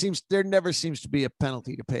never seems to be a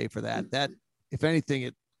penalty to pay for that. That, if anything,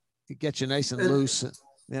 it gets you nice and loose,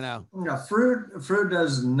 you know. Yeah, fruit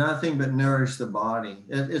does nothing but nourish the body.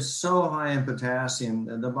 It's so high in potassium,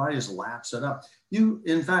 and the body just laps it up.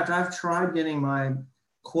 In fact, I've tried getting my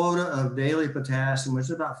quota of daily potassium, which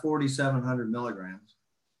is about 4,700 milligrams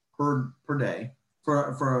per day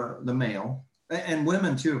for the male, and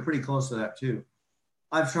women too, are pretty close to that too.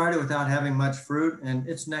 I've tried it without having much fruit, and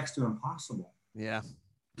it's next to impossible. Yeah.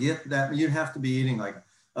 Get that. You'd have to be eating like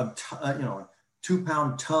a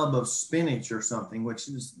 2-pound tub of spinach or something, which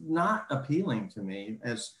is not appealing to me,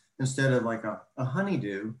 as instead of like a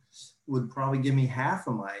honeydew would probably give me half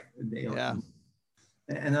of my daily. Yeah.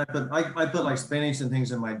 And I put like spinach and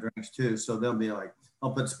things in my drinks too. So they'll be like,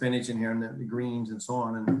 I'll put spinach in here and the greens and so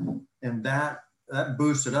on. And that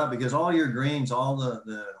boosts it up, because all your greens, all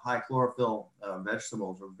the high chlorophyll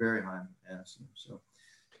vegetables are very high in potassium. So,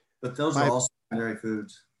 but those are all secondary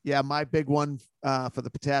foods. Yeah, my big one for the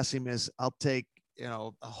potassium is I'll take, you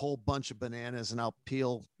know, a whole bunch of bananas and I'll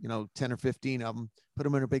peel, you know, 10 or 15 of them, put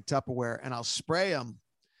them in a big Tupperware, and I'll spray them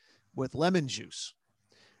with lemon juice.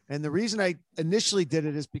 And the reason I initially did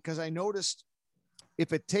it is because I noticed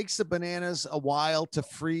if it takes the bananas a while to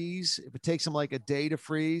freeze, if it takes them like a day to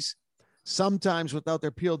freeze, sometimes without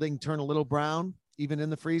their peel, they can turn a little brown, even in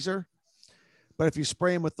the freezer. But if you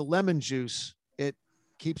spray them with the lemon juice, it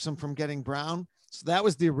keeps them from getting brown. So that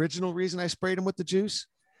was the original reason I sprayed them with the juice.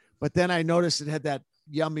 But then I noticed it had that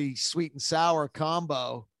yummy sweet and sour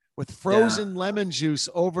combo with frozen lemon juice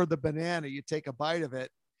over the banana. You take a bite of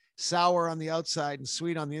it, sour on the outside and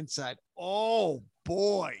sweet on the inside. Oh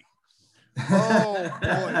boy. Oh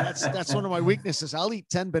boy. That's one of my weaknesses. I'll eat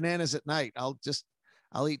 10 bananas at night. I'll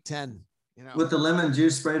eat 10, you know, with the lemon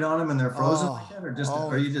juice sprayed on them, and they're frozen like that,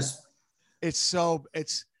 or are you just,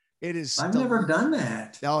 it is. I've never done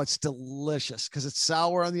that. No, it's delicious because it's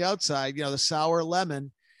sour on the outside, you know, the sour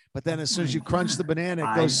lemon, but then as soon as you crunch the banana,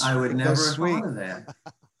 it goes. I would never have thought of that.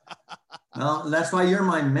 Well, that's why you're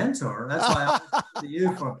my mentor. That's why I look to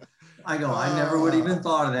you for. I never would have even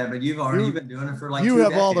thought of that, but you've been doing it for like. You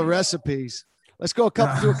have all the recipes. Let's go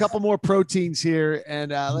do a couple more proteins here,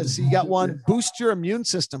 and let's see. You got one: boost your immune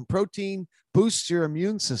system. Protein boosts your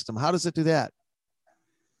immune system. How does it do that?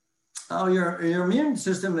 Oh, your immune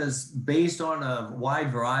system is based on a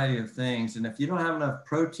wide variety of things. And if you don't have enough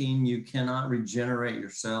protein, you cannot regenerate your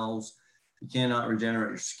cells. You cannot regenerate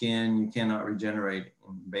your skin. You cannot regenerate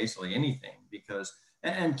basically anything, because,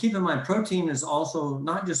 and keep in mind, protein is also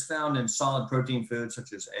not just found in solid protein foods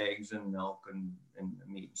such as eggs and milk and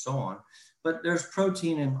meat and so on, but there's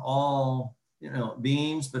protein in all, you know,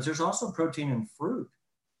 beans, but there's also protein in fruit.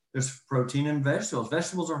 There's protein in vegetables.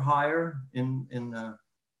 Vegetables are higher in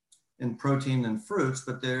protein than fruits,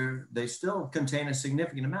 but they still contain a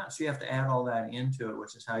significant amount. So you have to add all that into it,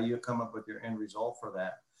 which is how you come up with your end result for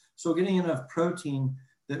that. So getting enough protein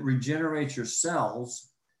that regenerates your cells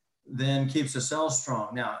then keeps the cells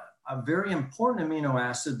strong. Now, a very important amino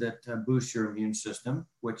acid that boosts your immune system,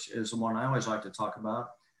 which is the one I always like to talk about,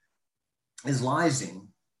 is lysine.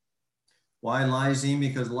 Why lysine?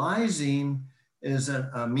 Because lysine is an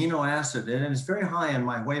amino acid, and it's very high in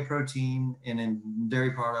my whey protein and in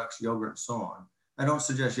dairy products, yogurt, and so on. I don't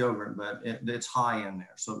suggest yogurt, but it's high in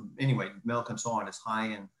there. So anyway, milk and so on is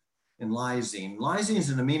high in lysine. Lysine is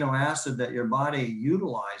an amino acid that your body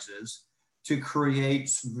utilizes to create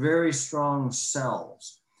very strong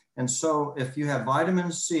cells. And so if you have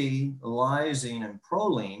vitamin C, lysine, and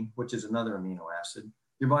proline, which is another amino acid,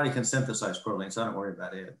 your body can synthesize protein, so I don't worry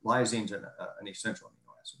about it. Lysine's an essential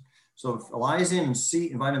amino acid. So if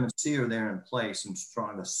lysine and vitamin C are there in place and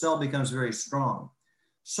strong, the cell becomes very strong.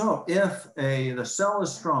 So if the cell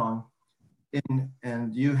is strong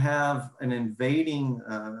and you have an invading,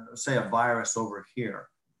 say a virus over here,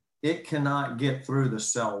 it cannot get through the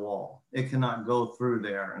cell wall. It cannot go through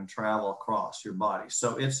there and travel across your body.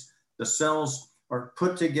 So the cells are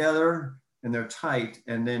put together and they're tight,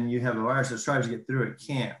 and then you have a virus that tries to get through, it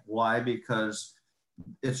can't. Why? Because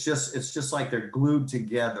it's just like they're glued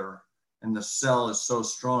together, and the cell is so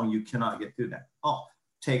strong you cannot get through that. Oh,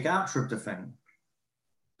 take out tryptophan.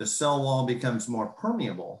 The cell wall becomes more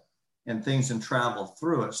permeable and things can travel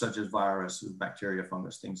through it, such as viruses, bacteria,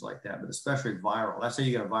 fungus, things like that, but especially viral. That's how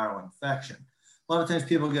you get a viral infection. A lot of times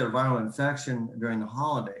people get a viral infection during the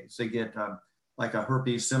holidays. They get like a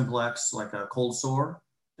herpes simplex, like a cold sore.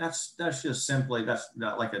 That's just simply, that's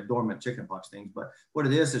not like a dormant chickenpox thing, but what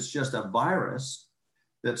it is, it's just a virus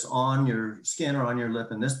that's on your skin or on your lip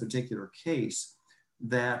in this particular case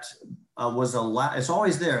that it's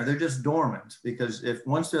always there. They're just dormant because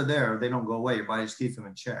once they're there, they don't go away. Your body just keeps them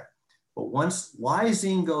in check. But once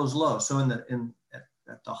lysine goes low, so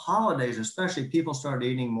at the holidays, especially, people start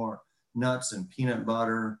eating more nuts and peanut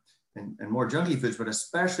butter and more junky foods, but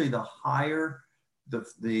especially the higher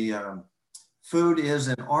the food is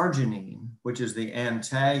in arginine, which is the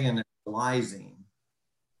antagonist of lysine,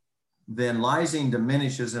 then lysine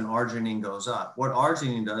diminishes and arginine goes up. What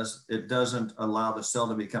arginine does, it doesn't allow the cell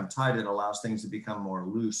to become tight. It allows things to become more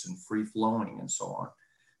loose and free flowing and so on.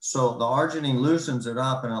 So the arginine loosens it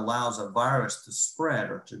up and allows a virus to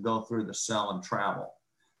spread or to go through the cell and travel.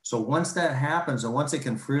 So once that happens, and once it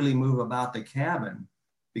can freely move about the cabin,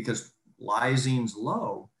 because lysine's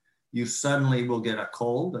low, you suddenly will get a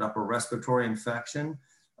cold, an upper respiratory infection,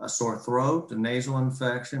 a sore throat, a nasal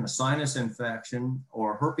infection, a sinus infection,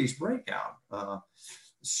 or herpes breakout.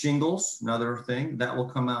 Shingles, another thing, that will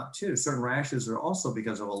come out too. Certain rashes are also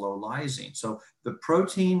because of a low lysine. So the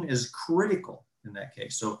protein is critical in that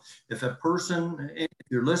case. So if a person, if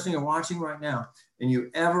you're listening or watching right now, and you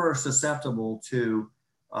ever are susceptible to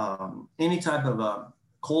any type of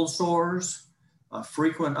cold sores,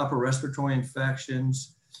 frequent upper respiratory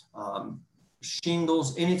infections,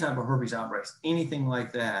 shingles, any type of herpes outbreaks, anything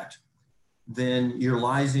like that, then your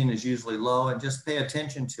lysine is usually low, and just pay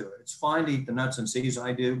attention to it. It's fine to eat the nuts and seeds,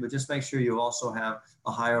 I do, but just make sure you also have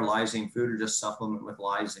a higher lysine food or just supplement with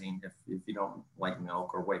lysine if you don't like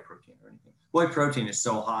milk or whey protein or anything. Whey protein is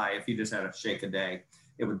so high, if you just had a shake a day,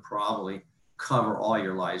 it would probably cover all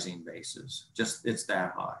your lysine bases. Just, it's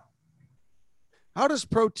that high. How does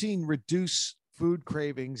protein reduce food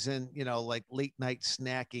cravings and, like late night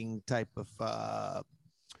snacking type of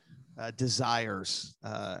desires?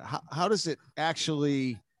 How does it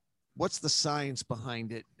actually, what's the science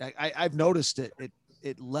behind it? I've noticed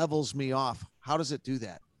it levels me off. How does it do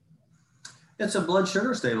that? It's a blood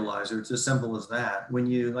sugar stabilizer. It's as simple as that. When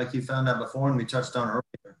you, like you found out before and we touched on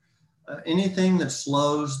earlier, anything that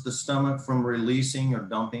slows the stomach from releasing or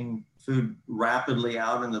dumping food rapidly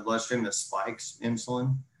out in the bloodstream that spikes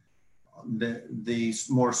insulin, the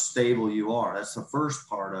more stable you are. That's the first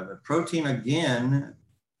part of it. Protein, again,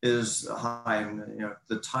 is high in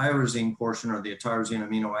the tyrosine portion, or the tyrosine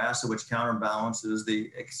amino acid, which counterbalances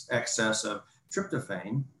the excess of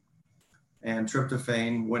tryptophan. And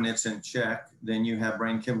tryptophan, when it's in check, then you have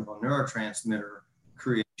brain chemical neurotransmitter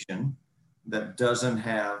creation that doesn't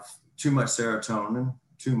have too much serotonin,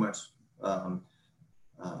 too much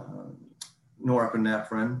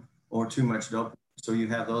norepinephrine, or too much dopamine. So you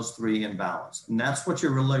have those three in balance. And that's what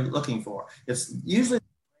you're really looking for. It's usually the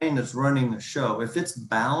brain that's running the show. If it's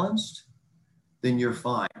balanced, then you're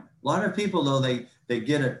fine. A lot of people, though, they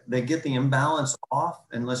get the imbalance off,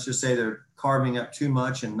 and let's just say they're carving up too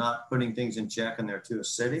much and not putting things in check, and they're too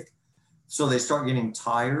acidic. So they start getting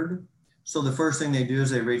tired. So the first thing they do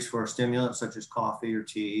is they reach for a stimulant such as coffee or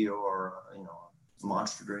tea or a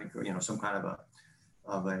Monster drink, or some kind of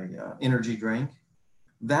a energy drink.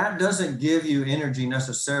 That doesn't give you energy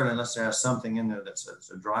necessarily unless there has something in there that's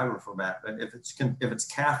a driver for that. But if it's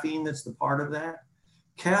caffeine that's the part of that,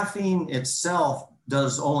 caffeine itself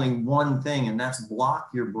does only one thing, and that's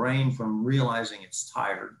block your brain from realizing it's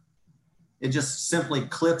tired. It just simply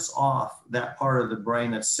clips off that part of the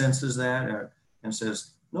brain that senses that and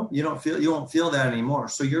says, nope, you won't feel that anymore.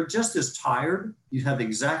 So you're just as tired. You have the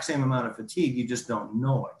exact same amount of fatigue. You just don't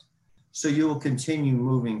know it. So you will continue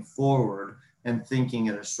moving forward and thinking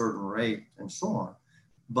at a certain rate and so on.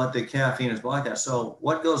 But the caffeine is like that. So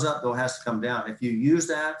what goes up, though, has to come down. If you use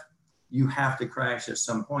that, you have to crash at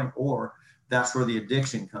some point, or that's where the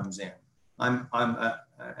addiction comes in.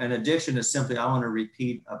 An addiction is simply, I want to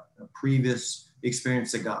repeat a previous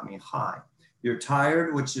experience that got me high. You're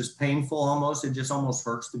tired, which is painful almost. It just almost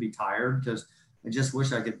hurts to be tired because I just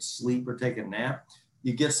wish I could sleep or take a nap.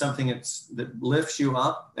 You get something that lifts you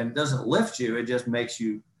up, and it doesn't lift you. It just makes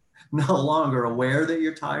you no longer aware that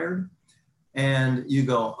you're tired. And you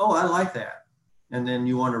go, oh, I like that. And then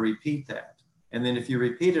you want to repeat that. And then if you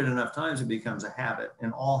repeat it enough times, it becomes a habit,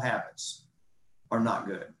 and all habits are not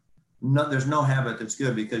good. No, there's no habit that's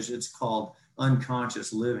good because it's called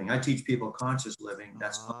unconscious living. I teach people conscious living.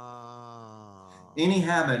 That's any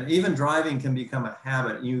habit, even driving can become a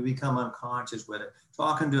habit. You become unconscious with it.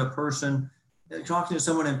 Talking to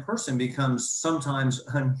someone in person becomes sometimes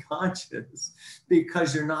unconscious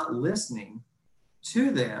because you're not listening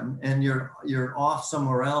to them, and you're off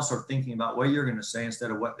somewhere else or thinking about what you're going to say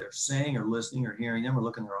instead of what they're saying, or listening or hearing them or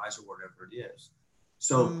looking in their eyes or whatever it is.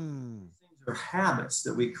 So things are habits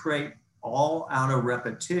that we create all out of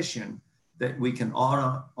repetition that we can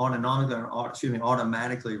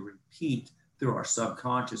automatically repeat through our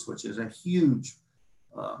subconscious, which is a huge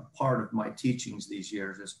part of my teachings these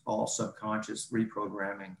years, is all subconscious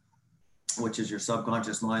reprogramming, which is your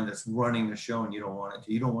subconscious mind that's running the show, and you don't want it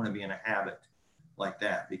to. You don't want to be in a habit like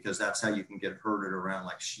that, because that's how you can get herded around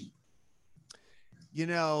like sheep. You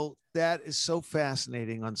know, that is so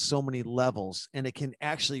fascinating on so many levels, and it can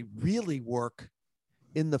actually really work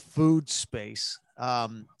in the food space.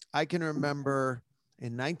 I can remember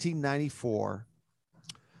in 1994,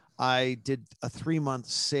 I did a 3-month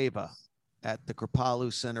seva at the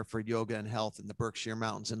Kripalu Center for Yoga and Health in the Berkshire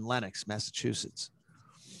Mountains in Lenox, Massachusetts.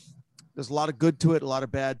 There's a lot of good to it, a lot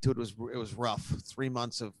of bad to it. It was rough. 3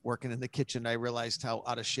 months of working in the kitchen. I realized how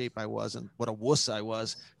out of shape I was and what a wuss I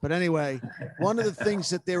was. But anyway, one of the things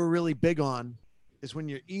that they were really big on is when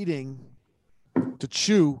you're eating, to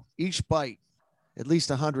chew each bite at least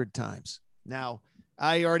 100 times. Now,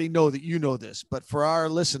 I already know that you know this, but for our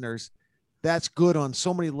listeners, that's good on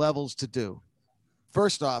so many levels to do.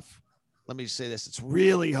 First off, let me say this. It's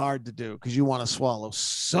really hard to do because you want to swallow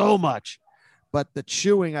so much. But the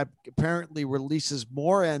chewing apparently releases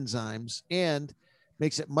more enzymes and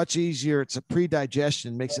makes it much easier. It's a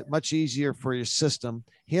pre-digestion, makes it much easier for your system,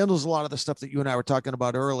 handles a lot of the stuff that you and I were talking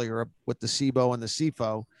about earlier with the SIBO and the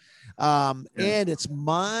SIFO. And it's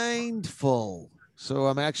mindful. So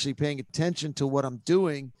I'm actually paying attention to what I'm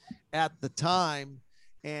doing at the time.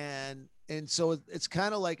 And so it's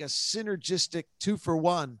kind of like a synergistic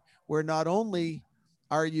 2-for-1, where not only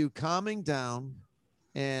are you calming down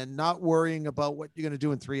and not worrying about what you're going to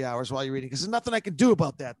do in 3 hours while you're eating, because there's nothing I can do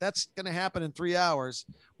about that. That's going to happen in 3 hours.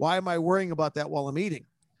 Why am I worrying about that while I'm eating?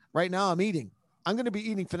 Right now I'm eating. I'm going to be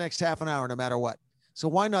eating for the next half an hour, no matter what. So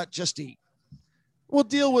why not just eat? We'll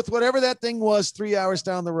deal with whatever that thing was 3 hours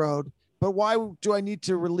down the road. But why do I need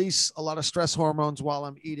to release a lot of stress hormones while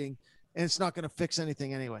I'm eating? And it's not going to fix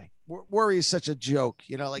anything anyway. Worry is such a joke,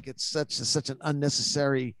 like it's such an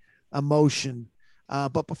unnecessary emotion.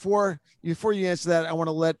 But before you answer that, I want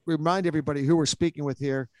to remind everybody who we're speaking with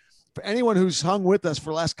here. For anyone who's hung with us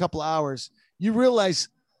for the last couple of hours, you realize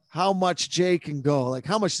how much Jay can go, like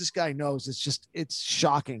how much this guy knows. It's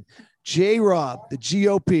shocking. Jay Robb, the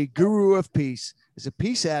GOP, Guru of Peace, is a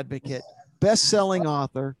peace advocate, best-selling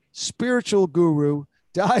author, spiritual guru,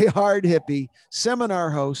 die-hard hippie,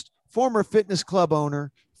 seminar host, former fitness club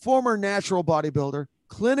owner, former natural bodybuilder,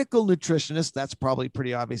 clinical nutritionist. That's probably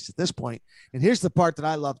pretty obvious at this point. And here's the part that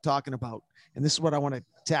I love talking about. And this is what I want to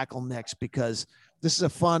tackle next, because this is a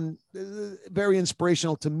fun, very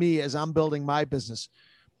inspirational to me as I'm building my business.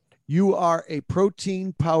 You are a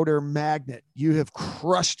protein powder magnet. You have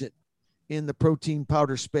crushed it in the protein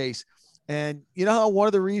powder space. And you know how one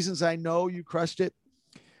of the reasons I know you crushed it?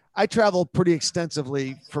 I travel pretty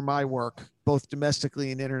extensively for my work, both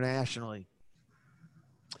domestically and internationally.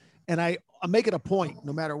 And I make it a point,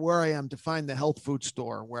 no matter where I am, to find the health food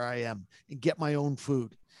store where I am and get my own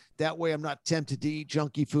food. That way I'm not tempted to eat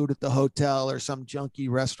junky food at the hotel or some junky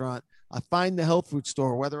restaurant. I find the health food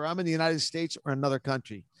store, whether I'm in the United States or another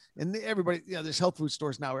country. And everybody, there's health food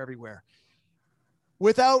stores now everywhere.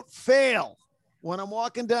 Without fail, when I'm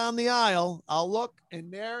walking down the aisle, I'll look,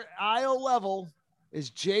 and there, aisle level, is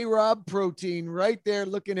Jay Robb Protein right there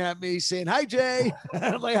looking at me saying, hi, Jay.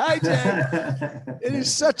 I'm like, hi, Jay. It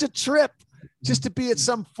is such a trip just to be at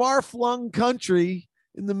some far-flung country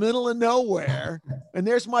in the middle of nowhere. And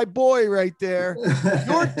there's my boy right there.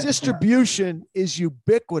 Your distribution is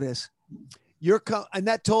ubiquitous. And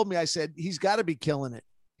that told me, I said, he's got to be killing it.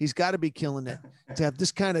 He's got to be killing it to have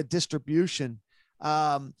this kind of distribution.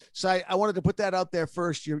 So I wanted to put that out there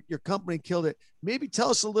first. Your company killed it. Maybe tell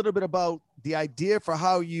us a little bit about the idea for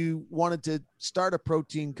how you wanted to start a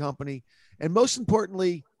protein company And most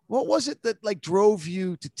importantly, what was it that like drove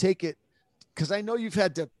you to take it? Because I know you've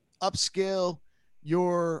had to upscale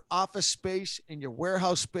your office space and your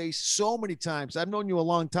warehouse space so many times. I've known you a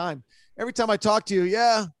long time. Every time I talk to you,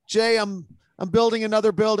 yeah, Jay, I'm building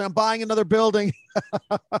another building. I'm buying another building.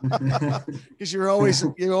 Because you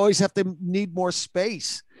always have to need more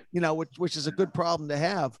space, which is a good problem to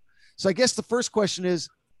have. So I guess the first question is,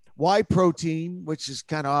 why protein, which is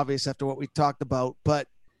kind of obvious after what we talked about, but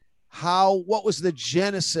what was the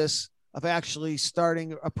genesis of actually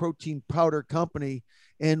starting a protein powder company,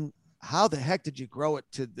 and how the heck did you grow it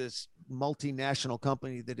to this multinational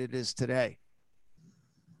company that it is today?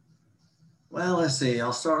 Well, let's see.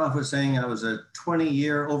 I'll start off with saying I was a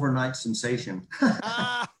 20-year overnight sensation.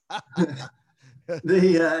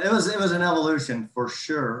 It was an evolution for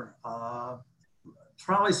sure.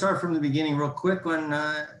 Probably start from the beginning real quick. When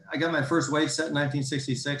I got my first weight set in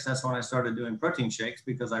 1966, that's when I started doing protein shakes,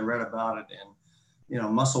 because I read about it in,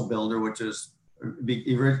 Muscle Builder, which is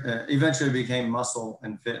eventually became Muscle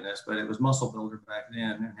and Fitness, but it was Muscle Builder back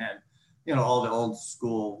then, and had, all the old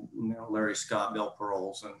school, Larry Scott, Bill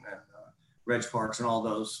Pearls, and Reg Parks, and all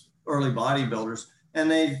those early bodybuilders. And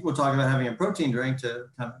they would talk about having a protein drink to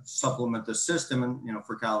kind of supplement the system and,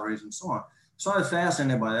 for calories and so on. So I was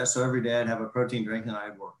fascinated by that. So every day I'd have a protein drink and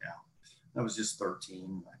I'd work out. I was just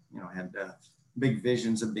 13. I had big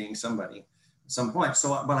visions of being somebody at some point.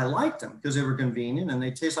 But I liked them because they were convenient and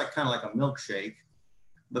they taste kind of like a milkshake.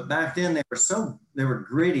 But back then they were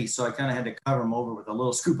gritty. So I kind of had to cover them over with a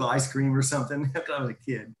little scoop of ice cream or something because I was a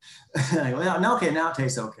kid. Now it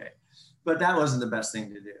tastes okay. But that wasn't the best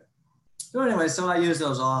thing to do. So anyway, so I used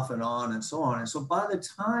those off and on and so on. And so by the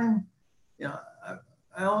time,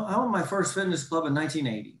 I owned my first fitness club in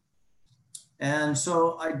 1980. And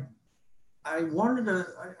so I wanted to,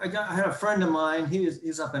 I had a friend of mine,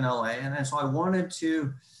 he's up in LA. And so I wanted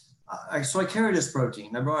to, so I carried his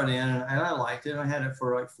protein. I brought it in and I liked it. I had it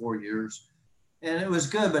for like 4 years and it was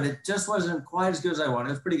good, but it just wasn't quite as good as I wanted.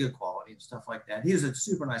 It was pretty good quality and stuff like that. He was a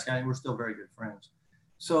super nice guy and we're still very good friends.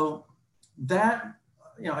 So that,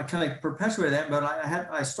 I kind of perpetuated that, but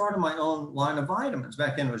I started my own line of vitamins.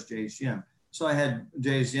 Back then it was Jay's Gym. So I had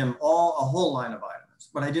Jay's Gym, a whole line of vitamins,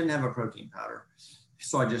 but I didn't have a protein powder.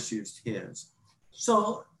 So I just used his.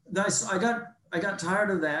 So I got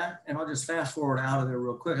tired of that, and I'll just fast forward out of there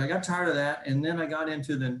real quick. I got tired of that, and then I got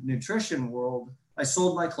into the nutrition world. I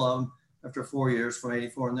sold my club after 4 years from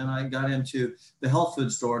 84, and then I got into the health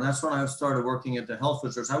food store, and that's when I started working at the health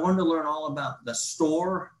food stores. I wanted to learn all about the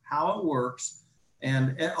store, how it works,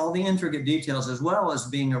 and all the intricate details, as well as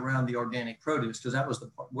being around the organic produce, because that was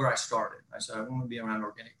where I started. I said, I want to be around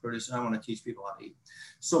organic produce and I want to teach people how to eat.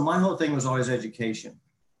 So my whole thing was always education.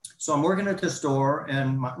 So I'm working at the store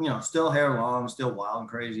and, still hair long, still wild and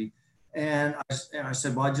crazy. And I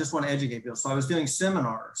said, well, I just want to educate people. So I was doing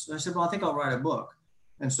seminars. And I said, well, I think I'll write a book.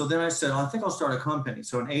 And so then I said, I think I'll start a company.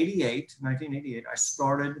 So in 1988, I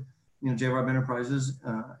started, J. Robb Enterprises,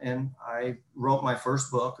 and I wrote my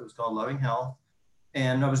first book. It was called Loving Health.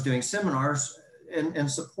 And I was doing seminars in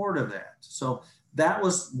support of that. So that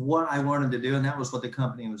was what I wanted to do. And that was what the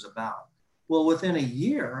company was about. Well, within a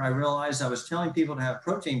year, I realized I was telling people to have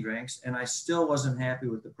protein drinks, and I still wasn't happy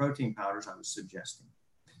with the protein powders I was suggesting.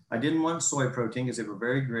 I didn't want soy protein because they were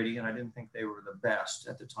very gritty, and I didn't think they were the best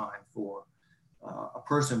at the time for a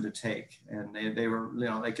person to take. And they were,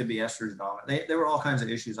 they could be estrogen dominant. There were all kinds of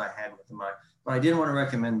issues I had with them, but I didn't want to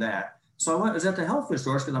recommend that. So I was at the health food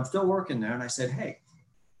stores because I'm still working there. And I said, hey,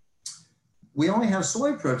 we only have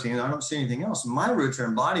soy protein. I don't see anything else. My roots are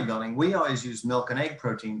in bodybuilding. We always used milk and egg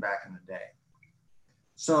protein back in the day.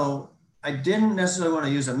 So I didn't necessarily want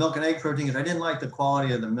to use a milk and egg protein because I didn't like the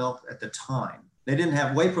quality of the milk at the time. They didn't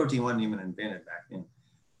have, whey protein wasn't even invented back then.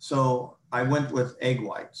 So I went with egg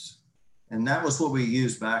whites. And that was what we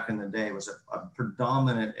used back in the day, was a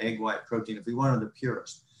predominant egg white protein if we wanted the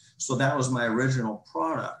purest. So that was my original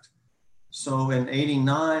product. So in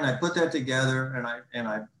 89, I put that together and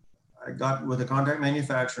I got with a contract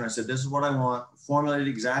manufacturer and I said, this is what I want, formulated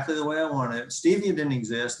exactly the way I wanted it. Stevia didn't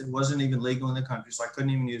exist. It wasn't even legal in the country, so I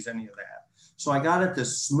couldn't even use any of that. So I got it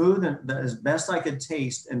as smooth and as best I could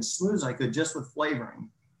taste and smooth as I could just with flavoring,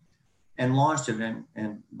 and launched it.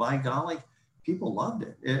 And by golly, people loved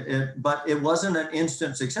it. But it wasn't an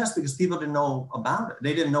instant success because people didn't know about it.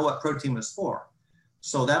 They didn't know what protein was for.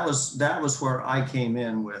 So that was where I came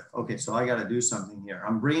in with, okay, so I got to do something here.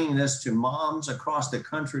 I'm bringing this to moms across the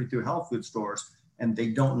country through health food stores, and they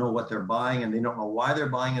don't know what they're buying, and they don't know why they're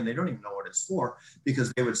buying, and they don't even know what it's for,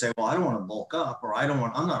 because they would say, well, I don't want to bulk up, or I'm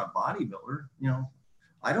not a bodybuilder,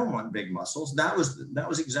 I don't want big muscles. That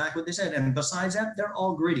was exactly what they said. And besides that, they're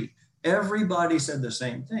all gritty. Everybody said the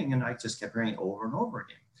same thing. And I just kept hearing it over and over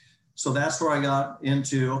again. So that's where I got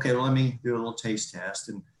into, okay, well, let me do a little taste test.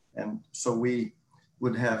 And so we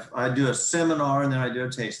would I'd do a seminar and then I'd do a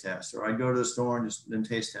taste test, or I'd go to the store and just then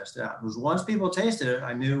taste test it out. Because once people tasted it,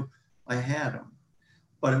 I knew I had them.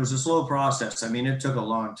 But it was a slow process. I mean, it took a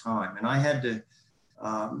long time. And I had to,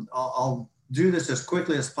 I'll do this as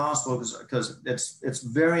quickly as possible because it's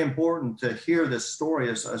very important to hear this story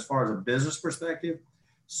as far as a business perspective.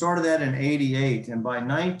 Started that in 88. And by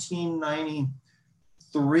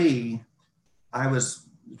 1993, I was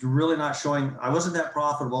really not showing, I wasn't that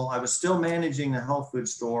profitable. I was still managing the health food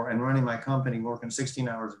store and running my company, working 16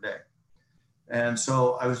 hours a day. And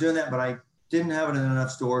so I was doing that, but I didn't have it in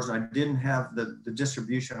enough stores. And I didn't have the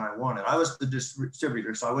distribution I wanted. I was the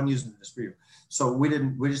distributor, so I wasn't using the distributor. So we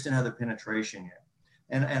just didn't have the penetration yet.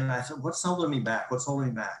 And I said, what's holding me back? What's holding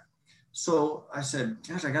me back? So I said,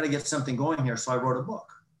 gosh, I got to get something going here. So I wrote a book.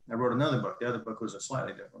 I wrote another book. The other book was a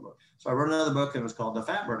slightly different book. So I wrote another book and it was called The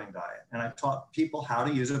Fat Burning Diet. And I taught people how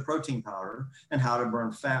to use a protein powder and how to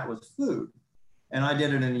burn fat with food. And I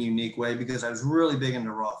did it in a unique way because I was really big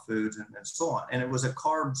into raw foods and so on. And it was a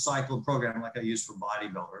carb cycle program like I used for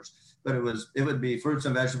bodybuilders, but it would be fruits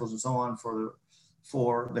and vegetables and so on for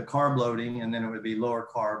the carb loading. And then it would be lower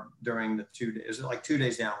carb during the 2 days. It was like 2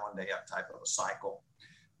 days down, 1 day up type of a cycle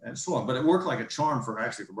and so on. But it worked like a charm for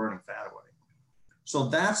burning fat away. So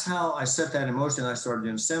that's how I set that in motion. I started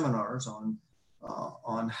doing seminars on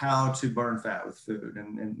how to burn fat with food,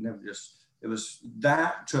 and it was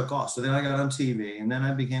that took off. So then I got on TV, and then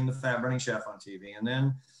I became the fat burning chef on TV, and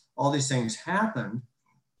then all these things happened.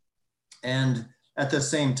 And at the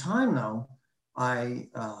same time, though, I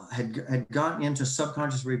had gotten into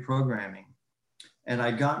subconscious reprogramming, and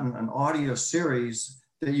I'd gotten an audio series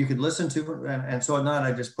that you could listen to. And so at night,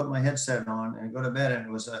 I just put my headset on and go to bed. And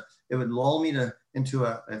it would lull me into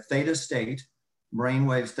a theta state,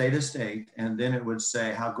 brainwave theta state. And then it would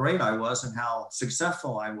say how great I was and how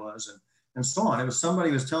successful I was and so on. It was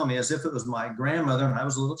somebody was telling me as if it was my grandmother, and I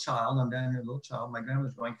was a little child. I'm down here, a little child. My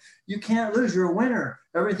grandmother's going, you can't lose. You're a winner.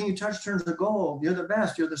 Everything you touch turns to gold. You're the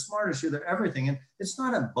best. You're the smartest. You're the everything. And it's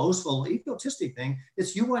not a boastful, egotistic thing.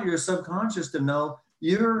 It's you want your subconscious to know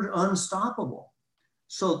you're unstoppable.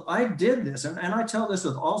 So I did this, and I tell this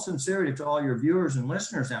with all sincerity to all your viewers and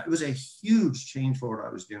listeners now. It was a huge change for what I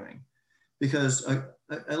was doing because,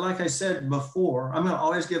 like I said before, I'm going to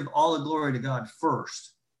always give all the glory to God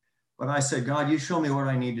first. But I said, God, you show me what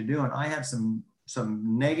I need to do. And I had some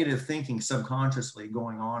negative thinking subconsciously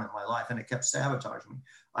going on in my life, and it kept sabotaging me.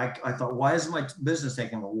 I thought, why isn't my business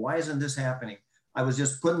taking off? Why isn't this happening? I was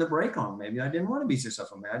just putting the brake on. Maybe I didn't want to be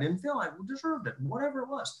successful. Maybe I didn't feel I deserved it, whatever it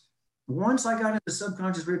was. Once I got into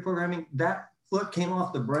subconscious reprogramming, that foot came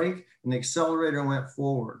off the brake and the accelerator went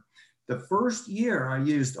forward. The first year I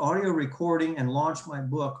used audio recording and launched my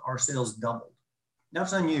book, our sales doubled.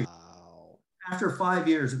 That's unusual. Wow. After 5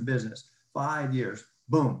 years in business, 5 years,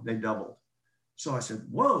 boom, they doubled. So I said,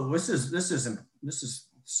 whoa, this is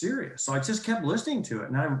serious. So I just kept listening to it,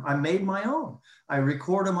 and I made my own. I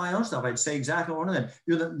recorded my own stuff. I'd say exactly one of them.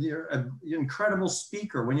 You're an incredible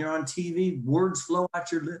speaker. When you're on TV, words flow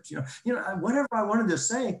out your lips. You know, whatever I wanted to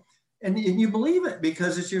say, and you believe it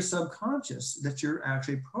because it's your subconscious that you're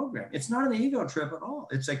actually programmed. It's not an ego trip at all.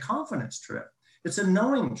 It's a confidence trip. It's a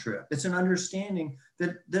knowing trip. It's an understanding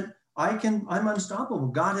that I'm unstoppable.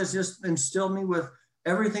 God has just instilled me with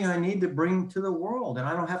everything I need to bring to the world, and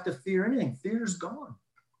I don't have to fear anything. Fear's gone.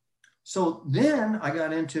 So then I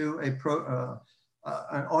got into an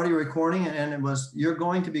audio recording, and it was, you're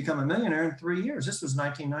going to become a millionaire in 3 years. This was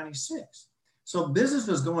 1996. So business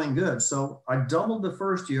was going good. So I doubled the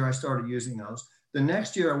first year I started using those. The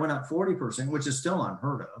next year I went up 40%, which is still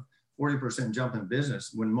unheard of, 40% jump in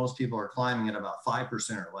business when most people are climbing at about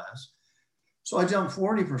 5% or less. So I jumped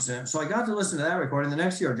 40%. So I got to listen to that recording. The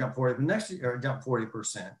next year I jumped 40%. The next year I jumped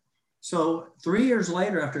 40%. So 3 years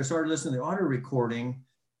later, after I started listening to the audio recording,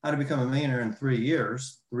 How to Become a Millionaire in 3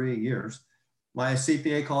 years, my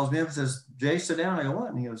CPA calls me up and says, Jay, sit down. I go,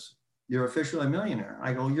 what? And he goes, you're officially a millionaire.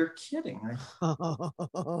 I go, you're kidding.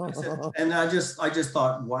 I said, and I just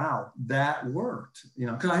thought, wow, that worked. You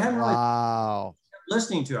know, because I hadn't really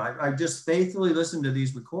listening to it. I just faithfully listened to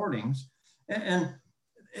these recordings. And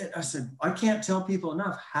I said, I can't tell people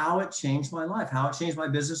enough how it changed my life, how it changed my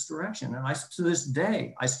business direction. And to this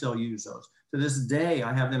day, I still use those. To this day,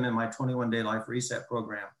 I have them in my 21-day life reset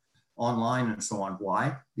program online and so on.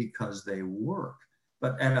 Why? Because they work.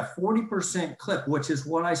 But at a 40% clip, which is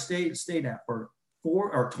what I stayed at for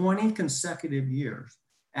 20 consecutive years,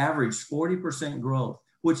 average 40% growth,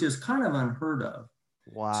 which is kind of unheard of.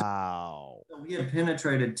 Wow. So we have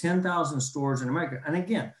penetrated 10,000 stores in America. And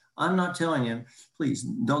again, I'm not telling you, please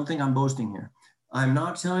don't think I'm boasting here. I'm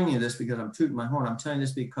not telling you this because I'm tooting my horn. I'm telling you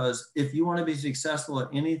this because if you want to be successful at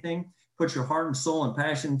anything, put your heart and soul and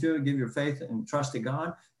passion into it, give your faith and trust to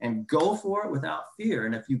God, and go for it without fear.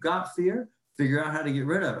 And if you got fear, figure out how to get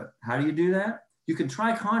rid of it. How do you do that? You can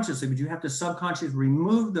try consciously, but you have to subconsciously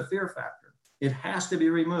remove the fear factor. It has to be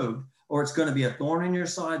removed, or it's going to be a thorn in your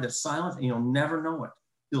side that's silent, and you'll never know it.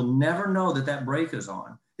 You'll never know that that brake is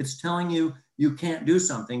on. It's telling you you can't do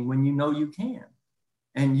something when you know you can.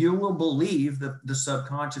 And you will believe the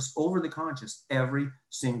subconscious over the conscious every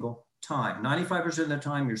single time. 95% of the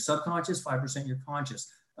time, you're subconscious, 5% you're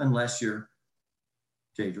conscious, unless you're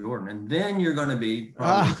Jay Jordan. And then you're going to be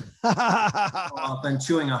often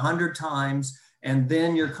chewing 100 times, and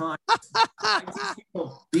then you're conscious.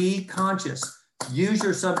 Be conscious. Use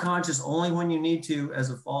your subconscious only when you need to as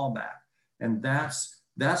a fallback. And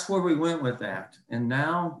that's where we went with that. And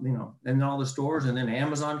now, you know, and all the stores, and then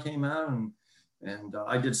Amazon came out, and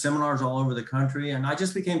I did seminars all over the country, and I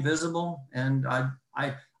just became visible. And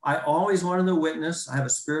I always wanted to witness. I have a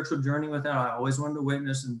spiritual journey with that. I always wanted to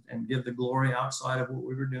witness and give the glory outside of what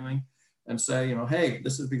we were doing, and say, you know, hey,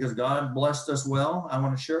 this is because God blessed us well. I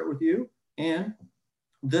want to share it with you. And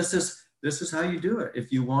this is how you do it.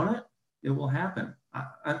 If you want it, it will happen.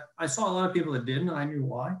 I saw a lot of people that didn't, and I knew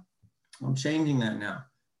why. I'm changing that now.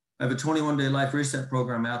 I have a 21-day life reset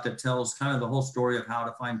program out that tells kind of the whole story of how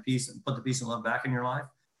to find peace and put the peace and love back in your life.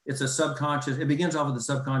 It's a subconscious, it begins off with the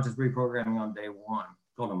subconscious reprogramming on day one,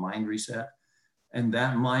 called a mind reset. And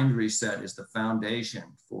that mind reset is the foundation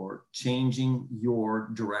for changing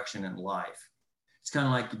your direction in life. It's kind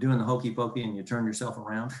of like you're doing the hokey pokey and you turn yourself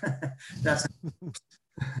around. That's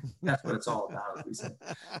what it's all about, as we said.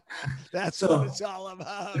 That's what it's all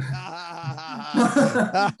about.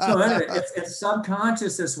 So anyway, it's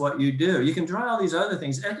subconscious is what you do. You can try all these other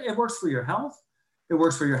things. It works for your health. It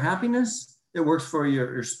works for your happiness. It works for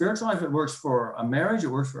your spiritual life. It works for a marriage. It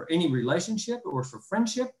works for any relationship. It works for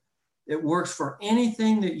friendship. It works for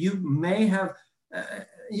anything that you may have.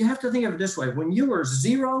 You have to think of it this way. When you were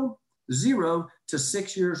zero to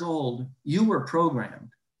 6 years old, you were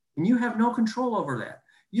programmed, and you have no control over that.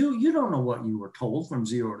 You don't know what you were told from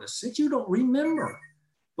 0 to 6. You don't remember.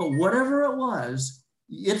 But whatever it was,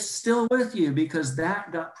 it's still with you because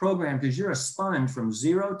that got programmed, because you're a sponge from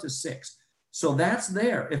 0 to 6. So that's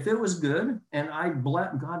there. If it was good, and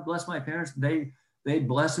God bless my parents, they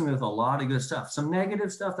blessed me with a lot of good stuff. Some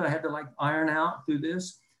negative stuff that I had to like iron out through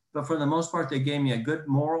this. But for the most part, they gave me a good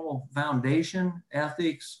moral foundation,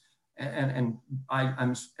 ethics, and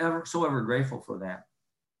I'm ever grateful for that.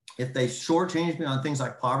 If they shortchanged me on things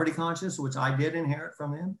like poverty conscious, which I did inherit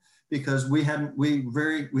from them, because we had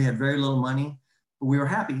very little money, but we were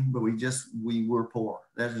happy, but we were poor.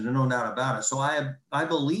 There's no doubt about it. So I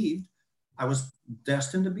believed I was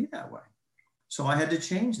destined to be that way. So I had to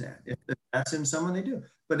change that. If that's in someone, they do.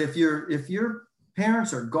 But if your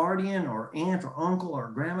parents or guardian or aunt or uncle or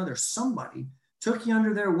grandmother, somebody took you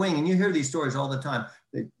under their wing, and you hear these stories all the time.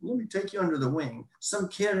 Let me take you under the wing. Some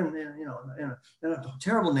kid in a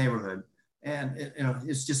terrible neighborhood, and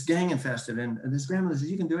it's just gang infested. And this grandmother says,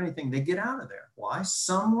 you can do anything. They get out of there. Why?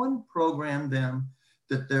 Someone programmed them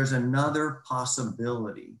that there's another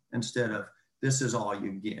possibility instead of this is all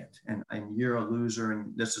you get, and you're a loser,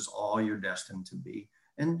 and this is all you're destined to be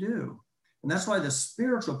and do. And that's why the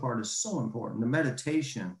spiritual part is so important. The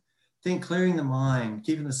meditation, clearing the mind,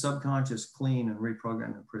 keeping the subconscious clean and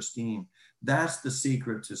reprogrammed and pristine. That's the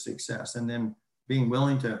secret to success. And then being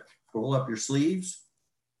willing to roll up your sleeves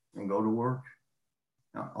and go to work.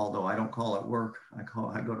 Now, although I don't call it work, I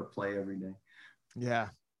go to play every day. Yeah.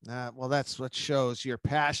 Well, that's what shows your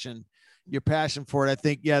passion for it. I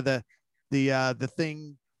think, yeah, the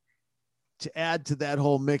thing to add to that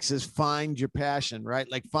whole mix is find your passion, right?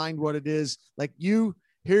 Like find what it is. Like here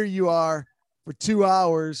you are for 2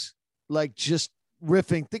 hours, like just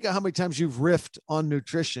riffing. Think of how many times you've riffed on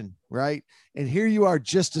nutrition, right? And here you are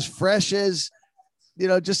just as fresh as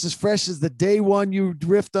the day one you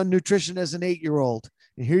riffed on nutrition as an 8-year-old.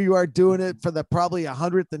 And here you are doing it for the probably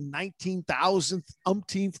 119,000th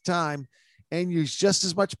umpteenth time. And use just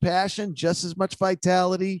as much passion, just as much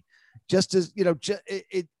vitality, just as,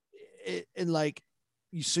 and like,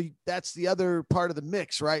 so that's the other part of the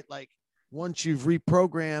mix, right? Like once you've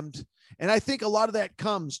reprogrammed, and I think a lot of that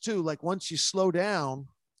comes too, like once you slow down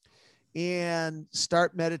and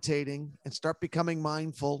start meditating and start becoming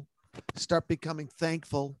mindful, start becoming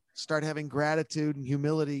thankful, start having gratitude and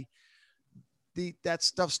humility, that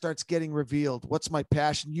stuff starts getting revealed. What's my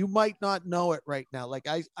passion? You might not know it right now. Like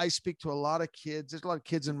I speak to a lot of kids. There's a lot of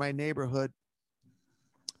kids in my neighborhood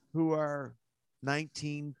who are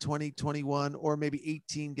 19, 20, 21, or maybe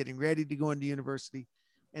 18, getting ready to go into university.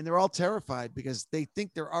 And they're all terrified because they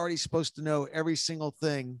think they're already supposed to know every single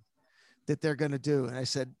thing that they're going to do. And I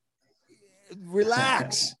said,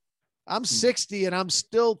 relax. I'm 60 and I'm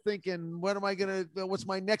still thinking, what's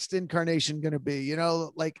my next incarnation going to be? You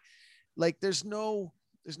know, like there's no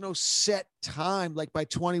set time. Like by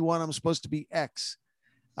 21, I'm supposed to be X.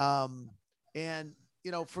 And,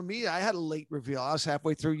 you know, for me, I had a late reveal. I was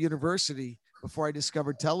halfway through university before I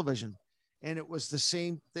discovered television. And it was the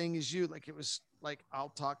same thing as you. Like, it was like, I'll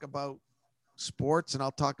talk about sports and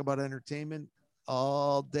I'll talk about entertainment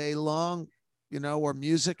all day long, you know, or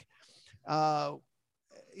music.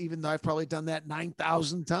 Even though I've probably done that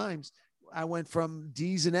 9,000 times, I went from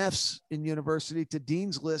D's and F's in university to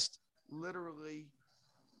Dean's List, literally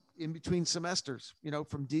in between semesters, you know,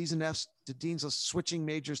 from D's and F's to Dean's List, switching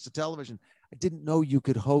majors to television. I didn't know you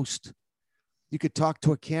could host. You could talk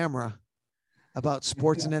to a camera about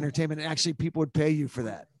sports and entertainment. And actually people would pay you for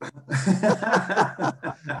that.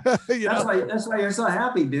 That's why you're so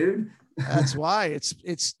happy, dude. That's why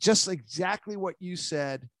it's just exactly what you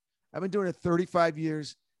said. I've been doing it 35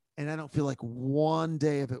 years and I don't feel like one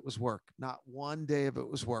day of it was work. Not one day of it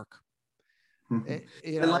was work.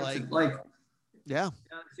 Yeah.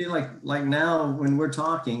 I feel like now when we're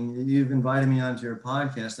talking, you've invited me onto your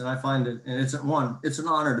podcast and I find it, and it's an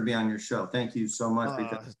honor to be on your show. Thank you so much.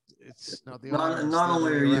 Because it's not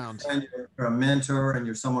only are you a friend, you're a mentor and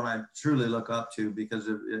you're someone I truly look up to, because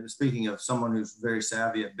speaking of someone who's very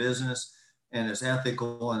savvy at business and is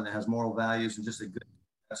ethical and has moral values and just a good,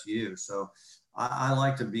 that's you. So I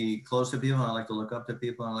like to be close to people. And I like to look up to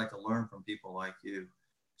people. And I like to learn from people like you.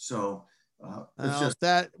 So it's just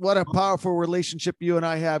that, what a powerful relationship you and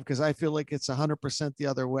I have, because I feel like it's 100% the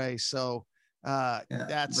other way. So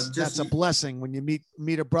that's a blessing when you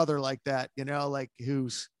meet a brother like that, you know, like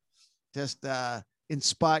who's just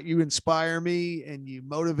inspire me and you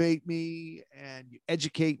motivate me and you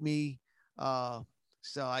educate me.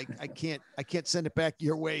 So I can't send it back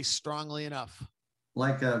your way strongly enough.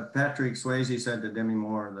 Like Patrick Swayze said to Demi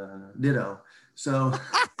Moore, the ditto. So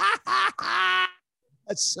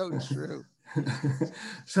that's so true.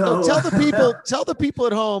 So tell the people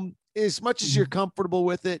at home, as much as you're comfortable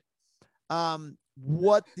with it,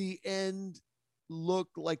 what the end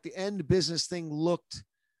looked like, the end business thing looked.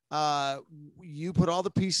 You put all the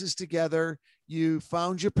pieces together. You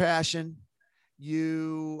found your passion.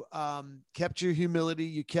 You kept your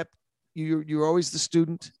humility. You're always the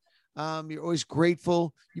student. You're always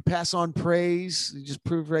grateful. You pass on praise. You just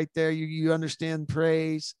proved right there. You understand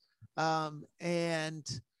praise, and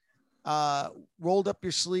rolled up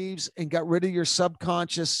your sleeves and got rid of your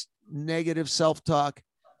subconscious negative self-talk.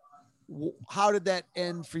 How did that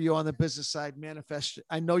end for you on the business side manifest?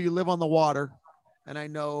 I know you live on the water, and I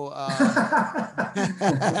know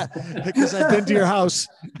because I've been to your house.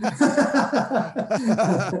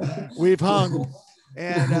 We've hung.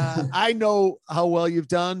 And I know how well you've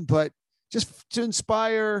done, but just to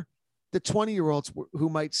inspire the 20-year-olds who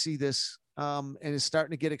might see this and is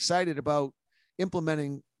starting to get excited about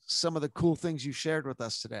implementing some of the cool things you shared with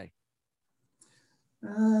us today.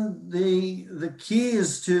 The key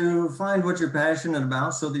is to find what you're passionate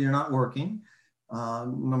about so that you're not working.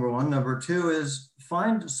 Number one. Number two is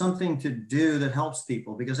find something to do that helps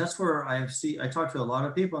people, because that's where I talk to a lot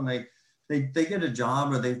of people and they get a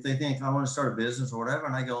job or they think I want to start a business or whatever.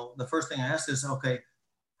 And I go, the first thing I ask is, okay,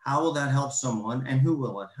 how will that help someone and who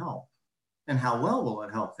will it help? And how well will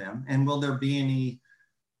it help them? And will there be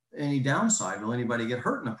any downside? Will anybody get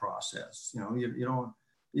hurt in the process? You know,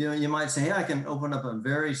 you might say, hey, I can open up a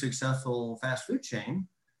very successful fast food chain.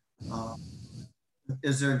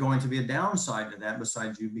 Is there going to be a downside to that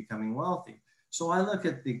besides you becoming wealthy? So I look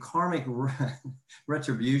at the karmic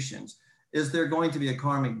retributions. Is there going to be a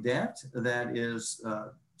karmic debt that is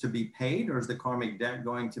to be paid, or is the karmic debt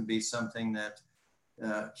going to be something that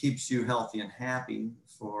keeps you healthy and happy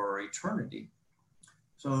for eternity?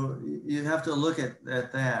 So you have to look at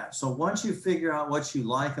that. So once you figure out what you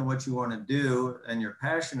like and what you want to do and you're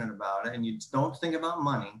passionate about it and you don't think about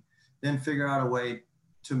money, then figure out a way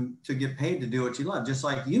to get paid to do what you love, just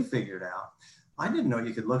like you figured out. I didn't know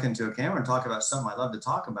you could look into a camera and talk about something I love to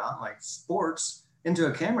talk about, like sports, into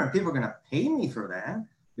a camera and people are going to pay me for that.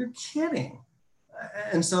 You're kidding.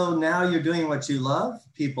 And so now you're doing what you love.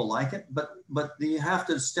 People like it, but you have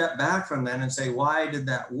to step back from that and say, why did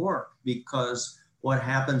that work? Because what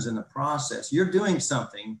happens in the process, you're doing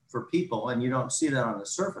something for people and you don't see that on the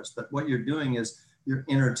surface, but what you're doing is you're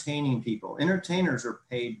entertaining people. Entertainers are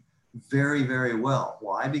paid very, very well.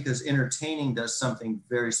 Why? Because entertaining does something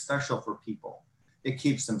very special for people. It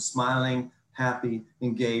keeps them smiling, happy,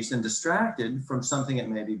 engaged, and distracted from something that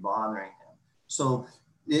may be bothering him. So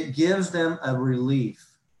it gives them a relief.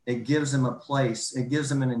 It gives them a place. It gives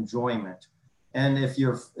them an enjoyment. And if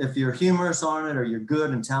you're humorous on it, or you're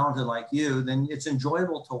good and talented like you, then it's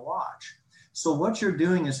enjoyable to watch. So what you're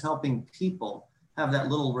doing is helping people have that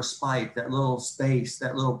little respite, that little space,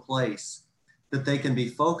 that little place that they can be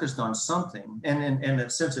focused on something.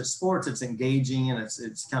 And since it's sports, it's engaging and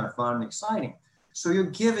it's kind of fun and exciting. So you're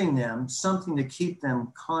giving them something to keep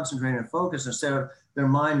them concentrated and focused instead of their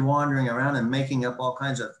mind wandering around and making up all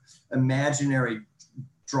kinds of imaginary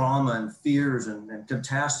drama and fears and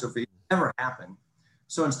catastrophe. It never happened.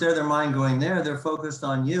 So instead of their mind going there, they're focused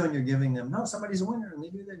on you, and you're giving them, no, somebody's a winner and they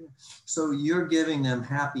do that. So you're giving them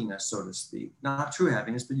happiness, so to speak, not true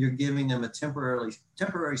happiness, but you're giving them a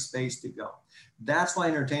temporary space to go. That's why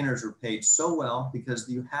entertainers are paid so well, because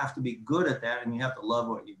you have to be good at that and you have to love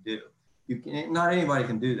what you do. Not anybody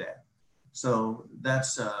can do that. So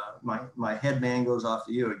that's my headband goes off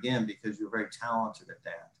to you again, because you're very talented at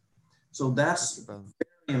that. So that's very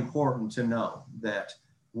important to know that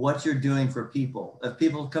what you're doing for people. If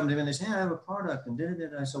people come to me and they say, hey, I have a product and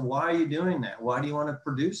I said, why are you doing that? Why do you want to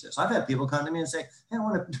produce this? I've had people come to me and say, hey, I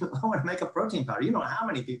want to make a protein powder. You know how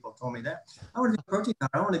many people told me that? I want to do a protein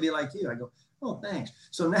powder. I want to be like you. I go, oh, thanks.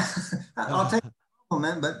 So now I'll take a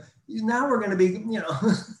compliment, but now we're going to be,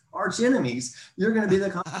 arch enemies. You're going to be the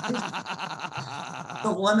competition.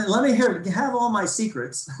 So let me have all my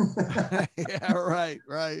secrets. Yeah, right.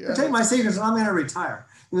 Take my secrets and I'm going to retire.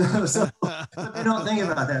 So they don't think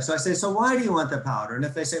about that. So I say, so why do you want the powder? And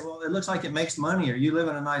if they say, well, it looks like it makes money, or you live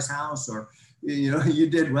in a nice house, or you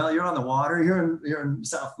did well, you're on the water, you're in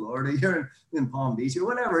South Florida, you're in Palm Beach, or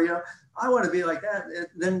whatever, I want to be like that,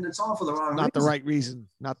 then it's all for the wrong reason.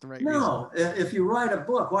 Not the right reason. No, if you write a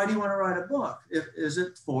book, why do you want to write a book? Is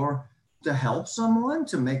it to help someone,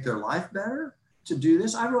 to make their life better, to do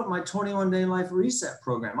this? I wrote my 21-day life reset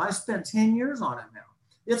program. I spent 10 years on it now.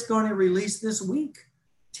 It's going to release this week,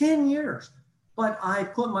 10 years. But I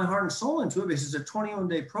put my heart and soul into it because it's a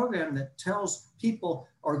 21-day program that tells people,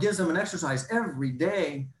 or gives them an exercise every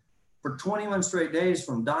day for 21 straight days,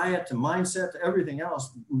 from diet to mindset to everything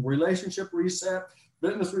else, relationship reset,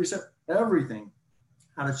 business reset, everything,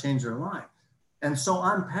 how to change their life. And so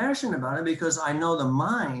I'm passionate about it because I know the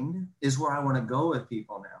mind is where I want to go with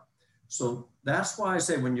people now. So that's why I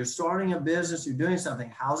say, when you're starting a business, you're doing something,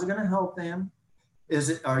 how's it going to help them?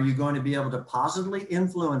 Are you going to be able to positively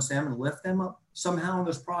influence them and lift them up somehow in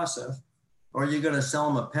this process? Or are you going to sell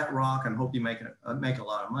them a pet rock and hope you make a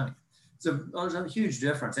lot of money? So there's a huge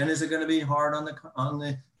difference. And is it going to be hard on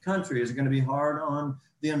the country? Is it going to be hard on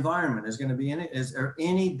the environment? Is there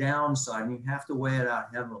any downside? And you have to weigh it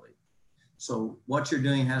out heavily. So what you're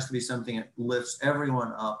doing has to be something that lifts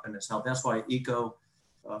everyone up and is help. That's why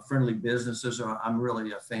eco-friendly businesses I'm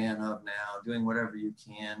really a fan of now, doing whatever you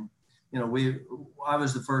can. I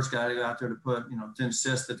was the first guy to go out there to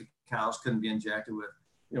insist that the cows couldn't be injected with,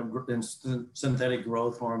 synthetic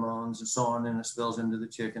growth hormones and so on, and it spills into the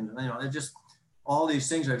chickens. And, it just, all these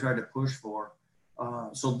things I tried to push for.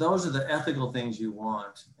 So those are the ethical things you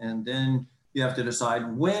want. And then you have to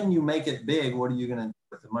decide, when you make it big, what are you going to do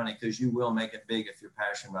with the money? Because you will make it big if you're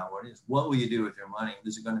passionate about what it is. What will you do with your money?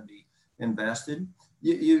 Is it going to be invested?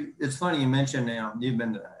 It's funny you mentioned, you've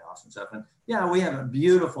been to Austin stuff, and yeah, we have a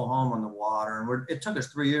beautiful home on the water, and it took us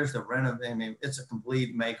 3 years to renovate. I mean, it's a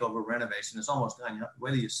complete makeover renovation. It's almost done.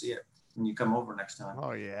 Wait till you see it when you come over next time.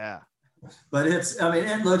 Oh yeah. But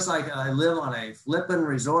it looks like I live on a flippin'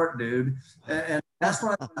 resort, dude, and that's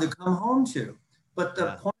what I wanted to come home to. But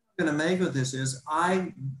the point I'm going to make with this is,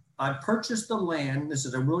 I purchased the land. This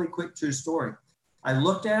is a really quick true story. I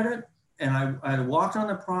looked at it, and I walked on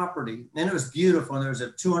the property, and it was beautiful. And there was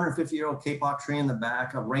a 250-year-old kapok tree in the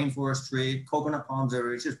back, a rainforest tree, coconut palms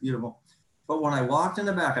everywhere. It's just beautiful. But when I walked in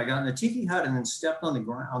the back, I got in the tiki hut and then stepped on the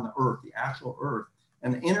ground, on the earth, the actual earth,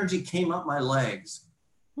 and the energy came up my legs.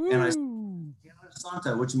 Woo. And I said,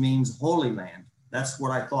 Santa, which means Holy Land. That's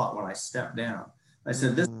what I thought when I stepped down. I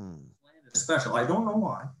said, this land is special. I don't know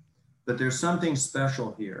why, but there's something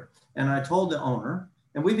special here. And I told the owner,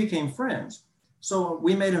 and we became friends. So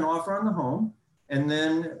we made an offer on the home, and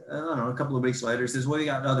then a couple of weeks later, he says, well, we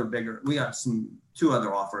got two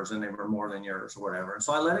other offers, and they were more than yours or whatever. And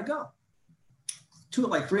so I let it go.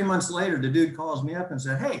 3 months later, the dude calls me up and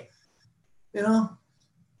said, hey,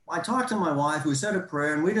 I talked to my wife, we said a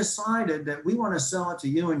prayer, and we decided that we want to sell it to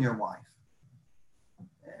you and your wife.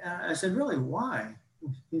 And I said, really, why?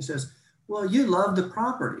 He says, well, you love the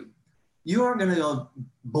property. You aren't going to go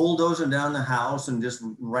bulldozing down the house and just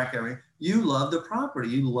wreck everything. You love the property.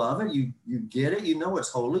 You love it. You get it. You know it's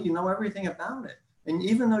holy. You know everything about it. And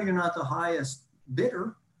even though you're not the highest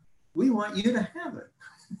bidder, we want you to have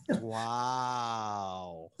it.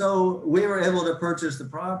 Wow. So we were able to purchase the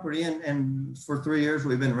property, and for 3 years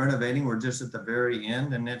we've been renovating. We're just at the very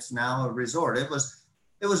end, and it's now a resort. It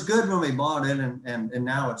was good when we bought it, and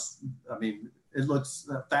now it's, I mean, it looks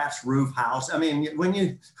a thatched roof house. I mean, when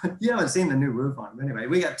you haven't seen the new roof on it. Anyway,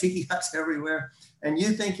 we got tiki huts everywhere, and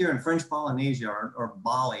you think you're in French Polynesia or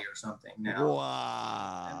Bali or something now.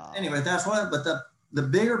 Wow. Anyway, that's what. But the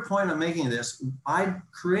bigger point of making this, I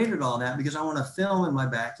created all that because I want to film in my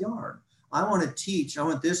backyard. I want to teach. I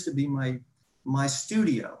want this to be my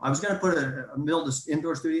studio. I was going to build this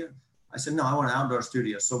indoor studio. I said, no, I want an outdoor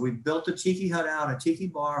studio. So we built a tiki hut out, a tiki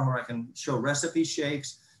bar where I can show recipe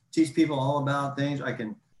shakes, teach people all about things. I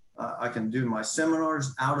can do my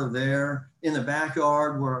seminars out of there in the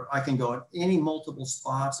backyard, where I can go at any multiple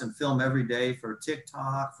spots and film every day for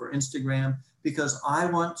TikTok, for Instagram, because I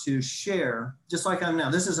want to share, just like I'm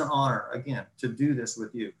now. This is an honor, again, to do this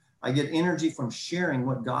with you. I get energy from sharing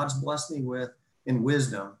what God's blessed me with in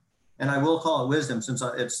wisdom. And I will call it wisdom, since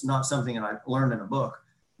it's not something that I learned in a book.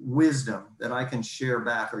 Wisdom that I can share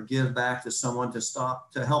back or give back to someone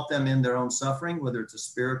to help them in their own suffering, whether it's a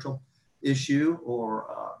spiritual issue or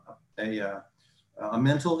a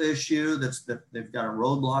mental issue that they've got a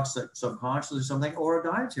roadblock subconsciously or something, or a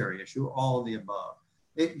dietary issue, all of the above.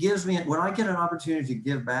 It gives me, when I get an opportunity to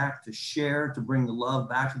give back, to share, to bring the love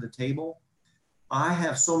back to the table, I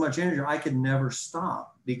have so much energy, I could never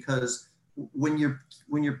stop. Because when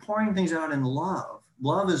you're pouring things out in love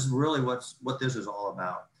is really what this is all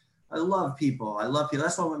about. I love people.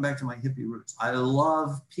 That's why I went back to my hippie roots. I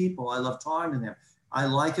love people. I love talking to them. I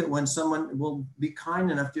like it when someone will be kind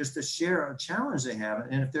enough just to share a challenge they have.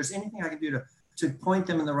 And if there's anything I can do to point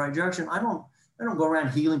them in the right direction, I don't go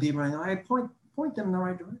around healing people. I point them in the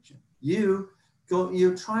right direction. You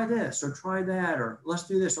try this or try that, or let's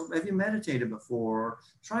do this. Or have you meditated before? Or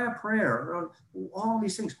try a prayer, or all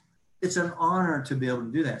these things. It's an honor to be able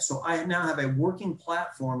to do that. So I now have a working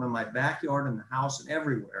platform in my backyard, in the house, and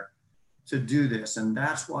everywhere to do this. And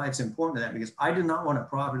that's why it's important to that, because I do not want a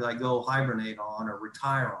property that I go hibernate on or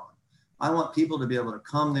retire on. I want people to be able to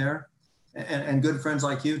come there, and good friends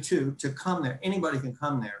like you too, to come there. Anybody can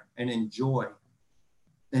come there and enjoy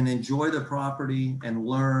the property and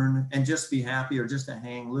learn and just be happy, or just to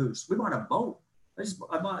hang loose. We bought a boat.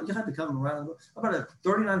 You had to come around. I bought a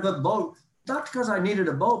 39-foot boat, not because I needed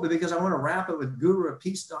a boat, but because I want to wrap it with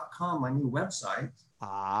guruofpeace.com, my new website.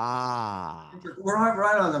 We're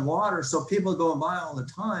right on the water, so people go by all the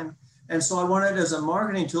time. And so I wanted it as a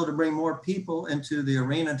marketing tool to bring more people into the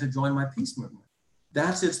arena to join my peace movement.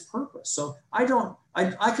 That's its purpose. So I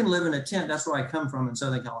can live in a tent. That's where I come from in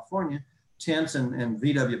Southern California, tents and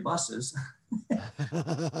VW buses. But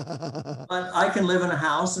I can live in a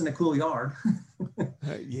house in a cool yard.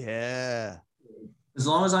 Yeah. As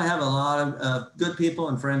long as I have a lot of good people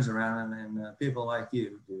and friends around, and people like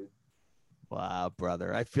you, dude. Wow,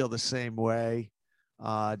 brother. I feel the same way.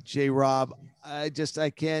 J. Rob, I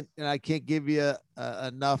can't give you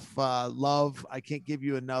enough love. I can't give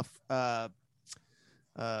you enough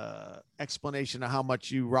explanation of how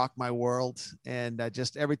much you rock my world. And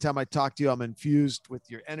just every time I talk to you, I'm infused with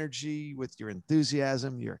your energy, with your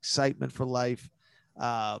enthusiasm, your excitement for life,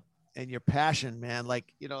 and your passion, man.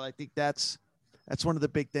 Like, I think that's one of the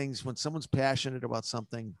big things. When someone's passionate about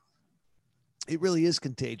something, it really is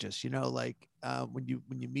contagious. When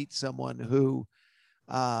you meet someone who,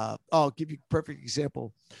 I'll give you a perfect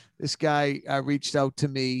example. This guy reached out to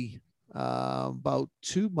me about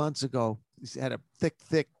 2 months ago. He had a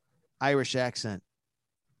thick Irish accent,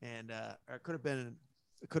 and it could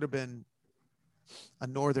have been a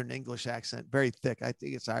Northern English accent, very thick. I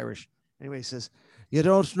think it's Irish. Anyway, he says, "You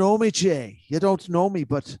don't know me, Jay. You don't know me,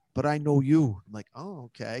 but I know you." I'm like, "Oh,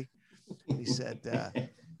 okay." He said,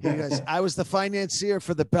 he goes, "I was the financier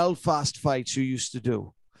for the Belfast fights you used to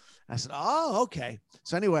do." I said, "Oh, okay."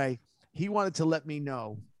 So anyway, he wanted to let me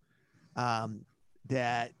know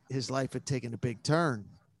that his life had taken a big turn.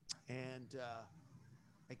 And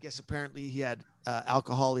I guess apparently he had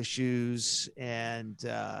alcohol issues and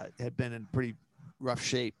had been in pretty rough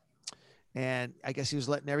shape. And I guess he was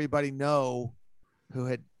letting everybody know who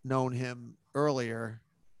had known him earlier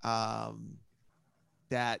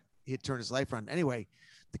that he had turned his life around. Anyway,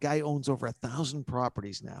 the guy owns over 1,000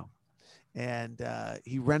 properties now. And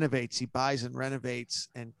he buys and renovates,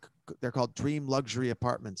 and they're called Dream Luxury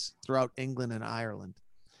Apartments throughout England and Ireland.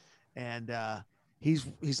 And he's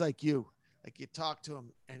like you. Like, you talk to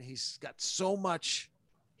him and he's got so much,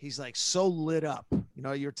 he's like so lit up.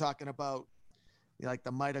 You're talking about like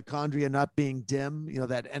the mitochondria not being dim,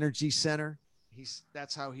 that energy center.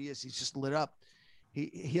 That's how he is. He's just lit up.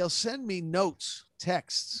 he'll send me notes,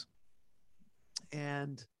 texts,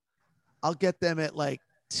 and I'll get them at like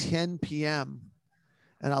 10 p.m.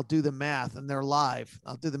 and I'll do the math, and they're live.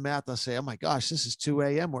 I'll do the math. I'll say, oh my gosh, this is 2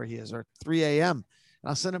 a.m. where he is, or 3 a.m. And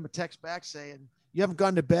I'll send him a text back saying, you haven't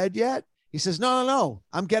gone to bed yet? He says, no,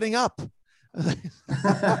 I'm getting up. 3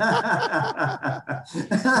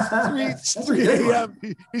 a.m.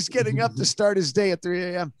 He's getting up to start his day at 3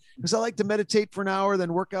 a.m. because I like to meditate for an hour,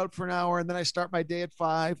 then work out for an hour, and then I start my day at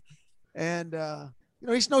 5. And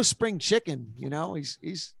he's no spring chicken.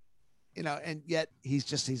 He's and yet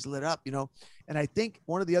he's lit up. And I think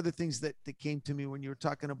one of the other things that came to me when you were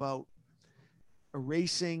talking about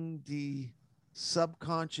erasing the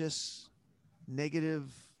subconscious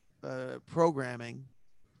negative programming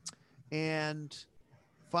and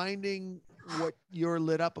finding what you're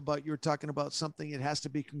lit up about. You're talking about something. It has to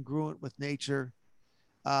be congruent with nature.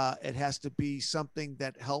 It has to be something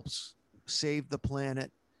that helps save the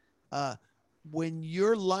planet. When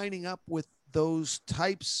you're lining up with those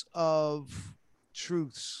types of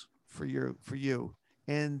truths for you,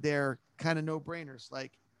 and they're kind of no-brainers,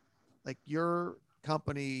 like your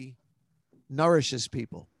company nourishes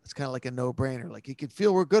people. It's kind of like a no-brainer. Like you can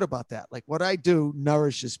feel we're good about that. Like what I do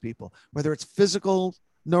nourishes people, whether it's physical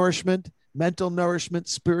nourishment, mental nourishment,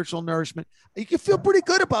 spiritual nourishment. You can feel pretty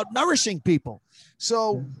good about nourishing people.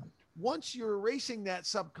 So once you're erasing that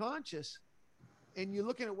subconscious and you're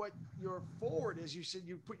looking at what your forward is, you said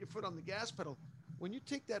you put your foot on the gas pedal. When you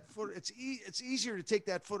take that foot, it's easier to take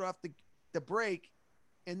that foot off the brake,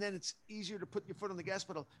 and then it's easier to put your foot on the gas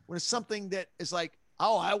pedal when it's something that is like,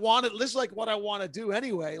 oh, I want it. This is like what I want to do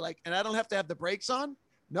anyway. And I don't have to have the brakes on.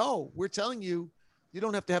 No, we're telling you, you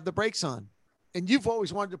don't have to have the brakes on. And you've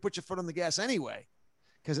always wanted to put your foot on the gas anyway,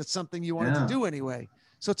 because it's something you wanted to do anyway.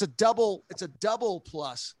 So it's a double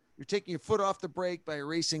plus. You're taking your foot off the brake by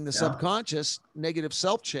erasing the subconscious negative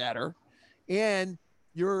self chatter, and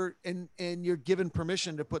you're given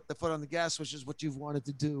permission to put the foot on the gas, which is what you've wanted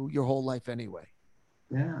to do your whole life anyway.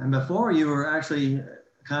 Yeah. And before you were actually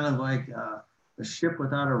kind of like, a ship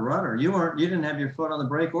without a rudder. You didn't have your foot on the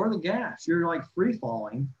brake or the gas. You're like free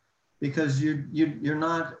falling because you're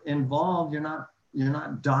not involved. You're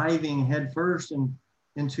not diving headfirst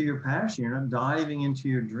into your passion. You're not diving into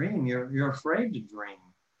your dream. You're afraid to dream.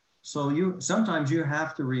 So sometimes you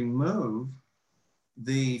have to remove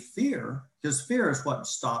the fear, because fear is what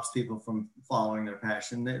stops people from following their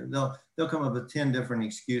passion. They'll come up with 10 different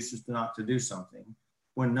excuses not to do something,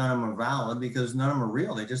 when none of them are valid, because none of them are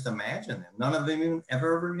real. They just imagine them. None of them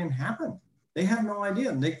ever even happened. They have no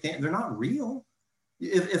idea. They're not real.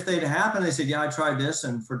 If they'd happened, they said, yeah, I tried this,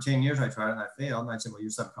 and for 10 years I tried it and I failed. And I'd say, well,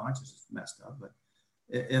 your subconscious is messed up. But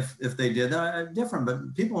if they did that, different.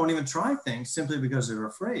 But people won't even try things simply because they're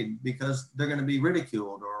afraid, because they're going to be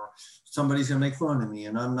ridiculed, or somebody's going to make fun of me,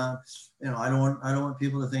 and I'm not, I don't want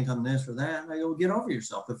people to think I'm this or that. And I go, get over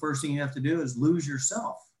yourself. The first thing you have to do is lose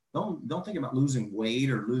yourself. Don't think about losing weight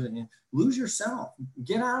or lose yourself.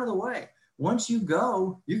 Get out of the way. Once you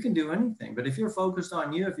go, you can do anything. But if you're focused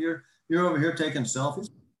on you, if you're over here taking selfies,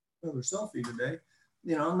 another selfie today,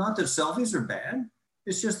 not that selfies are bad.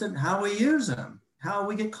 It's just that how we use them, how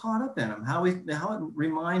we get caught up in them, how it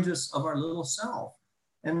reminds us of our little self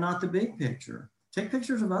and not the big picture. Take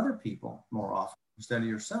pictures of other people more often instead of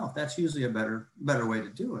yourself. That's usually a better way to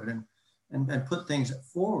do it. And put things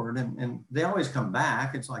forward, and they always come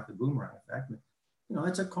back. It's like the boomerang effect, but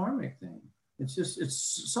it's a karmic thing.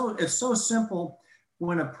 It's so simple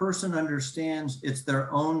when a person understands it's their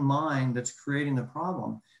own mind that's creating the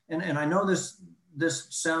problem. And I know this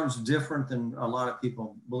sounds different than a lot of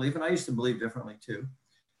people believe, and I used to believe differently too,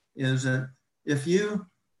 is that if you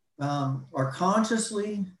are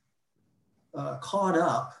consciously caught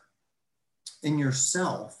up in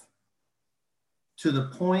yourself to the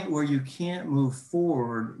point where you can't move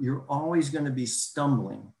forward, you're always going to be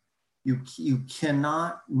stumbling. You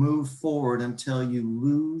cannot move forward until you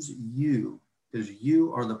lose you, because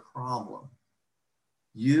you are the problem.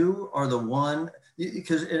 You are the one,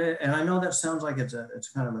 and I know that sounds like it's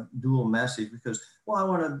kind of a dual message, because, well, I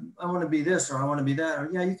want to be this, or I want to be that,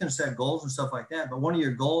 or yeah, you can set goals and stuff like that, but one of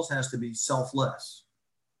your goals has to be selfless,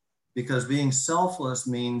 because being selfless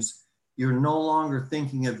means you're no longer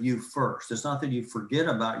thinking of you first. It's not that you forget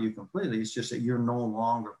about you completely. It's just that you're no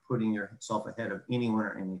longer putting yourself ahead of anyone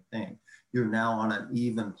or anything. You're now on an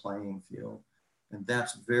even playing field. And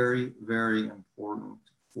that's very, very important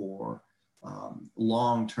for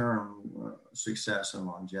long-term success and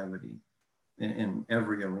longevity in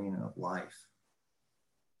every arena of life.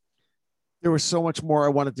 There was so much more I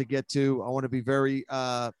wanted to get to. I want to be very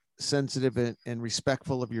sensitive and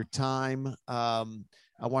respectful of your time.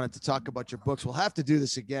 I wanted to talk about your books. We'll have to do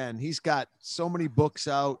this again. He's got so many books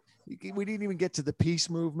out. We didn't even get to the peace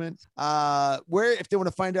movement. Where, if they want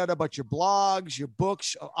to find out about your blogs, your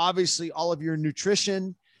books, obviously all of your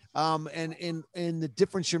nutrition, and the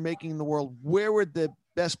difference you're making in the world, where would the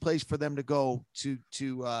best place for them to go to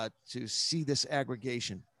see this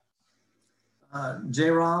aggregation?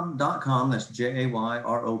 jayrobb.com. That's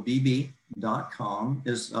JAYROBB.com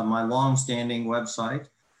is my long-standing website.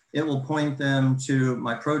 It will point them to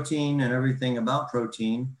my protein and everything about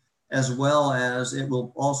protein, as well as it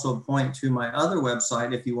will also point to my other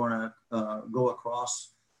website if you want to go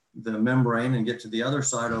across the membrane and get to the other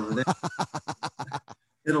side over there.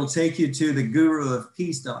 It'll take you to the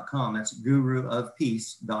guruofpeace.com. That's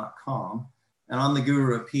guruofpeace.com. And I'm the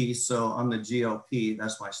Guru of Peace, so I'm the GOP.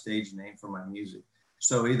 That's my stage name for my music.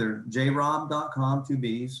 So either jayrobb.com, 2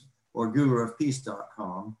 B's, or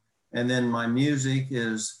guruofpeace.com. And then my music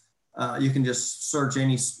is, you can just search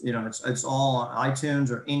any, it's all on iTunes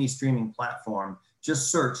or any streaming platform.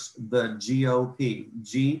 Just search the GOP,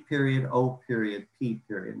 G.O.P.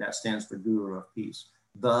 That stands for Guru of Peace.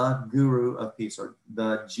 The Guru of Peace, or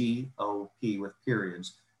the GOP with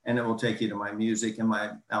periods. And it will take you to my music and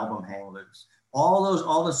my album Hang Loose.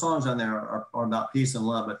 All the songs on there are about peace and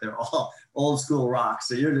love, but they're all old school rock.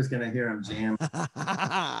 So you're just going to hear them jam.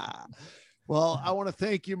 Well, I want to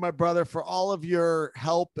thank you, my brother, for all of your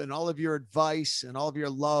help and all of your advice and all of your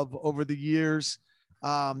love over the years.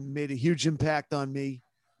 Made a huge impact on me.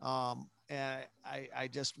 And I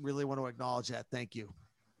just really want to acknowledge that. Thank you.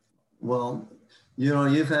 Well,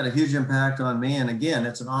 you've had a huge impact on me. And again,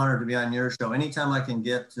 it's an honor to be on your show. Anytime I can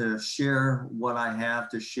get to share what I have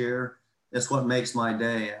to share, it's what makes my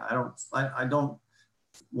day. I don't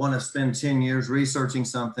want to spend 10 years researching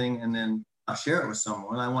something and then I'll share it with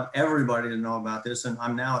someone. I want everybody to know about this. And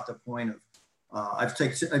I'm now at the point of, I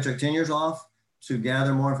took 10 years off to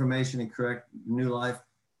gather more information and correct new life.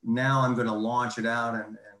 Now I'm going to launch it out.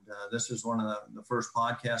 And this is one of the first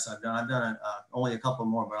podcasts I've done. I've done only a couple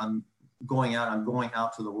more, but I'm going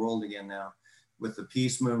out to the world again now with the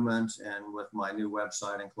peace movement and with my new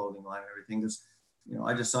website and clothing line and everything. Because,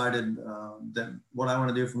 I decided that what I want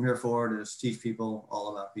to do from here forward is teach people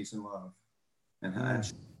all about peace and love and how to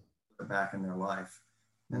put it back in their life.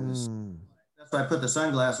 And that's why I put the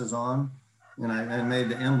sunglasses on and I made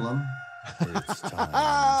the emblem. It's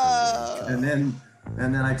time.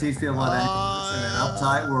 And then I teach people how to in an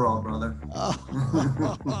uptight world, brother. Oh,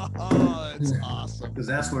 that's awesome. Because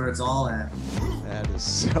that's where it's all at. That is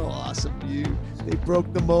so awesome. They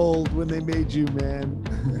broke the mold when they made you, man.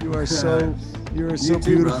 You are so too,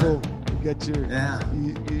 beautiful. Brother.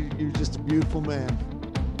 You're just a beautiful man.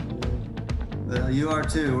 You are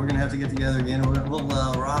too. We're gonna have to get together again. We'll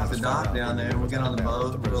rock the dock down there. We'll get on the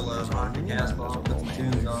boat. We'll rock the gas ball. Put the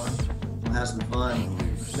tunes on. We'll have some fun.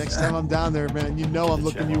 Next time I'm down there, man, I'm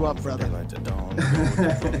looking you up, brother. at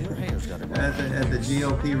the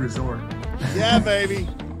GOP resort. Yeah, baby.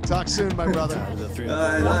 Talk soon, my brother.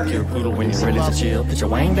 I love you. When you're ready to chill, put your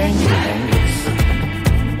wang bang, hang loose.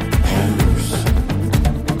 Hang loose.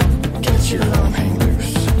 Get your arm, hang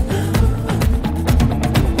loose.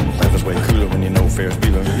 Life is way cooler when you know Ferris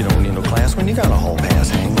Bueller. You don't need no class when you got a hall pass.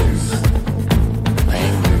 Hang loose.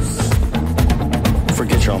 Hang loose.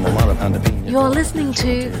 Forget your alma mater, pound the bean. You're listening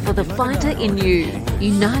to For the Fighter in You,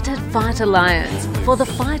 United Fight Alliance, for the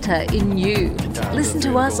fighter in you. Listen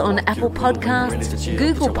to us on Apple Podcasts,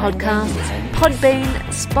 Google Podcasts, Podbean,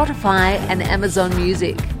 Spotify, and Amazon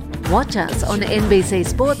Music. Watch us on NBC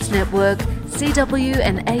Sports Network, CW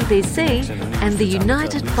and ABC, and the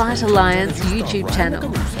United Fight Alliance YouTube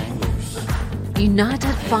channel.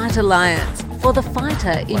 United Fight Alliance, for the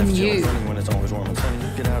fighter in you. When it's always warm and sunny,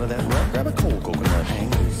 get out of that rut, grab a cold coconut,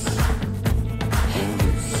 hang loose. Hang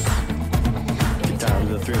loose. Get down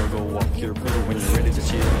to the thrill, go walk your poodle when you're ready to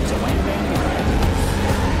chill.